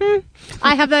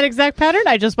 I have that exact pattern.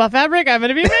 I just bought fabric. I'm going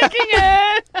to be making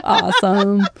it.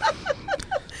 Awesome.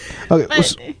 Okay.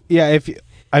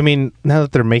 Now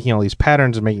that they're making all these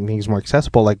patterns and making things more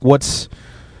accessible, like what's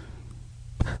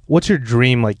your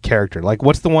dream like character? Like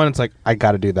what's the one it's like I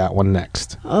got to do that one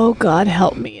next? Oh God,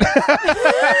 help me.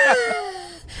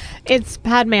 It's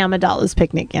Padme Amidala's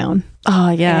picnic gown. Oh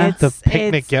yeah, the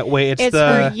picnic getaway. It's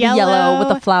the the yellow with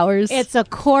the flowers. It's a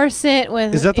corset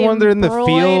with. Is that the one they're in the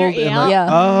field? Yeah.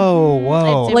 Oh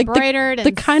wow. It's embroidered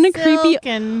the kind of creepy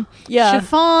and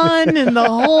chiffon and the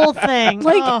whole thing.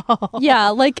 Like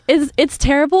like it's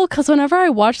terrible because whenever I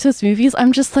watch those movies,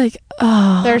 I'm just like,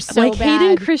 oh, they're so like bad.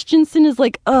 Hayden Christensen is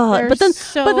like, oh, but then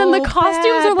the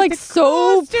costumes are like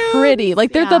so pretty.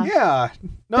 Like they're No,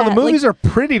 the movies are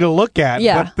pretty to look at,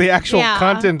 but the actual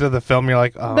content of the film, you're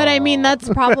like, oh. But I mean, that's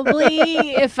probably,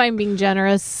 if I'm being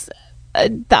generous,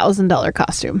 $1,000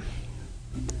 costume.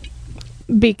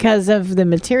 Because of the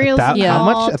materials. How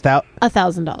much?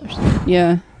 $1,000.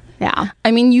 Yeah. Yeah.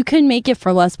 I mean, you can make it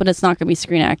for less, but it's not going to be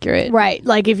screen accurate. Right.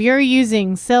 Like if you're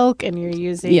using silk and you're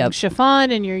using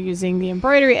chiffon and you're using the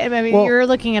embroidery, I mean, you're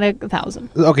looking at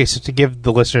 1,000. Okay, so to give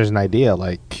the listeners an idea,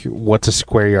 like, what's a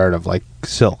square yard of like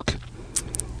silk?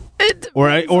 Or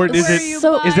is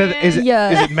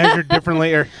it measured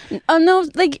differently? Or no,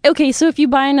 like, okay, so if you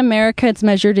buy in America, it's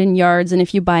measured in yards, and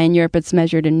if you buy in Europe, it's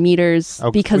measured in meters,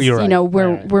 because right.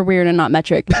 we're weird and not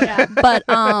metric. Yeah. But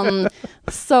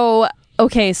so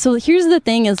here's the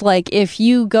thing: is like if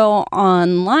you go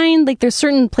online, like there's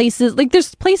certain places, like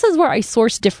there's places where I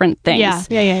source different things.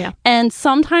 Yeah. And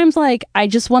sometimes like I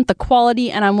just want the quality,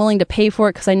 and I'm willing to pay for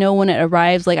it because I know when it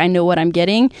arrives, like I know what I'm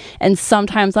getting. And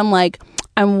sometimes I'm like,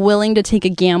 I'm willing to take a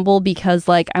gamble because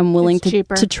like I'm willing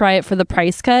to try it for the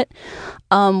price cut.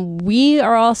 We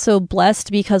are also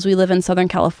blessed because we live in Southern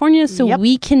California, so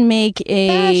we can make a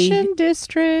fashion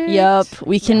district. Yep,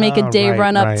 we can make a day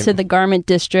run up to the garment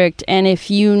district, and if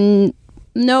you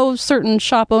know certain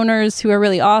shop owners who are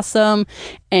really awesome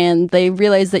and they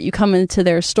realize that you come into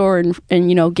their store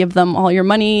and give them all your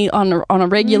money on a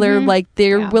regular, like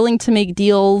they're willing to make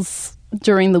deals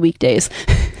during the weekdays.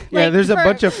 Yeah, there's a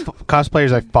bunch of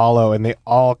cosplayers I follow, and they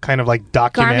all kind of like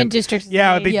document. Garment districts.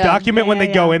 Yeah, they document when they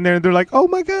go in there, and they're like, "Oh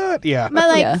my god!" Yeah. But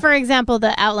like, for example,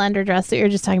 the Outlander dress that you're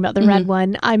just talking about, the red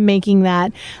one, I'm making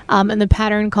that, and the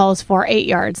pattern calls for 8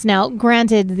 yards. Now,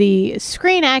 granted, the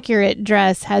screen accurate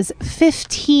dress has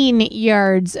 15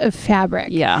 yards of fabric.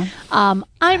 Yeah.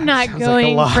 I'm not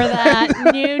going for that.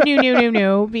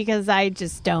 No, because I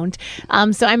just don't.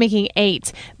 So I'm making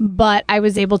 8, but I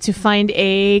was able to find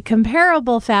a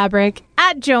comparable fabric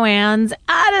at Joann's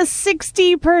at a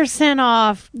 60%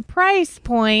 off price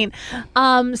point.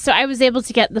 So I was able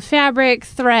to get the fabric,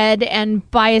 thread, and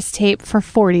bias tape for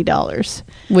 $40.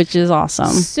 Which is awesome.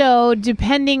 So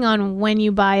depending on when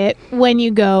you buy it, when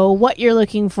you go, what you're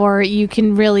looking for, you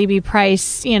can really be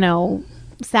price,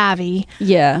 savvy.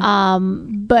 Yeah.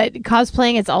 But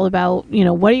cosplaying, it's all about,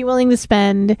 what are you willing to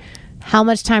spend? How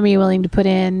much time are you willing to put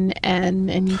in,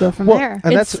 and you go from there.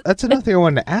 And that's another thing I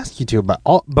wanted to ask you too about.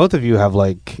 Both of you have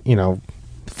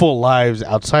full lives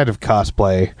outside of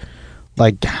cosplay.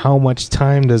 Like, how much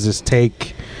time does this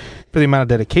take for the amount of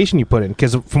dedication you put in?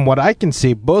 Because from what I can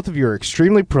see, both of you are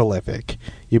extremely prolific.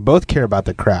 You both care about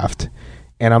the craft,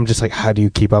 and I'm just like, how do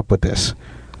you keep up with this?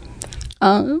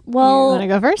 Well, you want to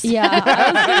go first? Yeah, I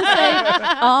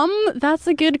was gonna say, that's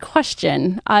a good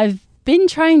question. I've been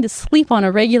trying to sleep on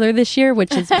a regular this year,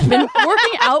 which has been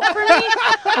working out for me,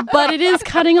 but it is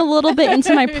cutting a little bit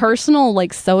into my personal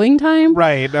sewing time.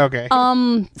 Right. Okay.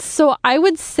 So I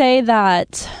would say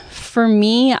that for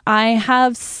me, I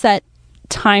have set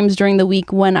times during the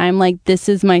week when I'm like, this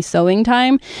is my sewing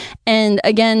time. And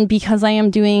again, because I am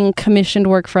doing commissioned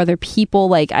work for other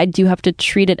people, I do have to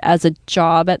treat it as a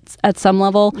job at some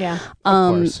level. Yeah.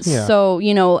 Of course. Yeah.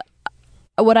 So,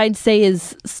 what I'd say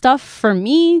is stuff for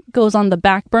me goes on the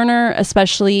back burner,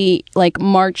 especially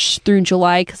March through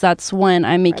July, because that's when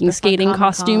I'm making skating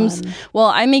costumes. Well,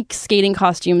 I make skating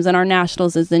costumes, and our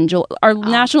nationals is in July. Our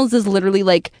nationals is literally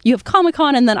you have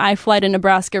Comic-Con, and then I fly to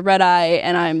Nebraska Red Eye,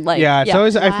 and I'm I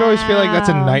always feel like that's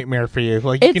a nightmare for you.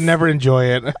 You can never enjoy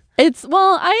it. It's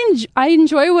I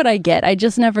enjoy what I get. I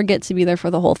just never get to be there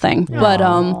for the whole thing. Aww.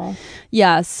 But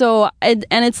yeah. So and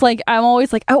it's I'm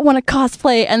always I want to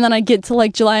cosplay, and then I get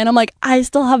to July, and I'm I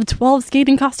still have 12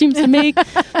 skating costumes to make.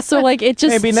 So it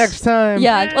just maybe next time.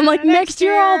 Yeah, I'm next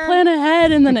year I'll plan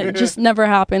ahead, and then it just never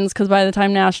happens because by the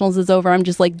time nationals is over, I'm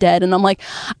just dead, and I'm I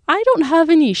don't have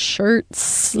any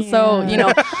shirts. Yeah.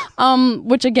 So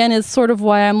which again is sort of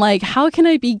why I'm how can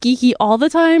I be geeky all the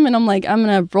time? And I'm I'm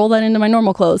gonna roll that into my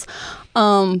normal clothes.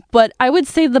 But I would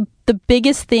say the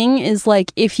biggest thing is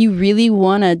if you really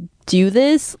want to do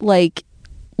this,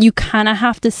 you kind of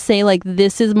have to say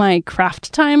this is my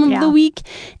craft time of the week,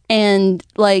 and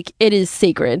it is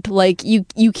sacred.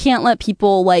 You can't let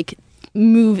people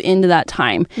move into that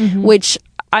time, which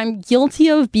I'm guilty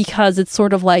of, because it's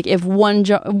sort of if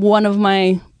one of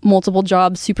my multiple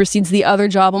jobs supersedes the other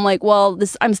job, I'm well,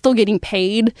 I'm still getting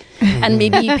paid, and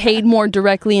maybe paid more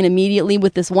directly and immediately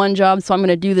with this one job, so I'm going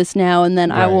to do this now, and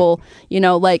then I will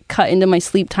cut into my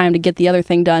sleep time to get the other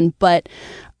thing done. But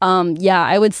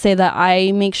I would say that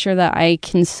I make sure that I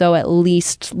can sew at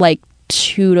least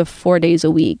 2 to 4 days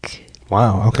a week.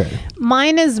 Wow. Okay.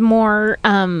 Mine is more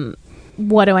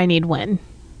what do I need when?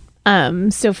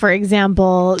 So for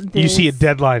example, you see a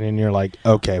deadline and you're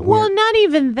okay. Well, not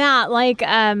even that.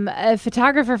 A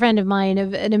photographer friend of mine,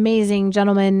 an amazing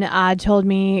gentleman, told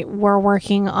me we're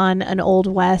working on an Old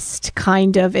West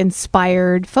kind of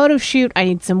inspired photo shoot. I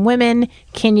need some women.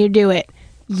 Can you do it?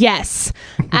 Yes.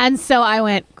 And so I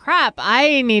went, crap,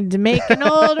 I need to make an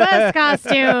Old West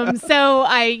costume. So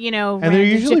I, And they're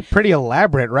usually pretty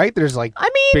elaborate, right? There's like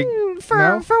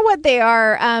for what they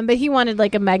are, but he wanted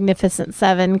like a Magnificent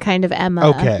Seven kind of Emma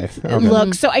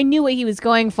look. So I knew what he was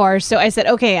going for. So I said,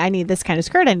 okay, I need this kind of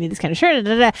skirt. I need this kind of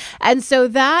shirt. And so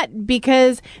that,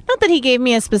 because not that he gave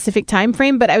me a specific time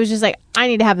frame, but I was just like, I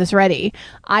need to have this ready.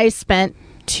 I spent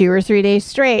 2 or 3 days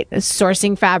straight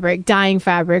sourcing fabric, dyeing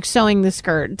fabric, sewing the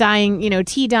skirt, dyeing,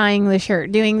 tea dyeing the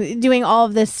shirt, doing all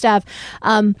of this stuff.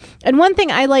 And one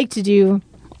thing I like to do,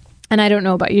 and I don't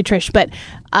know about you, Trish, but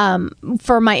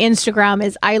for my Instagram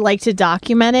is I like to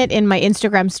document it in my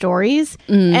Instagram stories.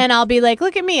 And I'll be like,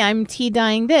 look at me, I'm tea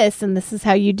dyeing this, and this is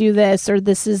how you do this, or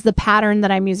this is the pattern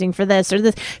that I'm using for this, or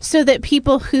this, so that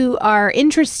people who are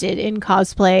interested in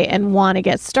cosplay and want to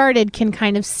get started can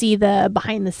kind of see the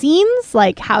behind the scenes,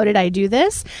 like, how did I do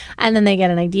this? And then they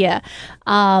get an idea.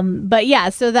 But yeah,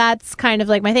 so that's kind of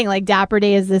like my thing. Like, Dapper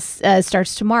Day is this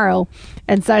starts tomorrow.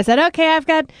 And so I said, okay, I've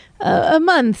got a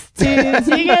month to get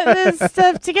this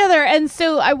stuff together. And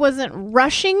so I wasn't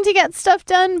rushing to get stuff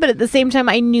done, but at the same time,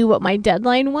 I knew what my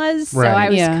deadline was. So I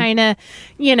was kind of,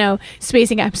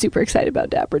 spacing. I'm super excited about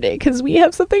Dapper Day because we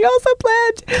have something else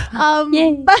planned.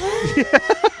 Yay.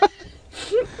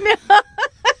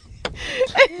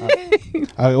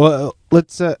 Well,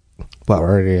 let's. Well, we're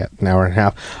already at an hour and a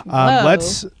half.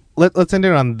 Let's end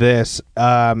it on this.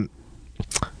 And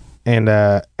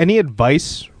any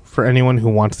advice for anyone who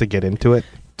wants to get into it?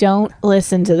 Don't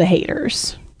listen to the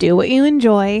haters. Do what you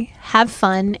enjoy. Have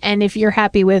fun. And if you're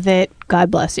happy with it, God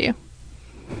bless you.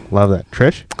 Love that.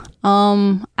 Trish?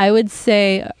 I would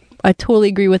say I totally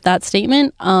agree with that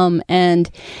statement. And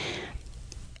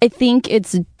I think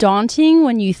it's daunting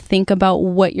when you think about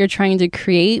what you're trying to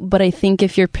create. But I think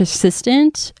if you're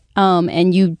persistent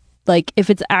and you if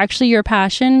it's actually your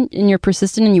passion and you're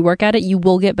persistent and you work at it, you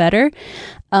will get better.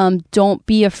 Don't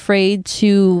be afraid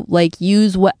to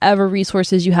use whatever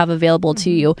resources you have available to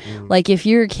you. Like, if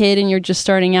you're a kid and you're just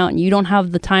starting out and you don't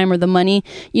have the time or the money,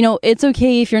 it's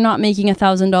okay if you're not making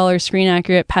 $1,000 screen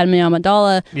accurate Padme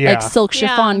Amidala silk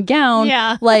chiffon gown.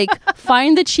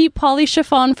 Find the cheap poly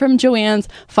chiffon from Joann's,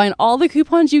 find all the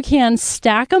coupons you can,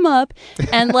 stack them up,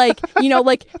 and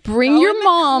bring your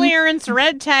mom, clearance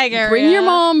red tag area. Bring your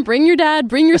mom, bring your dad,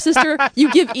 bring your sister.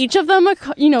 You give each of them a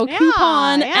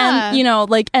coupon,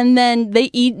 and and then they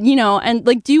eat,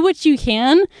 and do what you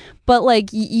can, but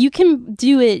you can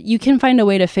do it. You can find a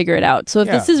way to figure it out. So if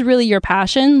this is really your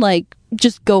passion,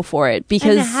 just go for it,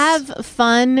 because and have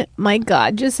fun. My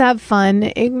God, just have fun.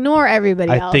 Ignore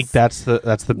everybody else. I think that's the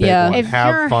big one. If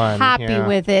have you're fun. happy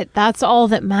with it, that's all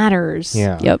that matters.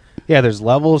 Yeah. Yep. Yeah, there's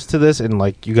levels to this, and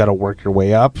you got to work your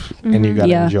way up, and you got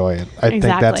to enjoy it. I think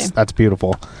that's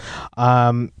beautiful.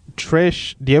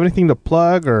 Trish, do you have anything to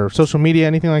plug or social media,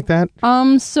 anything like that?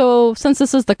 So since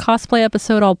this is the cosplay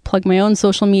episode, I'll plug my own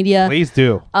social media. Please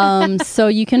do. So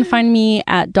you can find me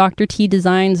at Dr. T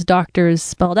Designs, doctors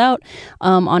spelled out,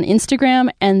 on Instagram,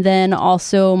 and then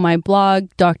also my blog,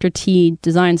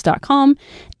 drtdesigns.com.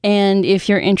 And if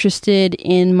you're interested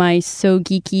in my So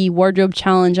Geeky wardrobe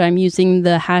challenge, I'm using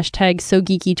the hashtag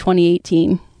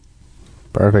SoGeeky2018.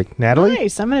 Perfect. Natalie?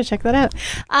 Nice. I'm going to check that out.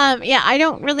 I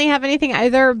don't really have anything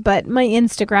either, but my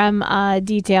Instagram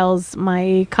details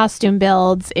my costume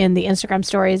builds in the Instagram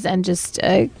stories and just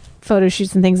photo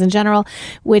shoots and things in general,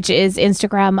 which is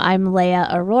Instagram. I'm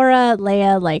Leia Aurora.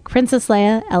 Leia like Princess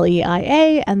Leia,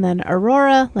 Leia, and then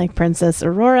Aurora like Princess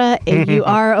Aurora,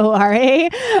 Aurora.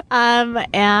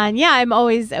 And yeah, I'm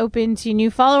always open to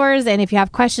new followers. And if you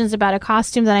have questions about a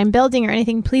costume that I'm building or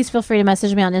anything, please feel free to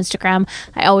message me on Instagram.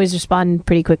 I always respond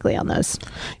pretty quickly on those.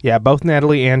 Yeah, both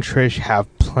Natalie and Trish have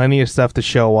plenty of stuff to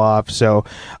show off. So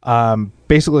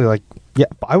basically,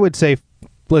 I would say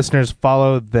listeners,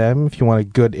 follow them if you want a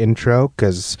good intro,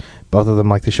 because both of them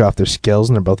like to show off their skills,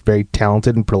 and they're both very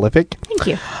talented and prolific. Thank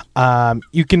you.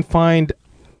 You can find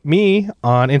me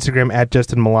on Instagram at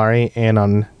Justin Mallari and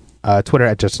on Twitter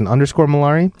at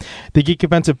Justin_Mallari. The Geek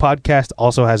Offensive podcast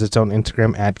also has its own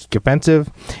Instagram at Geek Offensive,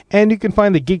 and you can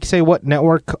find the Geek Say What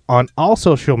network on all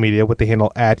social media with the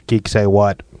handle at Geek Say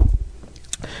What.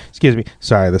 Excuse me.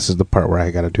 Sorry, this is the part where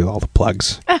I got to do all the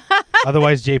plugs.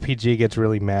 Otherwise, JPG gets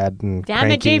really mad and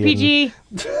damn it, JPG.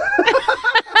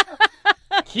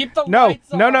 Keep the No.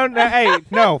 Hey,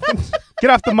 no.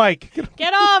 Get off the mic.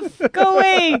 Get off. Go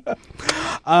away.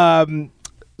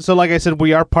 So like I said,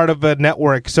 we are part of a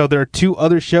network. So there are 2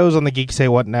 other shows on the Geek Say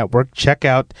What network. Check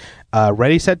out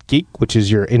Ready, Set, Geek, which is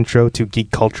your intro to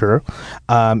geek culture.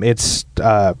 It's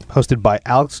hosted by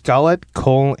Alex Gollett,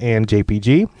 Cole, and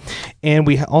JPG. And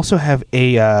we also have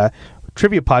a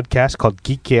trivia podcast called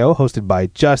Geekeo, hosted by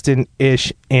Justin,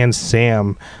 Ish, and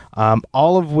Sam.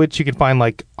 All of which you can find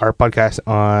like our podcast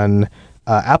on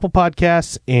Apple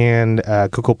Podcasts and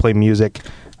Google Play Music.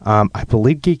 I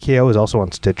believe Geekeo is also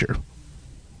on Stitcher.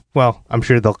 Well, I'm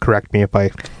sure they'll correct me if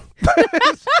I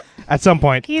at some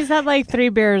point. He's had like 3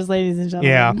 beers, ladies and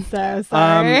gentlemen. Yeah. So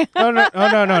sorry.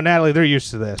 No, Natalie, they're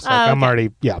used to this. Like, I'm okay.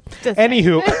 already, yeah. Just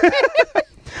Anywho,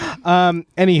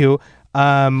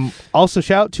 also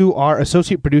shout out to our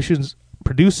associate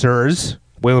producers,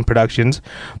 Wayland Productions,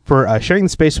 for sharing the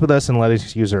space with us and letting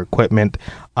us use their equipment.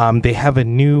 They have a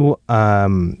new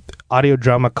audio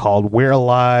drama called We're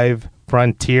Alive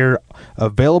Frontier,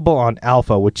 available on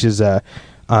Alpha, which is a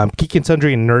Geek and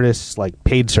Sundry and Nerdist like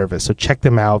paid service. So check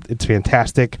them out; it's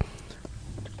fantastic.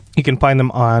 You can find them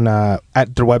on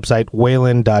at their website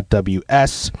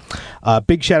wayland.ws.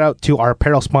 Big shout out to our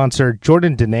apparel sponsor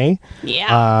Jordan Dene.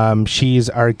 Yeah. She's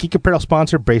our geek apparel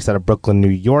sponsor based out of Brooklyn, New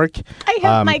York. I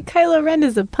have my Kylo Ren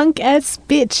as a punk ass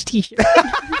bitch t-shirt.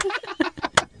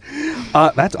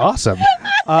 That's awesome.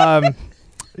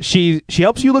 She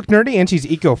helps you look nerdy and she's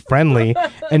eco-friendly.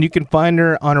 And you can find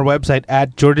her on her website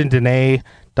at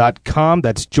jordandene.com.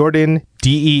 That's Jordan,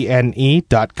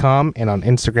 DENE.com. And on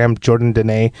Instagram, Jordan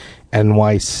Dene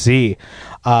NYC.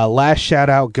 Last shout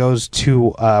out goes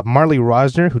to Marley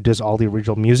Rosner, who does all the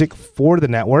original music for the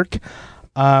network.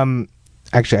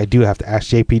 Actually, I do have to ask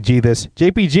JPG this.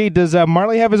 JPG, does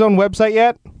Marley have his own website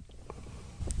yet?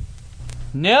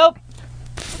 Nope.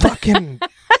 Fucking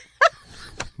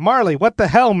Marley, what the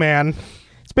hell, man?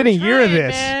 It's been a year of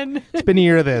this. Man. It's been a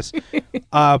year of this.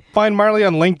 Find Marley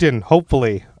on LinkedIn,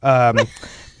 hopefully.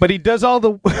 But he does all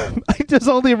the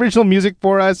original music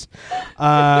for us.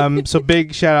 So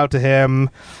big shout out to him.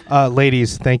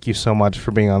 Ladies, thank you so much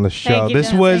for being on the show.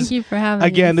 Thank you for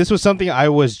having us. This was something I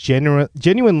was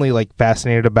genuinely like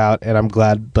fascinated about, and I'm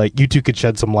glad like you two could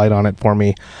shed some light on it for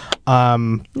me. Now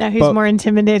he's more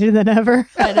intimidated than ever.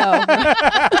 I know.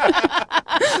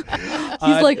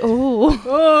 He's like,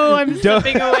 Oh, I'm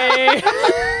stepping away.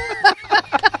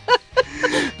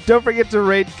 Don't forget to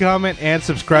rate, comment, and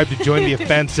subscribe to join the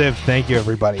offensive. Thank you,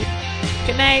 everybody.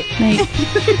 Good night.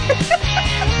 Night.